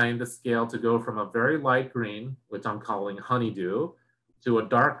redefine the scale to go from a very light green, which I'm calling honeydew, to a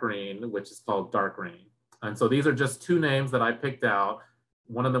dark green, which is called dark green. And so these are just two names that I picked out.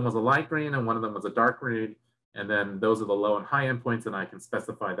 One of them was a light green and one of them was a dark green. And then those are the low and high endpoints, and I can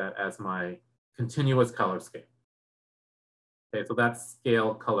specify that as my continuous color scale. Okay, so that's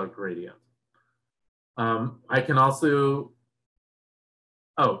scale color gradient. I can also,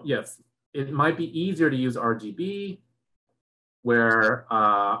 oh yes, it might be easier to use RGB, where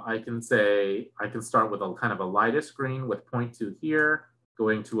I can say, I can start with a kind of a lightish green with 0.2 here,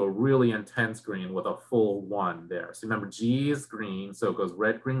 going to a really intense green with a full 1 there. So remember, G is green, so it goes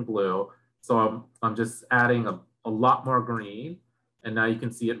red, green, blue. So I'm just adding a lot more green. And now you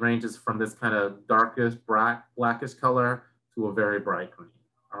can see it ranges from this kind of darkish, blackish color to a very bright green.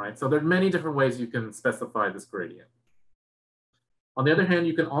 All right, so there are many different ways you can specify this gradient. On the other hand,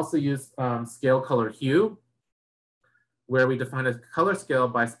 you can also use scale color hue, where we define a color scale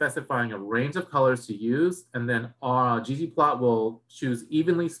by specifying a range of colors to use, and then ggplot will choose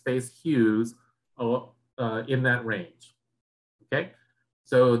evenly spaced hues in that range. Okay,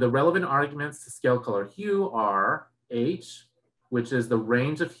 so the relevant arguments to scale color hue are H, which is the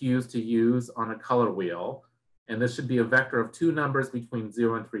range of hues to use on a color wheel. And this should be a vector of 2 numbers between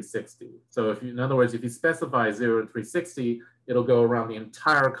 0 and 360. So if you, in other words, if you specify 0 and 360, it'll go around the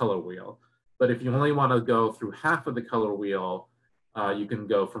entire color wheel. But if you only want to go through half of the color wheel, you can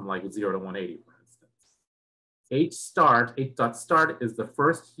go from like 0 to 180, for instance. H.start is the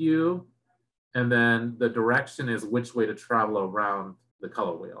first hue, and then the direction is which way to travel around the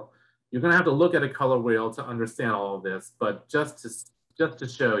color wheel. You're going to have to look at a color wheel to understand all of this, but just to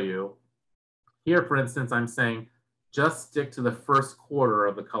show you, here, for instance, I'm saying just stick to the first quarter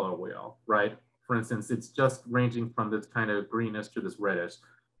of the color wheel, right? For instance, it's just ranging from this kind of greenish to this reddish.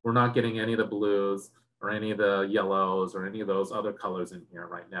 We're not getting any of the blues or any of the yellows or any of those other colors in here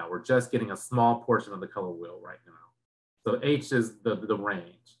right now. We're just getting a small portion of the color wheel right now. So H is the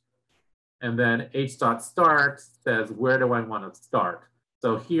range. And then H.start says, where do I want to start?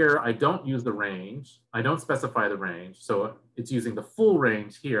 So here, I don't use the range. I don't specify the range. So it's using the full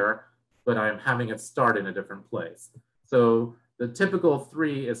range here, but I'm having it start in a different place. So the typical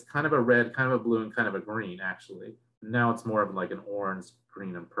 3 is kind of a red, kind of a blue, and kind of a green, actually. Now it's more of like an orange,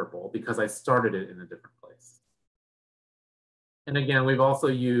 green, and purple because I started it in a different place. And again, we've also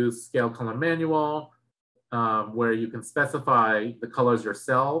used scale color manual, where you can specify the colors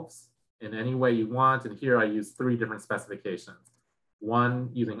yourselves in any way you want. And here I use 3 different specifications. One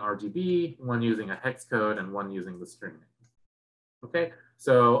using RGB, one using a hex code, and one using the string name. Okay,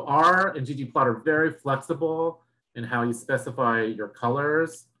 so R and ggplot are very flexible in how you specify your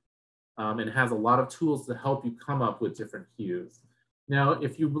colors, and has a lot of tools to help you come up with different hues. Now,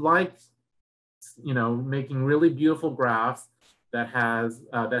 if you like, making really beautiful graphs that have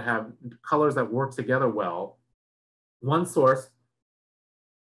colors that work together well, one source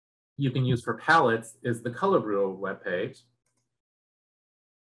you can use for palettes is the Color Brewer webpage.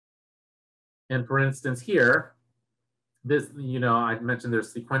 And for instance, here, this, I mentioned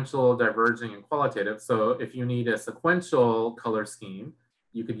there's sequential, diverging, and qualitative. So if you need a sequential color scheme,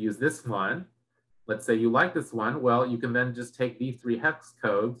 you could use this one. Let's say you like this one. Well, you can then just take these 3 hex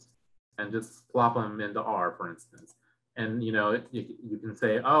codes and just plop them into R, for instance. And you can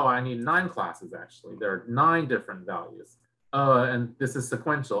say, oh, I need 9 classes, actually. There are 9 different values. And this is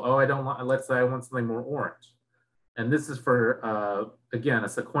sequential. Oh, I don't want, let's say I want something more orange. And this is for, again, a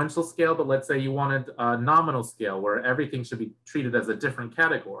sequential scale, but let's say you wanted a nominal scale where everything should be treated as a different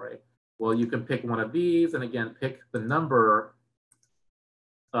category. Well, you can pick one of these and again, pick the number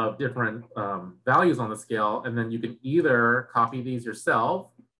of different values on the scale. And then you can either copy these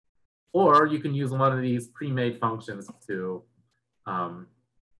yourself, or you can use one of these pre-made functions to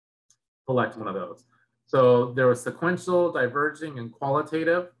select one of those. So there was sequential, diverging, and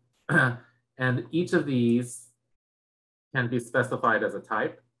qualitative. And each of these can be specified as a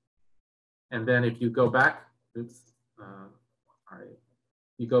type. And then if you go back, all right.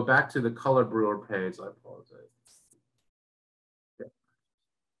 You go back to the Color Brewer page, I apologize.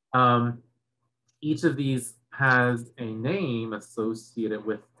 Okay. Each of these has a name associated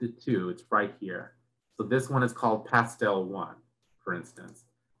with the 2. It's right here. So this one is called Pastel 1, for instance.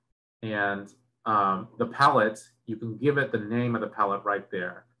 And the palette, you can give it the name of the palette right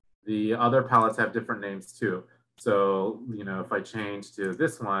there. The other palettes have different names too. So, you know, if I change to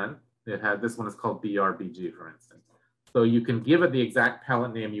this one, this one is called BRBG, for instance. So you can give it the exact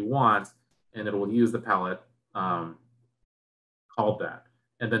palette name you want, and it will use the palette called that.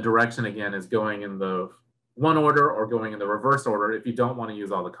 And the direction, again, is going in the one order or going in the reverse order if you don't want to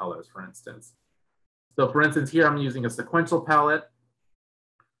use all the colors, for instance. So for instance, here I'm using a sequential palette,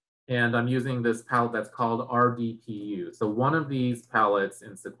 and I'm using this palette that's called RDPU. So one of these palettes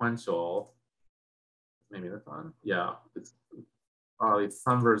in sequential, maybe this one, yeah, it's probably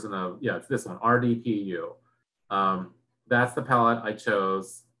some version of, yeah, it's this one, RDPU. That's the palette I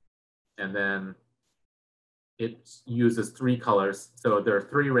chose, and then it uses 3 colors. So there are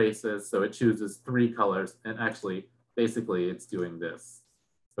 3 races, so it chooses 3 colors, and actually, basically, it's doing this.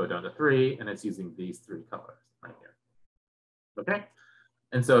 Go down to 3, and it's using these 3 colors right here. Okay?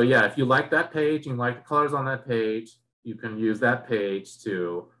 And so, yeah, if you like that page, you like the colors on that page, you can use that page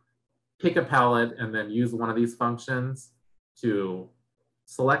to pick a palette and then use one of these functions to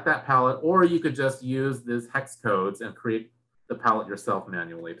select that palette, or you could just use these hex codes and create the palette yourself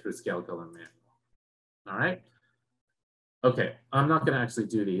manually through Scale Color Manual. All right? Okay, I'm not going to actually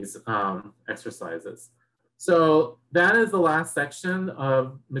do these exercises. So that is the last section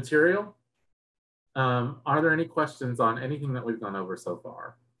of material. Are there any questions on anything that we've gone over so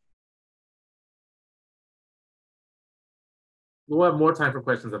far? We'll have more time for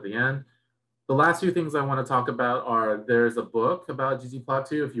questions at the end. The last few things I want to talk about are, there's a book about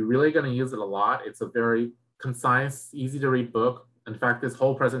ggplot2. If you're really going to use it a lot, it's a very concise, easy to read book. In fact, this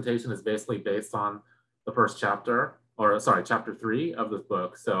whole presentation is basically based on the first chapter, or sorry, chapter 3 of this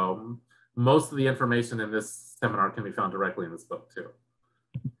book. So most of the information in this seminar can be found directly in this book too.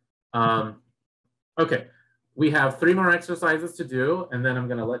 Okay, we have 3 more exercises to do, and then I'm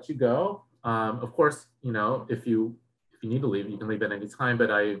going to let you go. Of course, you know, if you need to leave, you can leave at any time,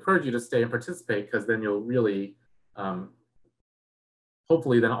 but I encourage you to stay and participate, because then you'll really,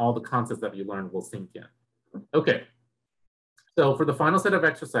 hopefully then all the concepts that you learned will sink in. Okay, so for the final set of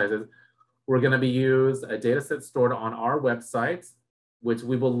exercises, we're going to be use a data set stored on our website, which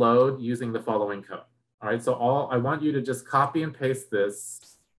we will load using the following code. All right, so I want you to just copy and paste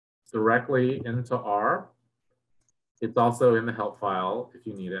this directly into R. It's also in the help file if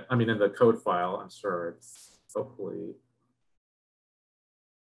you need it. I mean, in the code file, I'm sure it's hopefully.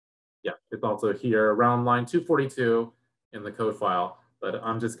 Yeah, it's also here around line 242 in the code file, but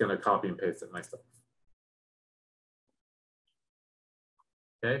I'm just going to copy and paste it myself.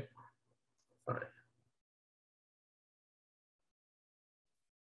 Okay, all right.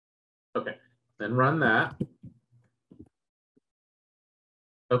 Okay, then run that.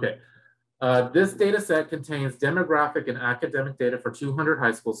 Okay, this data set contains demographic and academic data for 200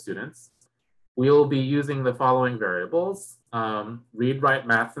 high school students. We will be using the following variables: read, write,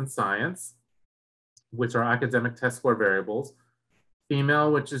 math, and science, which are academic test score variables;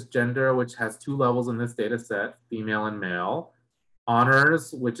 female, which is gender, which has 2 levels in this data set, female and male;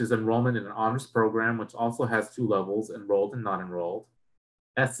 honors, which is enrollment in an honors program, which also has 2 levels, enrolled and not enrolled;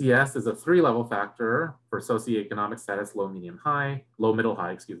 SES is a 3-level factor for socioeconomic status, low, medium, high, low, middle,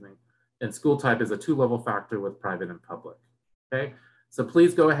 high, excuse me; and school type is a 2-level factor with private and public. Okay, so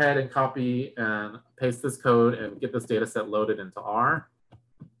please go ahead and copy and paste this code and get this data set loaded into R.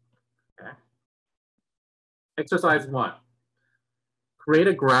 Okay. Exercise 1. Create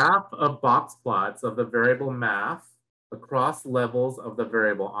a graph of box plots of the variable math across levels of the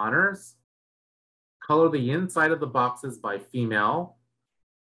variable honors. Color the inside of the boxes by female.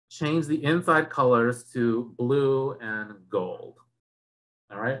 Change the inside colors to blue and gold.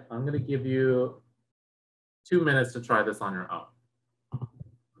 All right, I'm going to give you 2 minutes to try this on your own.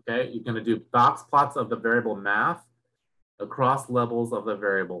 Okay, you're going to do box plots of the variable math across levels of the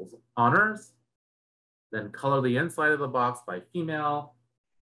variables honors. Then color the inside of the box by female.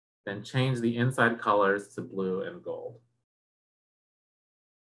 Then change the inside colors to blue and gold.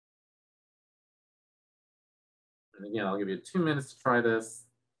 And again, I'll give you 2 minutes to try this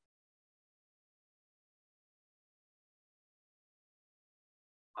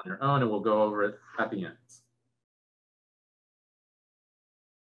on your own, and we'll go over it at the end.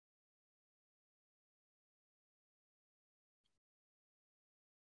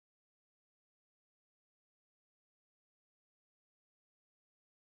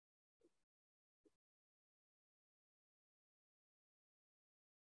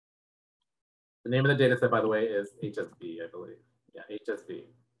 The name of the data set, by the way, is HSV, I believe. Yeah, HSV.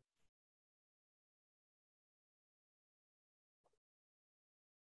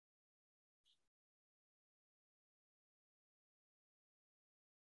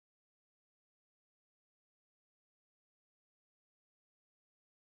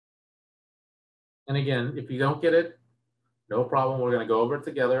 And again, if you don't get it, no problem. We're going to go over it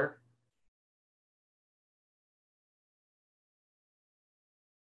together.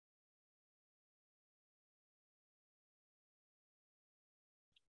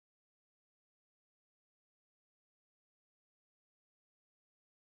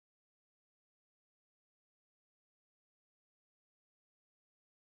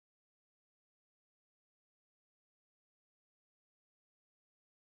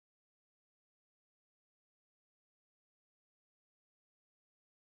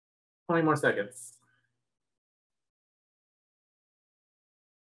 Twenty more seconds.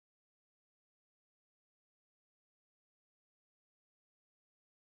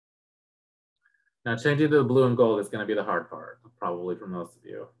 Now changing to the blue and gold is going to be the hard part, probably for most of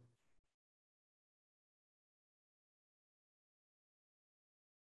you.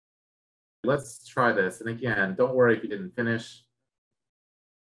 Let's try this. And again, don't worry if you didn't finish.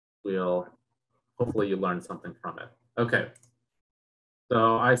 Hopefully you learned something from it. Okay.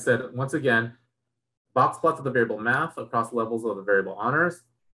 So I said, once again, box plots of the variable math across levels of the variable honors.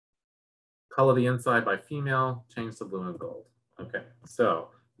 Color the inside by female, change to blue and gold. Okay, so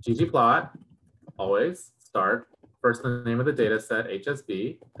ggplot, always start. First, the name of the data set,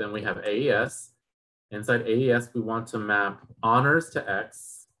 HSB. Then we have AES. Inside AES, we want to map honors to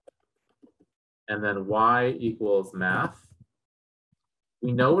X. And then Y equals math.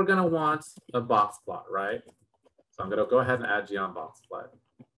 We know we're going to want a box plot, right? So I'm going to go ahead and add G on box plot.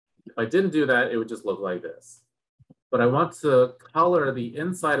 If I didn't do that, it would just look like this. But I want to color the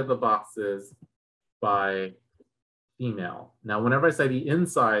inside of the boxes by female. Now, whenever I say the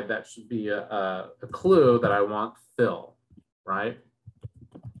inside, that should be a clue that I want fill, right?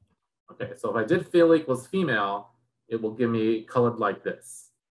 Okay, so if I did fill equals female, it will give me colored like this,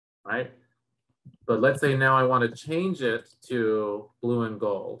 right? But let's say now I want to change it to blue and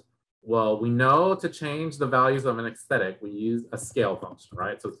gold. Well, we know to change the values of an aesthetic, we use a scale function,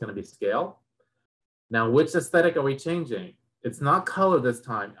 right? So it's going to be scale. Now, which aesthetic are we changing? It's not color this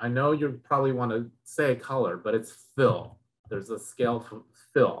time. I know you probably want to say color, but it's fill. There's a scale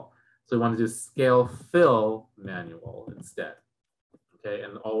fill. So we want to do scale fill manual instead. Okay,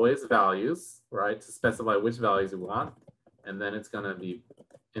 and always values, right? To specify which values we want. And then it's going to be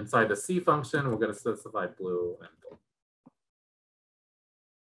inside the C function, we're going to specify blue and gold.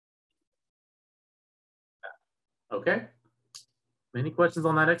 Okay. Any questions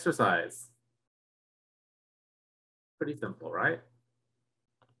on that exercise? Pretty simple, right?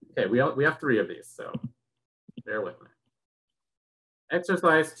 Okay, we have 3 of these, so bear with me.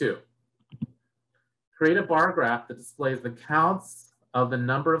 Exercise 2. Create a bar graph that displays the counts of the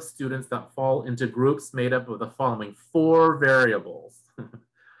number of students that fall into groups made up of the following 4 variables.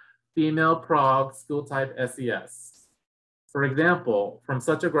 Female, prog, school type, SES. For example, from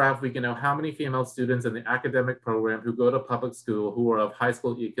such a graph, we can know how many female students in the academic program who go to public school who are of high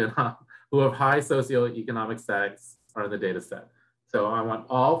school who have high socioeconomic status are in the data set. So I want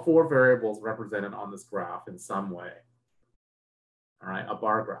all 4 variables represented on this graph in some way. All right, a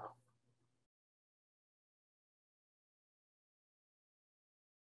bar graph.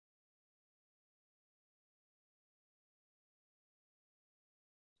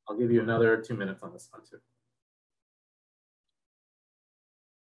 I'll give you another 2 minutes on this one too.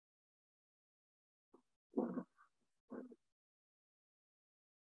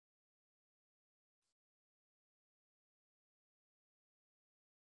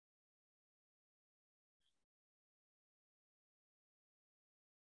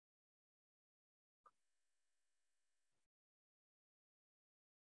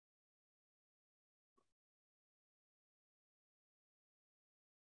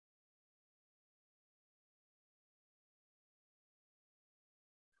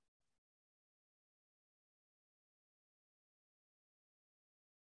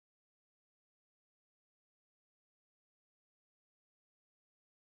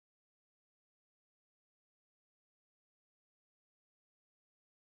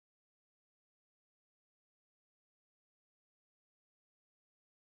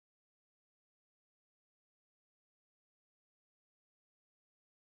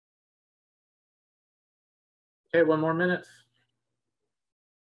 Okay, 1 more minute.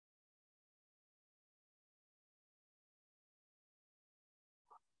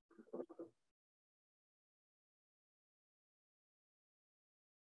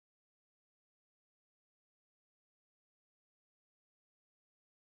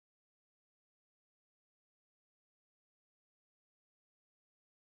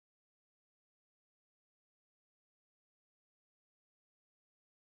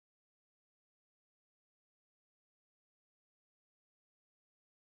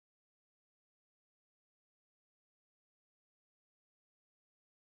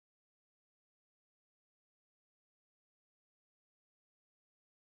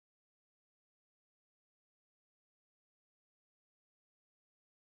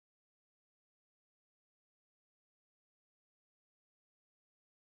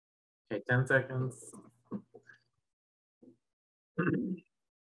 Okay, 10 seconds.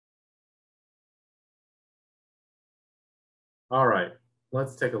 All right,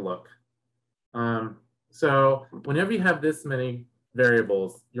 let's take a look. So whenever you have this many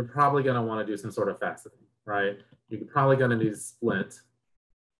variables, you're probably going to want to do some sort of faceting, right? You're probably going to need to split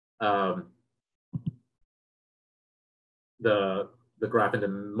the graph into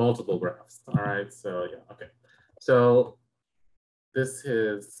multiple graphs. All right, so yeah, okay. So this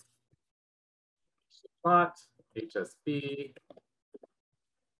is plot, HSB,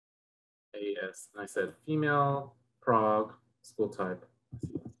 AS, and I said female, prog, school type.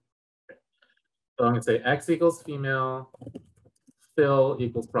 Okay. So I'm going to say X equals female, fill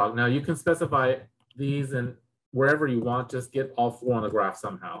equals prog. Now you can specify these and wherever you want, just get all four on the graph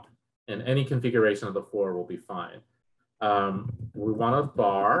somehow. And any configuration of the four will be fine. We want a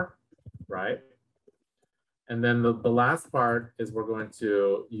bar, right? And then the last part is we're going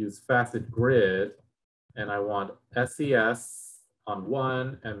to use facet grid, and I want SES on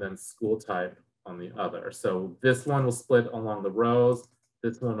one and then school type on the other. So this one will split along the rows,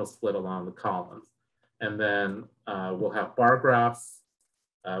 this one will split along the columns. And then we'll have bar graphs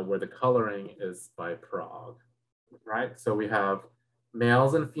where the coloring is by prog, right? So we have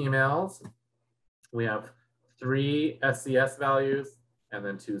males and females. We have 3 SES values and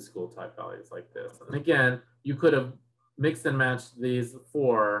then 2 school type values like this. And again, you could have mixed and matched these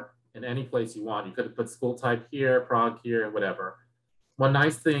 4 in any place you want. You could have put school type here, prog here, whatever. One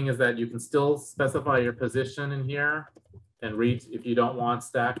nice thing is that you can still specify your position in here and read. If you don't want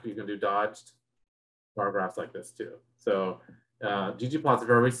stacked, you can do dodged bar graphs like this too. So ggplot's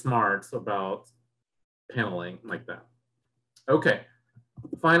very smart about paneling like that. Okay,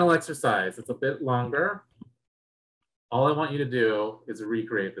 final exercise. It's a bit longer. All I want you to do is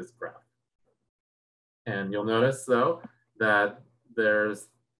recreate this graph. And you'll notice though that there's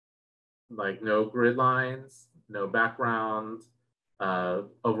like no grid lines, no background,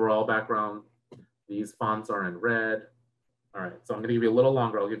 overall background. These fonts are in red. All right, so I'm gonna give you a little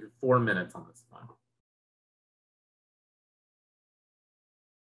longer. I'll give you 4 minutes on this one.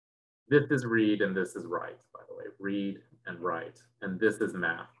 This is read and this is write, by the way, read and write. And this is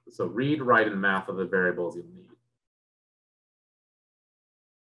math. So read, write, and math are the variables you'll need.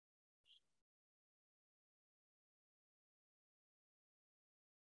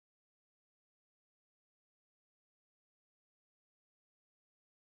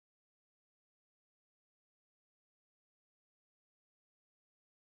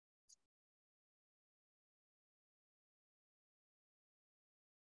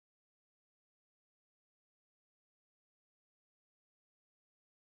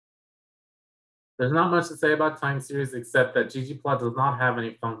 There's not much to say about time series except that ggplot does not have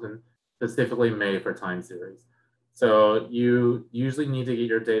any function specifically made for time series. So you usually need to get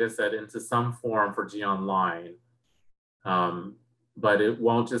your data set into some form for gonline, but it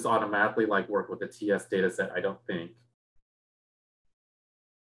won't just automatically like work with a TS data set, I don't think.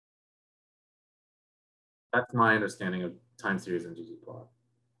 That's my understanding of time series in ggplot.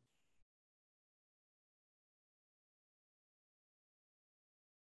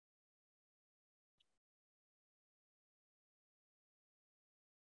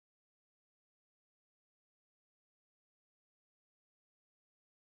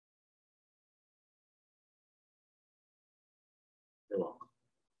 You're welcome.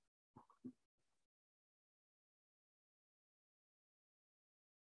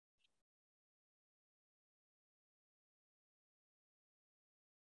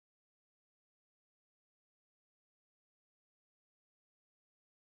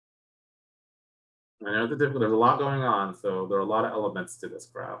 I know there's a lot going on, so there are a lot of elements to this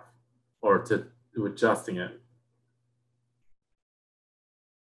graph, or to adjusting it.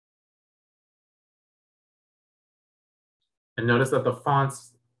 And notice that the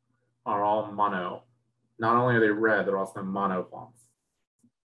fonts are all mono. Not only are they red, they're also mono fonts.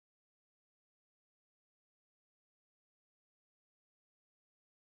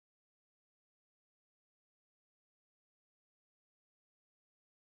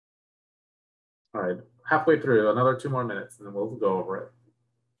 All right, halfway through, another 2 more minutes, and then we'll go over it.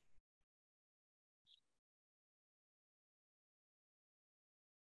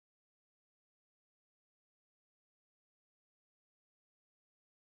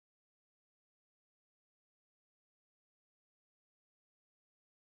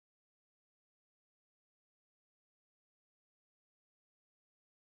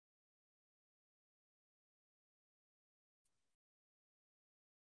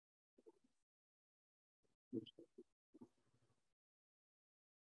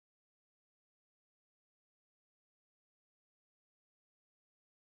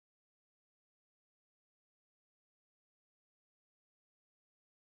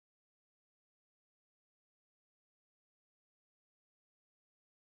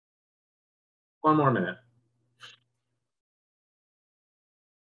 One more minute.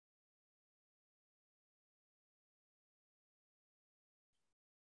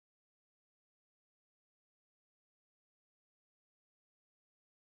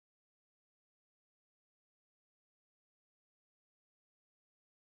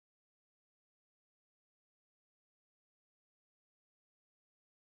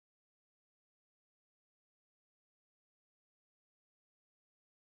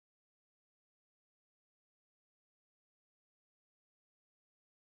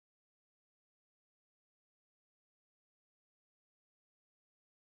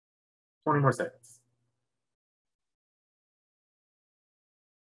 Twenty more seconds.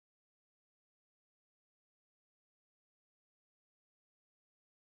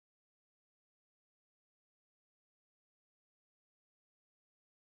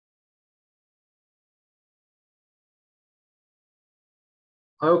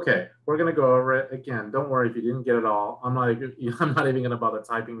 Okay, we're gonna go over it again. Don't worry if you didn't get it all. I'm not even gonna bother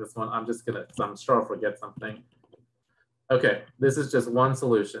typing this one. I'm just gonna, I'm sure I'll forget something. Okay, this is just one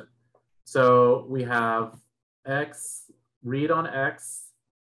solution. So we have X, read on X,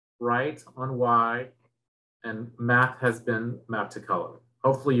 write on Y, and math has been mapped to color.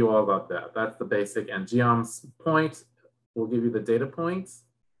 Hopefully you all got that. That's the basic. And geom's point will give you the data points.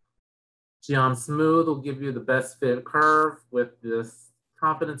 Geom smooth will give you the best fit curve with this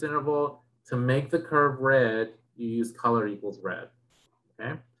confidence interval. To make the curve red, you use color equals red,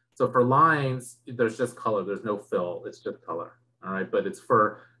 okay? So for lines, there's just color, there's no fill, it's just color, all right? But it's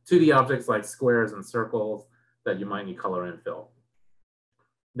for 2D objects like squares and circles that you might need color and fill.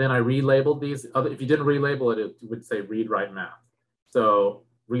 Then I relabeled these. If you didn't relabel it, it would say read, write, math. So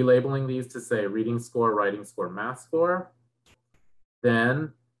relabeling these to say reading score, writing score, math score.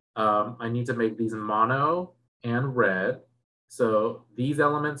 Then I need to make these mono and red. So these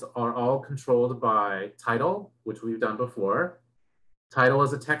elements are all controlled by title, which we've done before. Title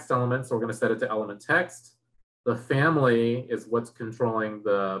is a text element, so we're going to set it to element text. The family is what's controlling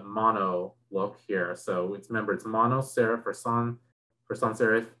the mono look here. So it's, remember, it's mono serif for sans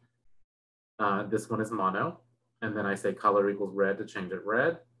serif. This one is mono. And then I say color equals red to change it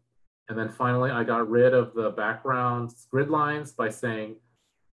red. And then finally, I got rid of the background grid lines by saying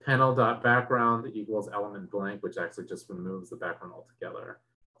panel.background equals element blank, which actually just removes the background altogether.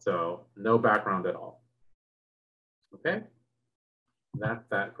 So no background at all. Okay, that's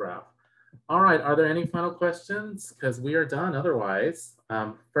that graph. All right, are there any final questions? Because we are done otherwise.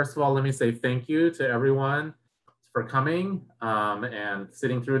 First of all, let me say thank you to everyone for coming and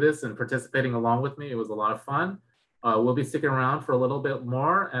sitting through this and participating along with me. It was a lot of fun. We'll be sticking around for a little bit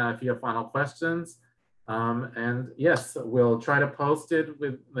more if you have final questions. And yes, we'll try to post it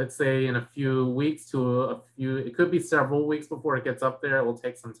with, let's say, in a few weeks to a few, it could be several weeks before it gets up there. It will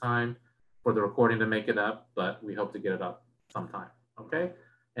take some time for the recording to make it up, but we hope to get it up sometime, okay?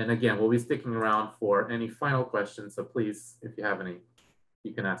 And again, we'll be sticking around for any final questions. So please, if you have any,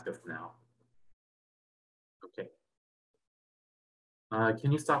 you can ask us now. Okay.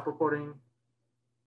 Can you stop recording?